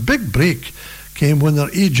scene, and their big break came when their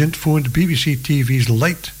agent phoned BBC TV's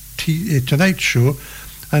Light Tonight show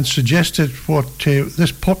and suggested what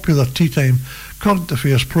this popular tea-time current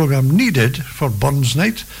affairs programme needed for Burns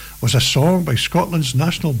Night was a song by Scotland's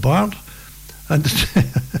national bard. And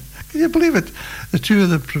can you believe it? The two of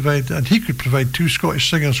them provide, and he could provide two Scottish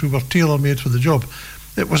singers who were tailor-made for the job.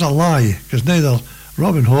 It was a lie, because neither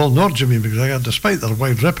Robin Hall nor Jimmy McGregor, despite their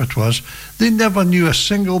wide repertoires, they never knew a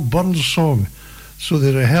single Burns song. So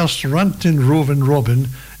they rehearsed Rantin' Rovin' Robin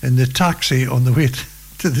in the taxi on the way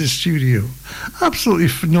to the studio. Absolutely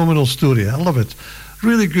phenomenal story. I love it.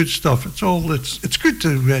 Really good stuff. It's good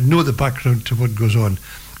to know the background to what goes on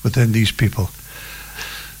within these people.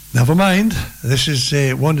 Never mind, this is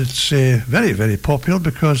one that's very, very popular,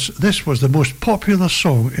 because this was the most popular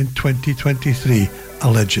song in 2023,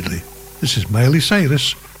 allegedly. This is Miley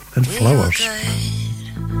Cyrus and Flowers.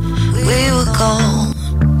 We were gold,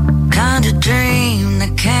 kind of dream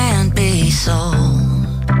that can't be sold.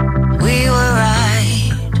 We were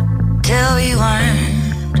right till we weren't.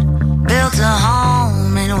 Built a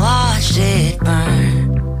home and watched it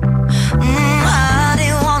burn. I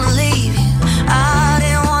didn't want to leave you, I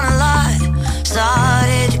didn't want to lie.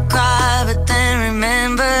 Started to cry, but then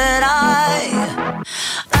remembered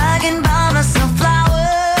I can buy myself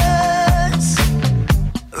flowers,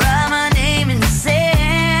 write my name in the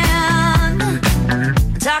sand,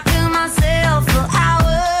 talk to myself for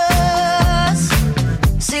hours,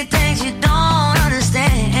 say things you don't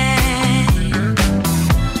understand.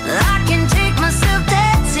 I can take myself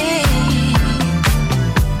dancing,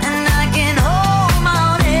 and I can hold my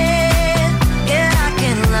own head. Yeah, I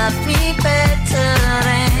can love me better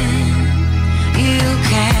than you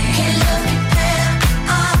can. Can love me better,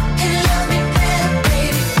 can love me better,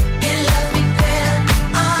 baby. Can love me better,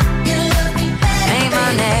 can love me better. Paint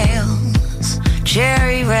my nails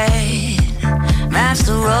cherry red, match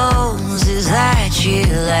the roses that you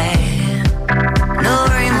laid. No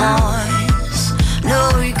remorse,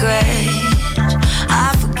 no regret.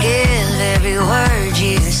 I forgive every word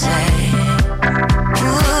you say.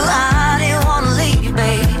 Ooh, I didn't want to leave,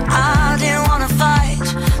 babe. I didn't want to fight.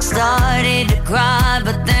 Started to cry,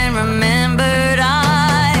 but then remembered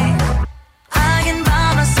I can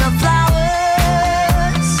buy myself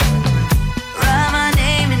flowers, write my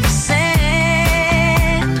name in the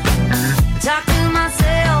sand, talk to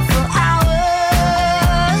myself for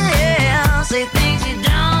hours, yeah, say things you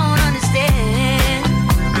don't understand.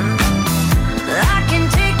 I can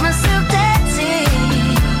take myself dancing,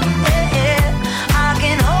 yeah, I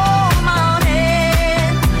can hold my own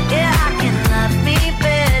head, yeah, I can love me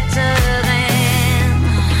better than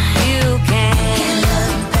you can. Can love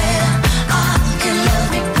me better, can love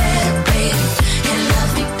me better, baby. Can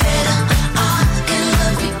love me better, can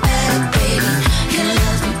love me better, baby. Can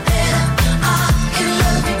love me better, can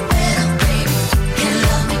love me better, baby. Can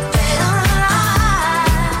love me better.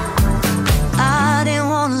 I didn't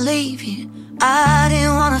want to leave you, I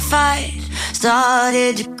didn't want to fight.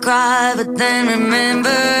 Started to cry, but then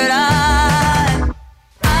remembered I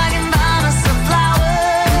can buy myself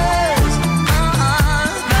flowers,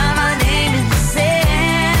 write my name in the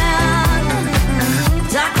sand,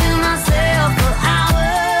 talk to myself for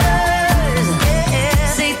hours, yeah,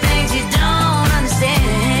 say things you don't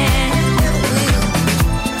understand.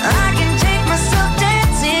 I can take myself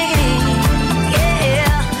dancing, yeah,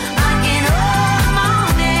 I can hold my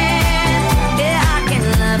own hand, yeah, I can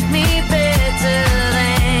love me better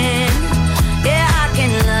than, yeah, I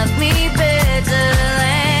can love me better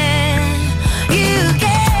than you can.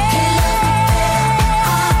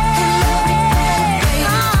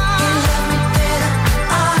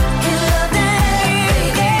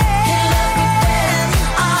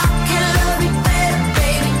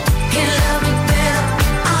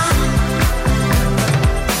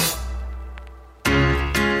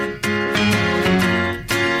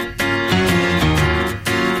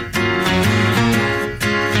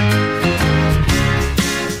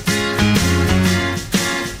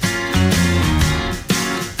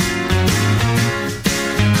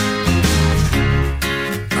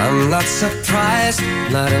 I'm not surprised,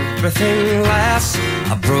 not everything lasts.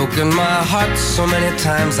 I've broken my heart so many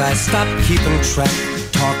times I stopped keeping track.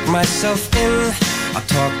 Talk myself in, I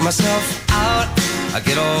talk myself out. I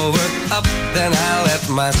get all worked up, then I let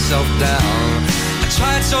myself down. I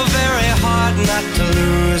tried so very hard not to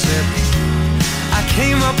lose it. I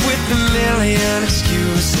came up with a million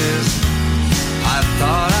excuses. I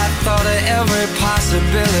thought of every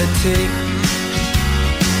possibility.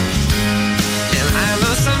 And I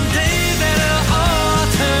know someday that it'll all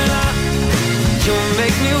turn out. You'll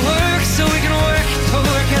make me work so we can work to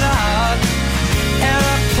work it out. And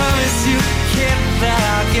I promise you, kid,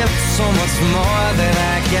 give so much more than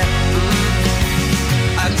I get.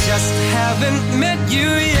 I just haven't met you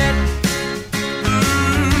yet.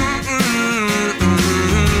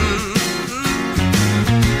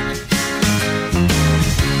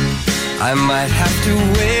 I might have to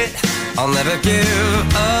wait, I'll never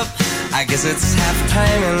give up. I guess it's half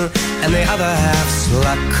timing and the other half's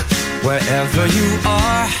luck. Wherever you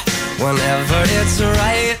are, whenever it's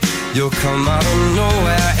right, you'll come out of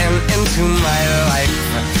nowhere and into my life.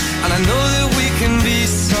 And I know that we can be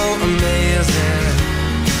so amazing.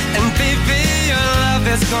 And baby, your love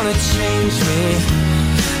is gonna change me.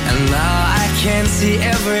 And now I can see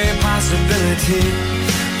every possibility.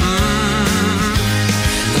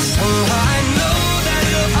 And somehow I know that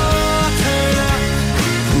it'll all turn out.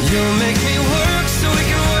 And you'll make me work so we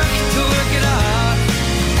can work to work it out.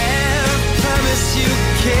 And I promise you,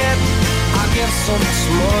 kid, I'll give so much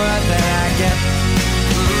more than I get.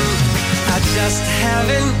 I just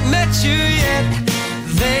haven't met you yet.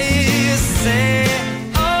 They say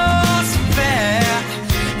all's fair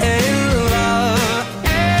in love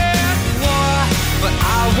and war, but I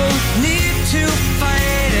won't need to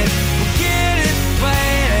fight it. We'll get it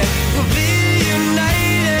right, we'll be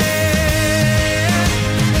united.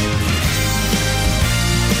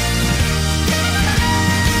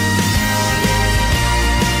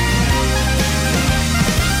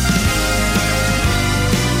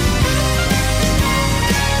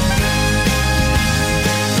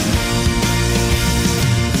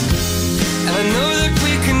 I know that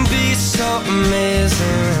we can be so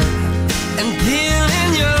amazing. And being in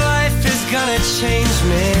your life is gonna change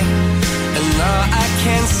me. And now I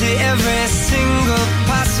can see every single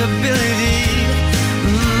possibility.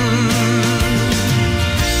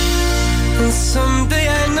 And someday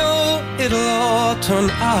I know it'll all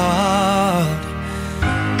turn out.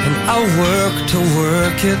 And I'll work to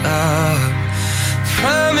work it out.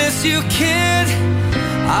 Promise you, kid,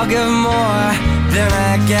 I'll give more than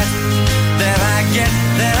I get. That I get,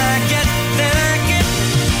 that I get, that I get.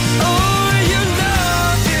 Oh, you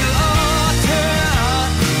know it'll all turn out.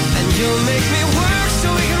 And you'll make me work so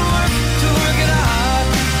we can work to work it out.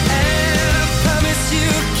 And I promise you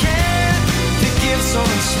can to give so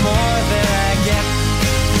much more than I get.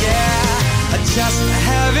 Yeah, I just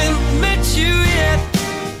haven't met you yet.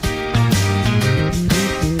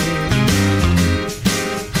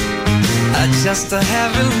 I just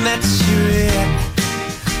haven't met you yet.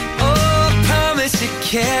 You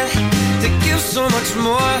care to give so much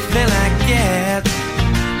more than I get.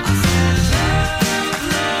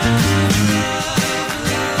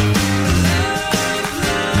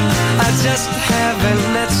 I just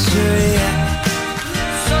haven't met you yet.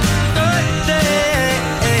 So birthday,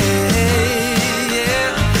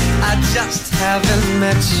 yeah. I just haven't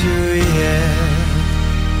met you yet.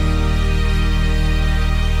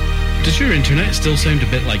 Does your internet still sound a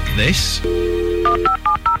bit like this?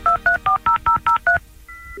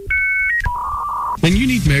 Then you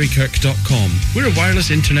need Marykirk.com. We're a wireless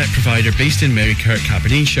internet provider based in Marykirk,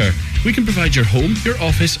 Aberdeenshire. We can provide your home, your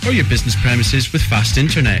office or your business premises with fast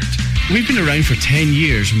internet. We've been around for 10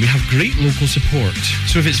 years and we have great local support.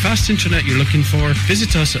 So if it's fast internet you're looking for,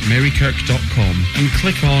 visit us at Marykirk.com and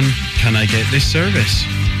click on Can I Get This Service?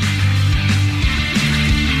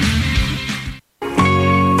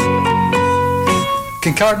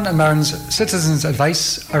 Kincardine and Mearns Citizens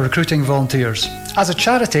Advice are recruiting volunteers. As a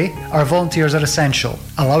charity, our volunteers are essential,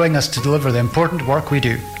 allowing us to deliver the important work we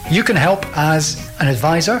do. You can help as an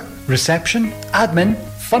advisor, reception, admin,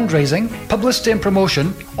 fundraising, publicity and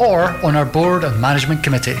promotion, or on our board and management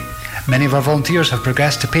committee. Many of our volunteers have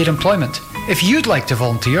progressed to paid employment. If you'd like to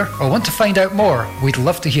volunteer or want to find out more, we'd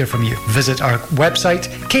love to hear from you. Visit our website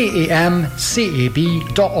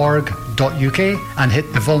kamcab.org.uk and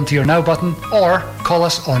hit the Volunteer Now button or call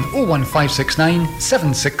us on 01569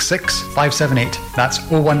 766 578. That's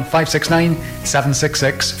 01569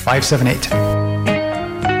 766 578.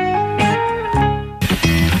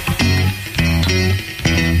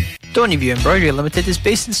 Stoneyview Embroidery Limited is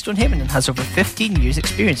based in Stonehaven and has over 15 years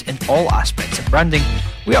experience in all aspects of branding.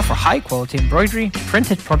 We offer high quality embroidery,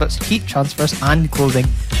 printed products, heat transfers and clothing.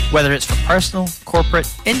 Whether it's for personal, corporate,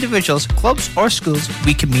 individuals, clubs or schools,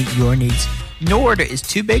 we can meet your needs. No order is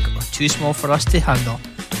too big or too small for us to handle.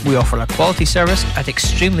 We offer a quality service at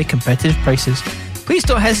extremely competitive prices. Please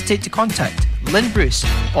don't hesitate to contact Lynn Bruce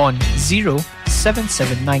on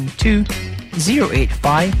 07792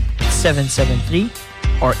 085 773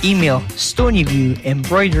 or email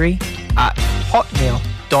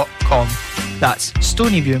stonyviewembroidery@hotmail.com. That's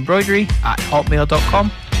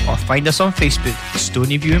stonyviewembroidery@hotmail.com or find us on Facebook,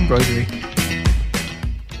 Stonyview Embroidery.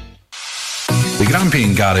 The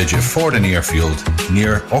Grampian Garage at Ford and Airfield,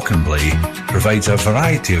 near Auchenblay, provides a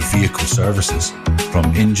variety of vehicle services,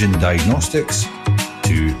 from engine diagnostics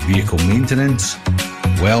to vehicle maintenance,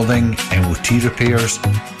 welding, MOT repairs,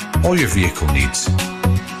 all your vehicle needs.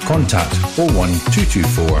 Contact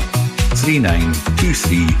 01224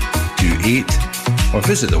 392328 or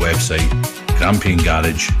visit the website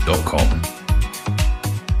grampiangarage.com.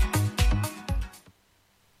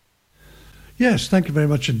 Yes, thank you very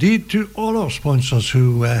much indeed to all our sponsors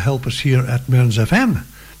who help us here at Mearns FM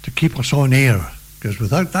to keep us on air. Because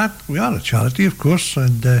without that, we are a charity, of course,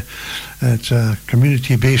 and it's a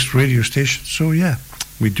community-based radio station. So, yeah,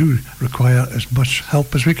 we do require as much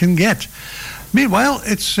help as we can get. Meanwhile,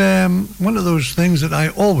 it's one of those things that I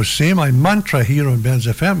always say, my mantra here on Mearns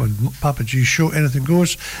FM, on Papa G's show, Anything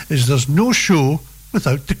Goes, is there's no show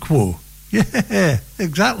without the quo. Yeah,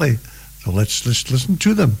 exactly. So let's listen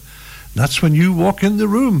to them. That's when you walk in the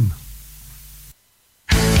room.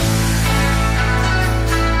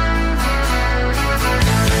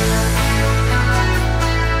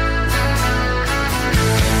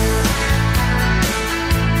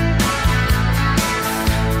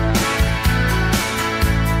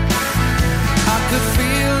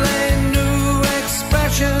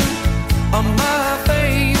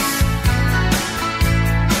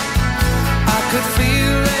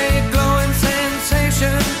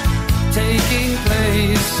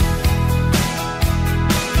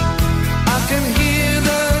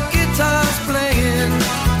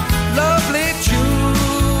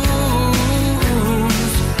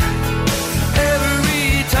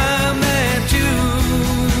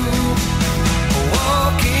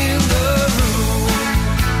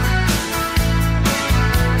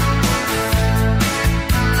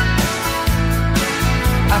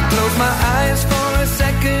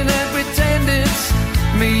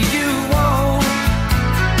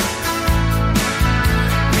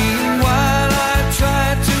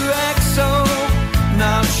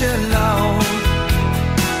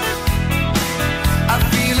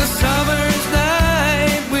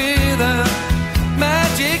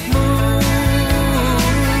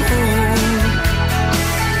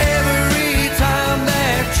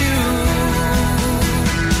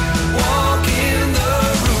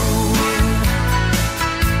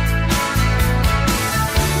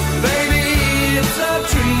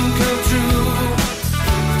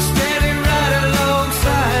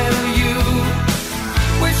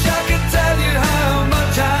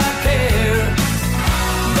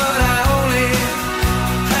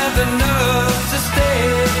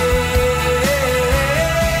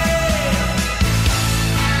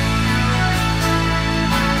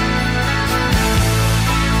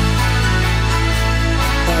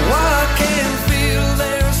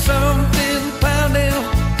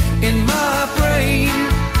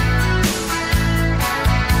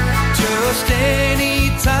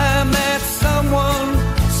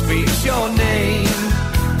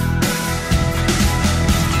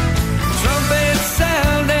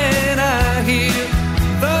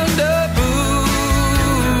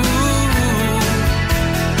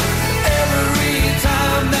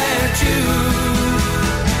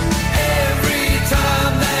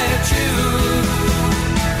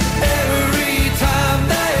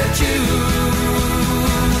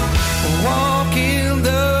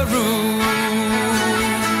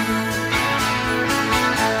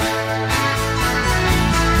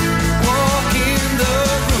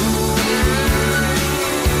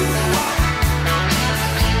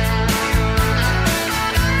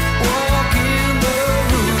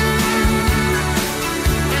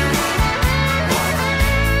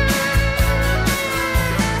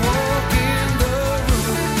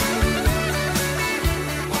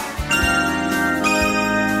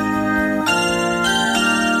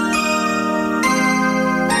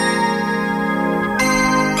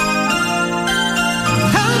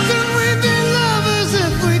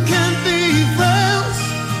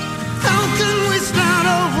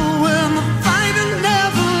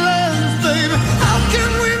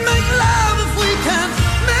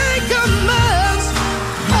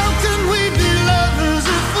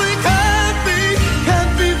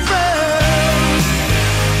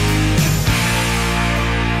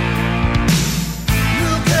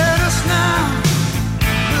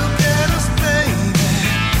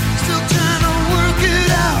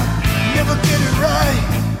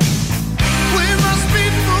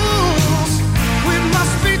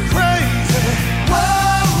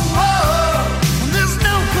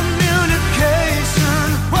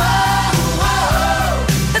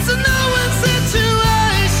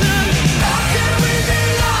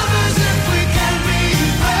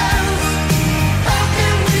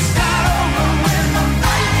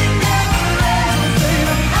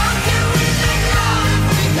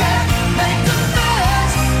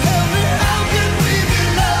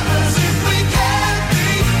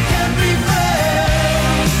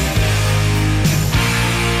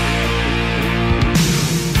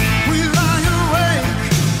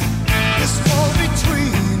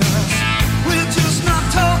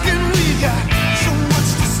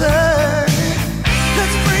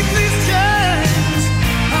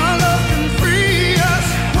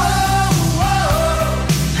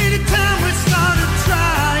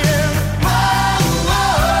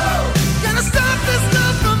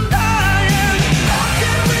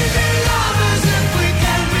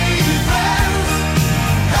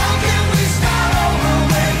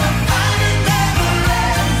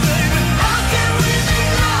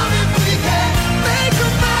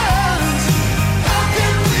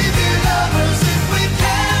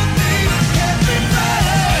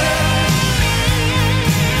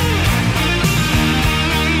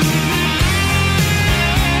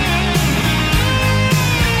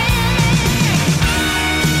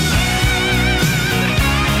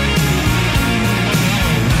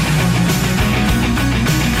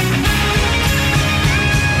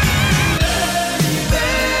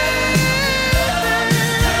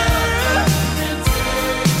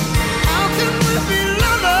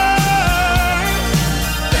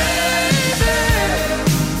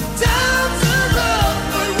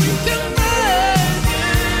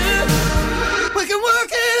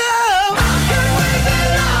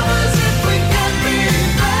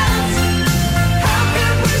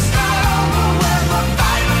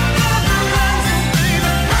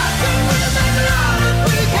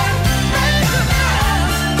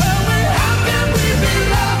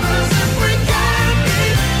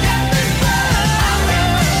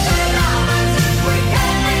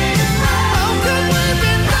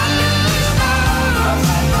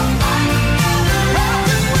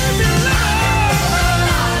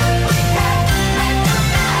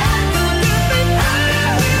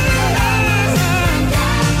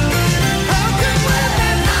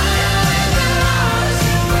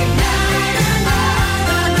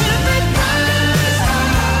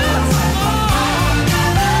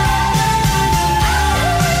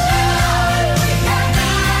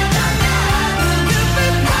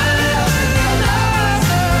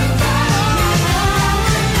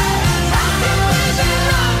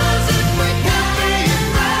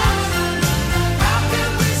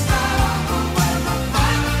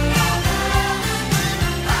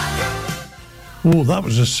 Oh, that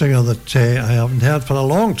was a singer that I haven't heard for a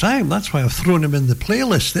long time. That's why I've thrown him in the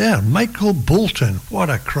playlist there. Michael Bolton. What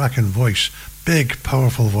a cracking voice. Big,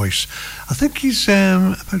 powerful voice. I think he's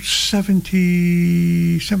about 70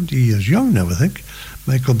 years young now, I think.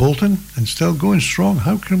 Michael Bolton, and still going strong.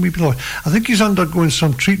 How can we be? I think he's undergoing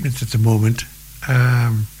some treatment at the moment,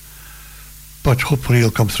 but hopefully he'll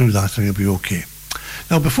come through that and he'll be okay.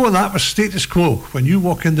 Now, before that was Status Quo. When you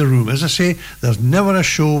walk in the room, as I say, there's never a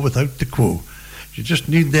show without the Quo. You just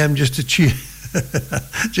need them just to cheer,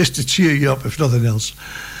 just to cheer you up, if nothing else.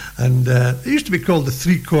 And it used to be called the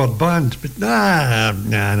three-chord band, but nah,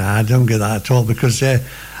 I don't get that at all, because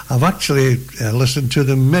I've actually listened to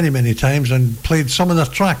them many, many times and played some of their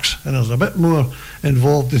tracks, and there's a bit more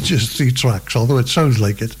involved than just 3 tracks, although it sounds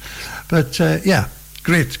like it. But yeah,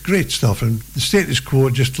 great stuff. And the Status Quo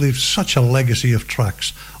just leaves such a legacy of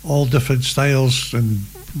tracks, all different styles and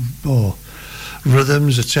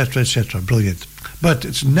rhythms, etc., etc. Brilliant. But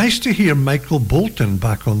it's nice to hear Michael Bolton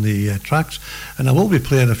back on the tracks, and I will be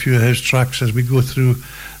playing a few of his tracks as we go through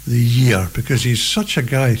the year, because he's such a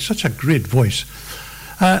guy, such a great voice.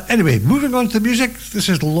 Anyway, moving on to music, this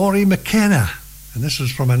is Laurie McKenna, and this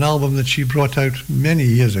is from an album that she brought out many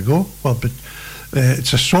years ago. Well, but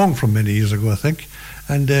it's a song from many years ago, I think,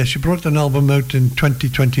 and she brought an album out in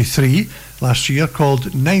 2023, last year,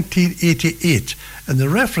 called 1988, and the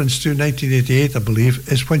reference to 1988, I believe,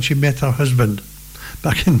 is when she met her husband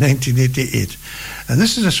back in 1988. And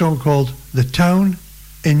this is a song called The Town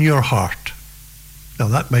in Your Heart. Now,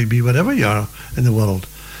 that might be wherever you are in the world,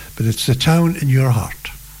 but it's the town in your heart.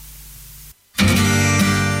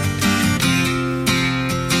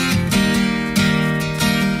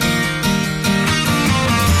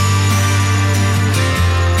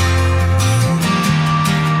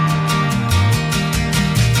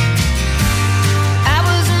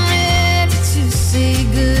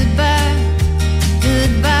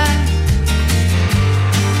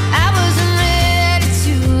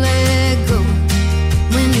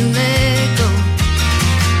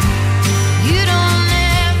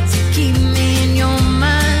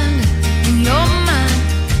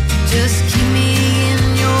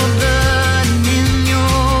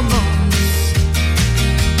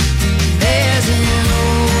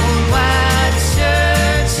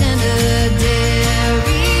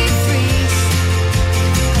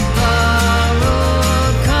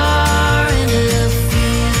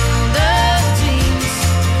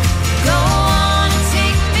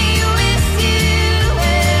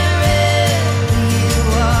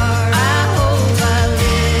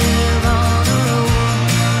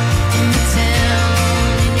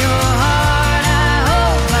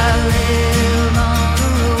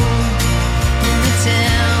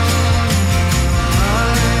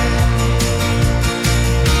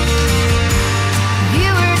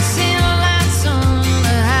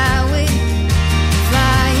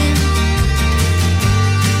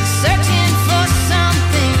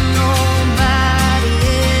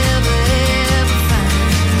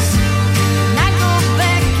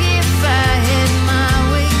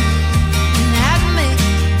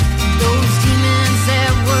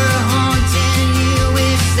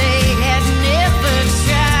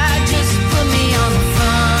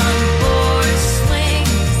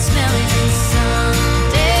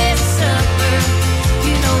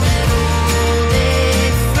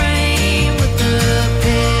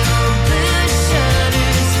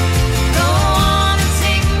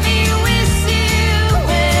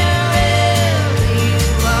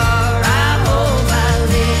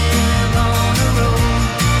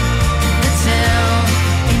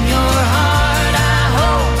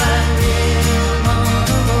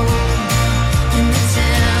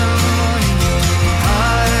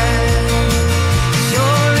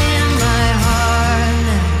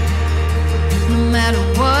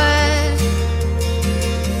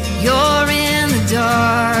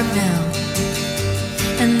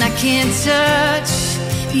 can't touch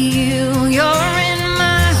you. You're in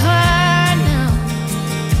my heart now,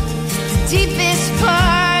 the deepest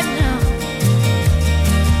part now,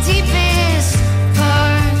 deepest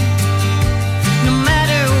part. No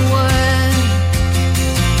matter what,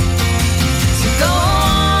 so go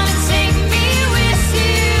on and take me with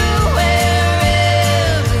you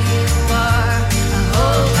wherever you are. I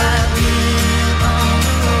hope I live on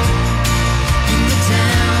the road, in the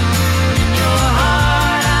town, in your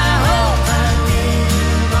heart. I hope I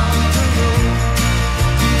live on the road.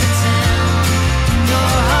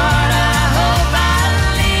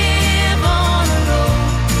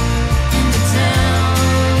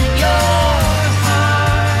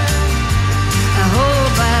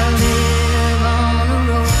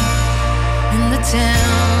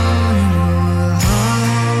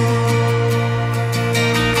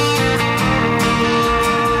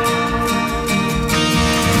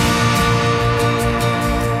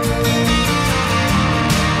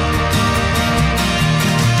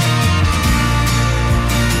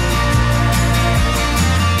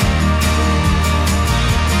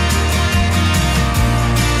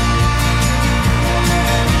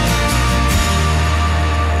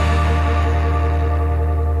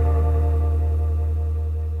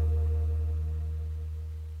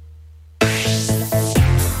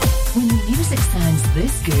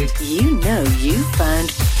 this good, you know you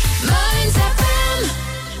found Mearns FM.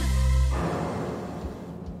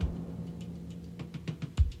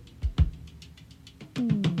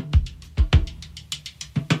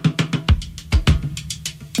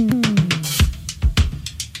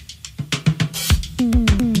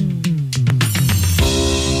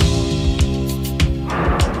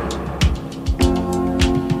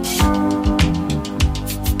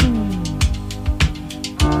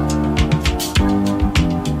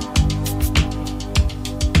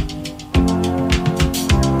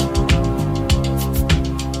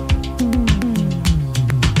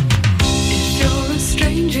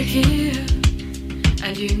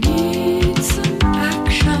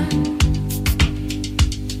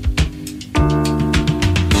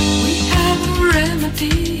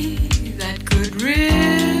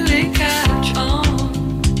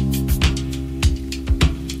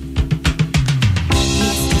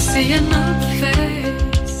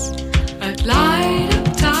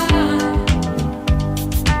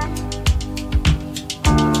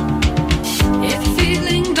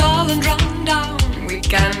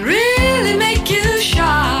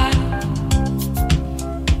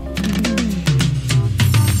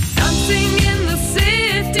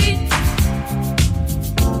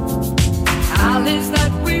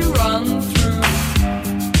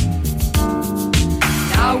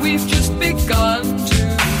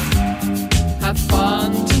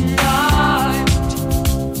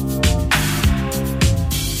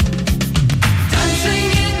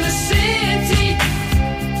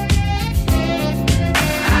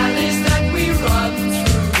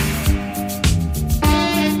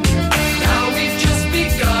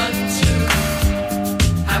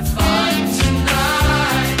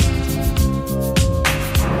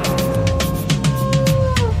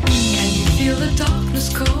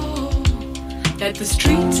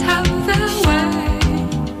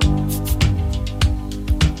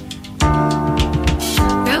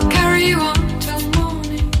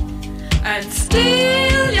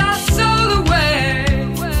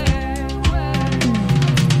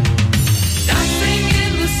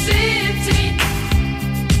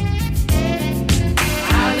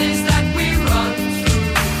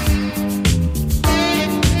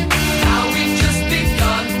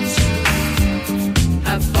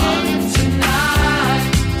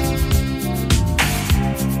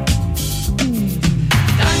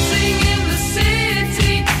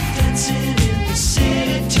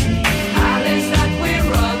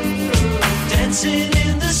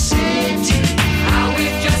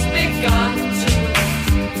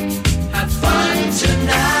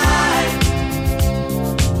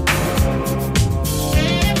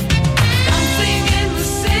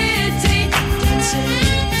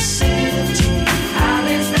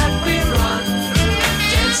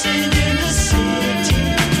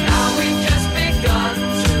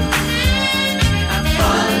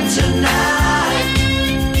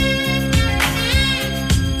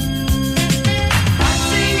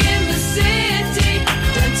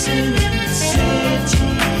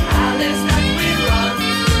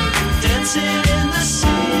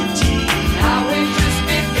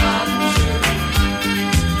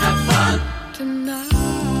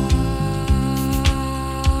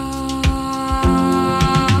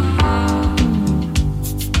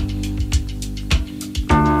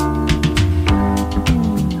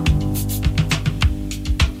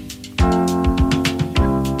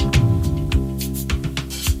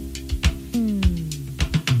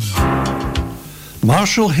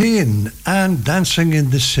 Marshall Hayne and Dancing in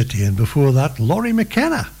the City, and before that Laurie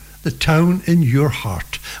McKenna, The Town in Your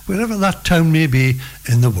Heart, wherever that town may be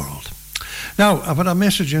in the world. Now, I've had a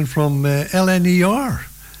message in from LNER.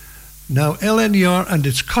 Now, LNER and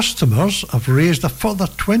its customers have raised a further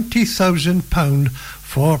 £20,000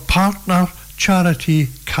 for partner charity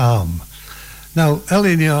CALM. Now,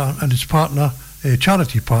 LNER and its partner,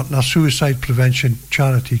 charity partner, Suicide Prevention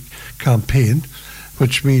Charity Campaign,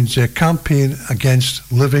 which means a campaign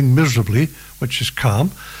against living miserably, which is CALM,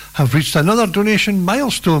 have reached another donation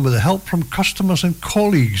milestone with the help from customers and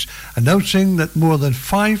colleagues, announcing that more than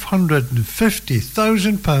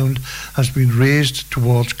 £550,000 has been raised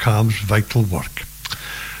towards CALM's vital work.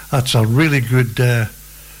 That's a really good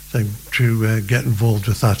thing to get involved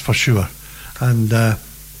with that for sure. And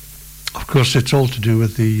of course it's all to do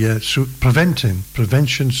with the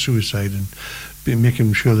prevention suicide and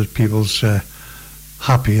making sure that people's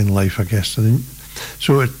happy in life, I guess.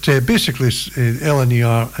 So it basically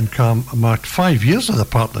LNER and CALM marked 5 years of the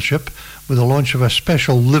partnership with the launch of a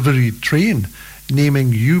special liveried train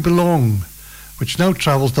naming You Belong, which now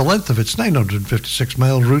travels the length of its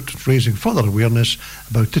 956-mile route, raising further awareness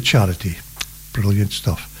about the charity. Brilliant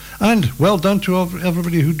stuff. And well done to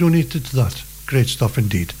everybody who donated to that. Great stuff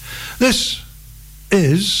indeed. This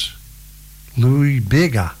is Louis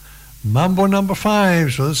Vega, Mambo number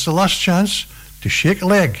 5. So this is the last chance to shake a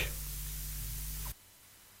leg.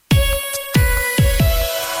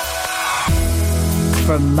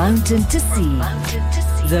 From mountain to sea,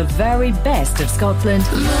 the very best of Scotland.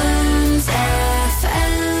 Mearns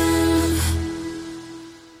FM.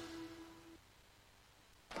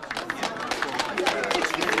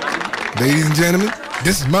 Ladies and gentlemen,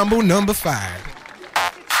 this is Mambo number 5.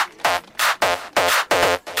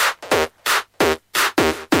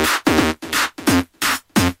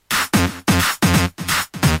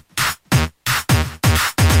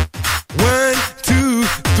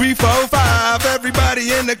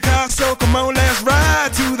 In the car, so come on, let's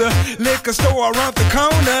ride to the liquor store around the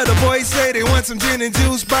corner. The boys say they want some gin and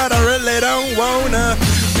juice, but I really don't wanna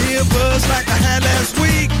be a buzz like I had last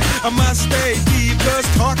week. I must stay deep, cause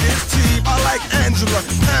talk is cheap. I like Angela,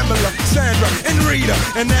 Pamela, Sandra, and Rita.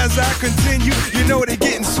 And as I continue, you know they're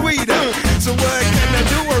getting sweeter. So what can I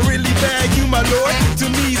do? I really bag you, my lord. To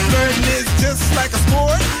me, flirting is just like a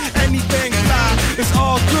sport. Anything fly, it's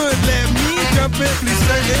all good. Let me jump in, please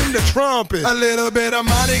sing in the trumpet. A little bit of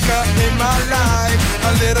Monica in my life,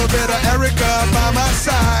 a little bit of Erica by my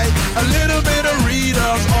side, a little bit of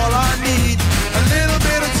Rita's all I need, a little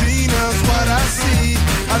bit of Tina's what I see,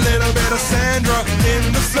 a little bit of Sandra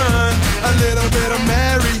in the sun, a little bit of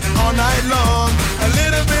Mary all night long, a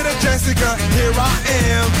little bit of Jessica, here I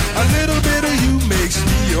am, a little bit of you makes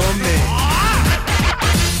me your man.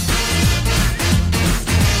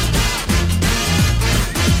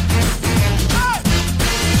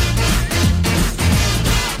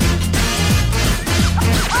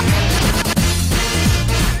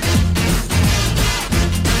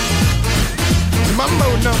 Mambo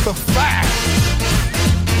number 5.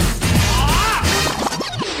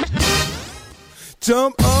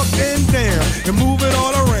 Jump up and down and move it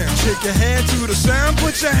all around. Shake your hand to the sound,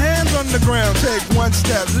 put your hands on the ground. Take one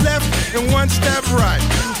step left and one step right.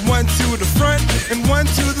 One to the front and one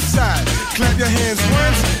to the side. Clap your hands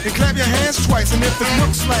once and clap your hands twice. And if it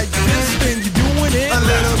looks like this, then you're doing it. A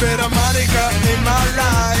little bit of Monica in my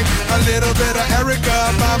life, a little bit of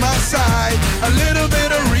Erica by my side, a little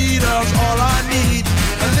bit of Rita's all I need,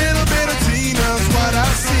 a little bit of Tina's what I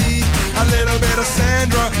see, a little bit of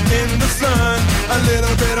Sandra in the sun, a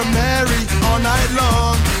little bit of Mary all night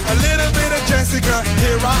long, a little bit of Jessica,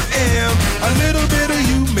 here I am, a little bit of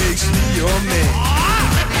you makes me your man.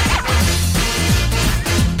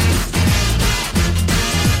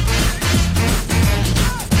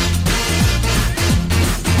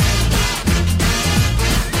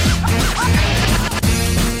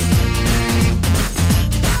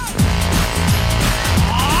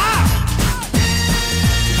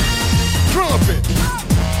 Trumpet.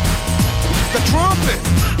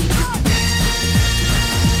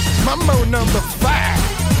 Mambo number 5.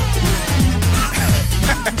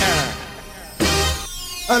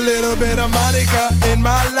 A little bit of Monica in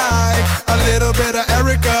my life, a little bit of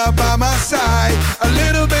Erica by my side, a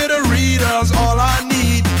little bit of Rita's all I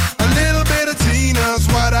need, a little bit of Tina's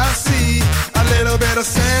what I see, a little bit of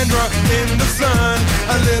Sandra in the sun,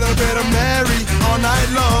 a little bit of Mary all night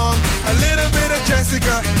long, a little bit of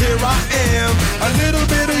Jessica, here I am, a little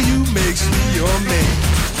bit of you makes me your man.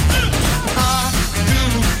 I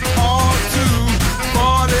do all to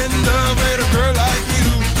fall in love with a girl like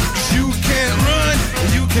you, 'cause you can't run,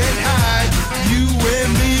 you can't hide, you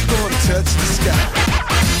and me gonna touch the sky.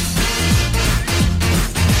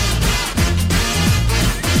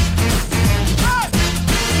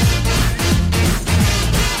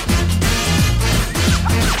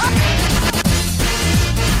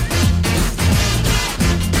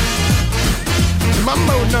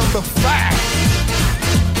 Mambo number 5.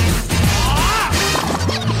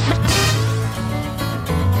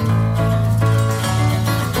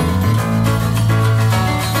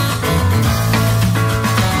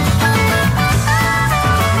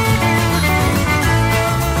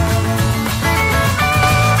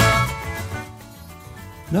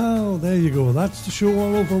 Now, there you go. That's the show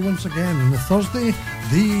all over once again on the Thursday,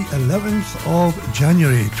 the 11th of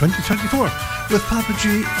January 2024, with Papa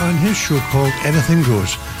G on his show called Anything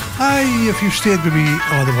Goes. Aye, if you stayed with me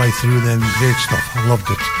all the way through, then great stuff. I loved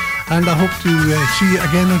it. And I hope to see you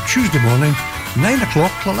again on Tuesday morning, 9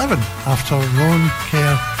 o'clock to 11, after Ron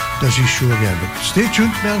Kerr does his show again. But stay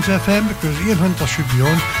tuned to Mearns FM, because Ian Hunter should be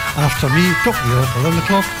on after me, top of the hour, 11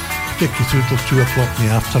 o'clock, to take you through till 2 o'clock in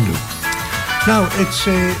the afternoon. Now, it's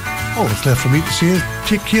all that's left for me to say is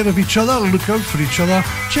take care of each other, look out for each other,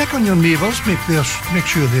 check on your neighbours, make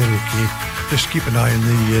sure they're okay. just keep an eye on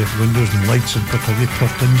the windows and lights and bit of the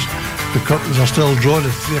curtains. The curtains are still drawn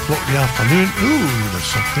at 3 o'clock in the afternoon. Ooh, there's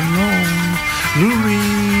something wrong.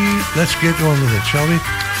 Louie, let's get on with it, shall we?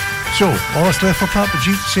 So, all that's left for Papa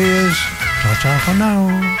G to say is ta-ta for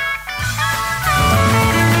now.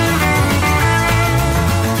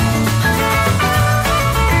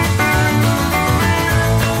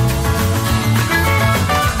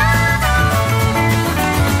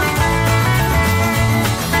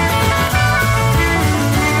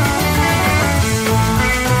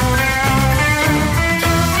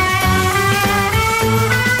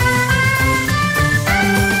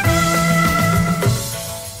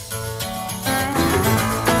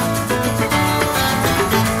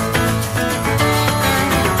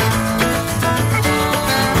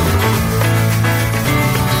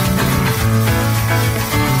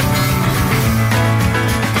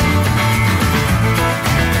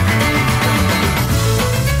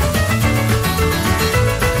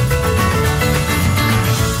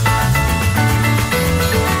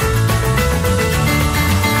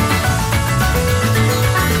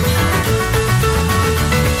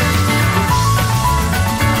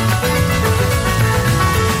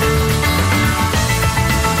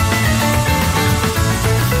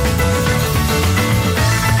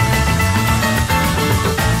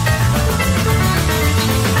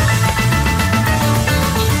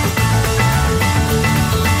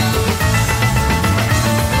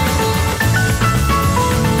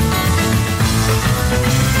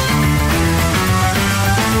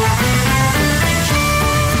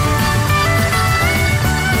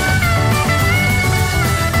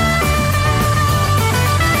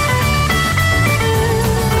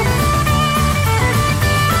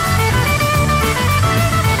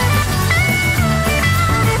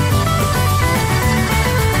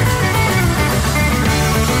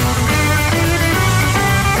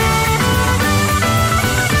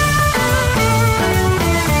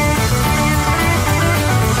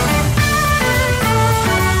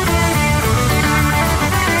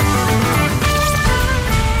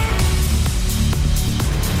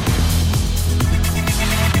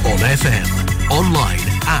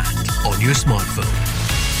 Your smartphone.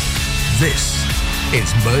 This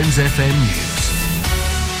is Mearns FM News.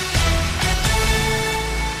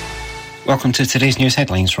 Welcome to today's news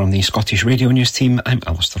headlines from the Scottish Radio News team. I'm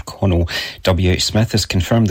Alistair Connell. WH Smith has confirmed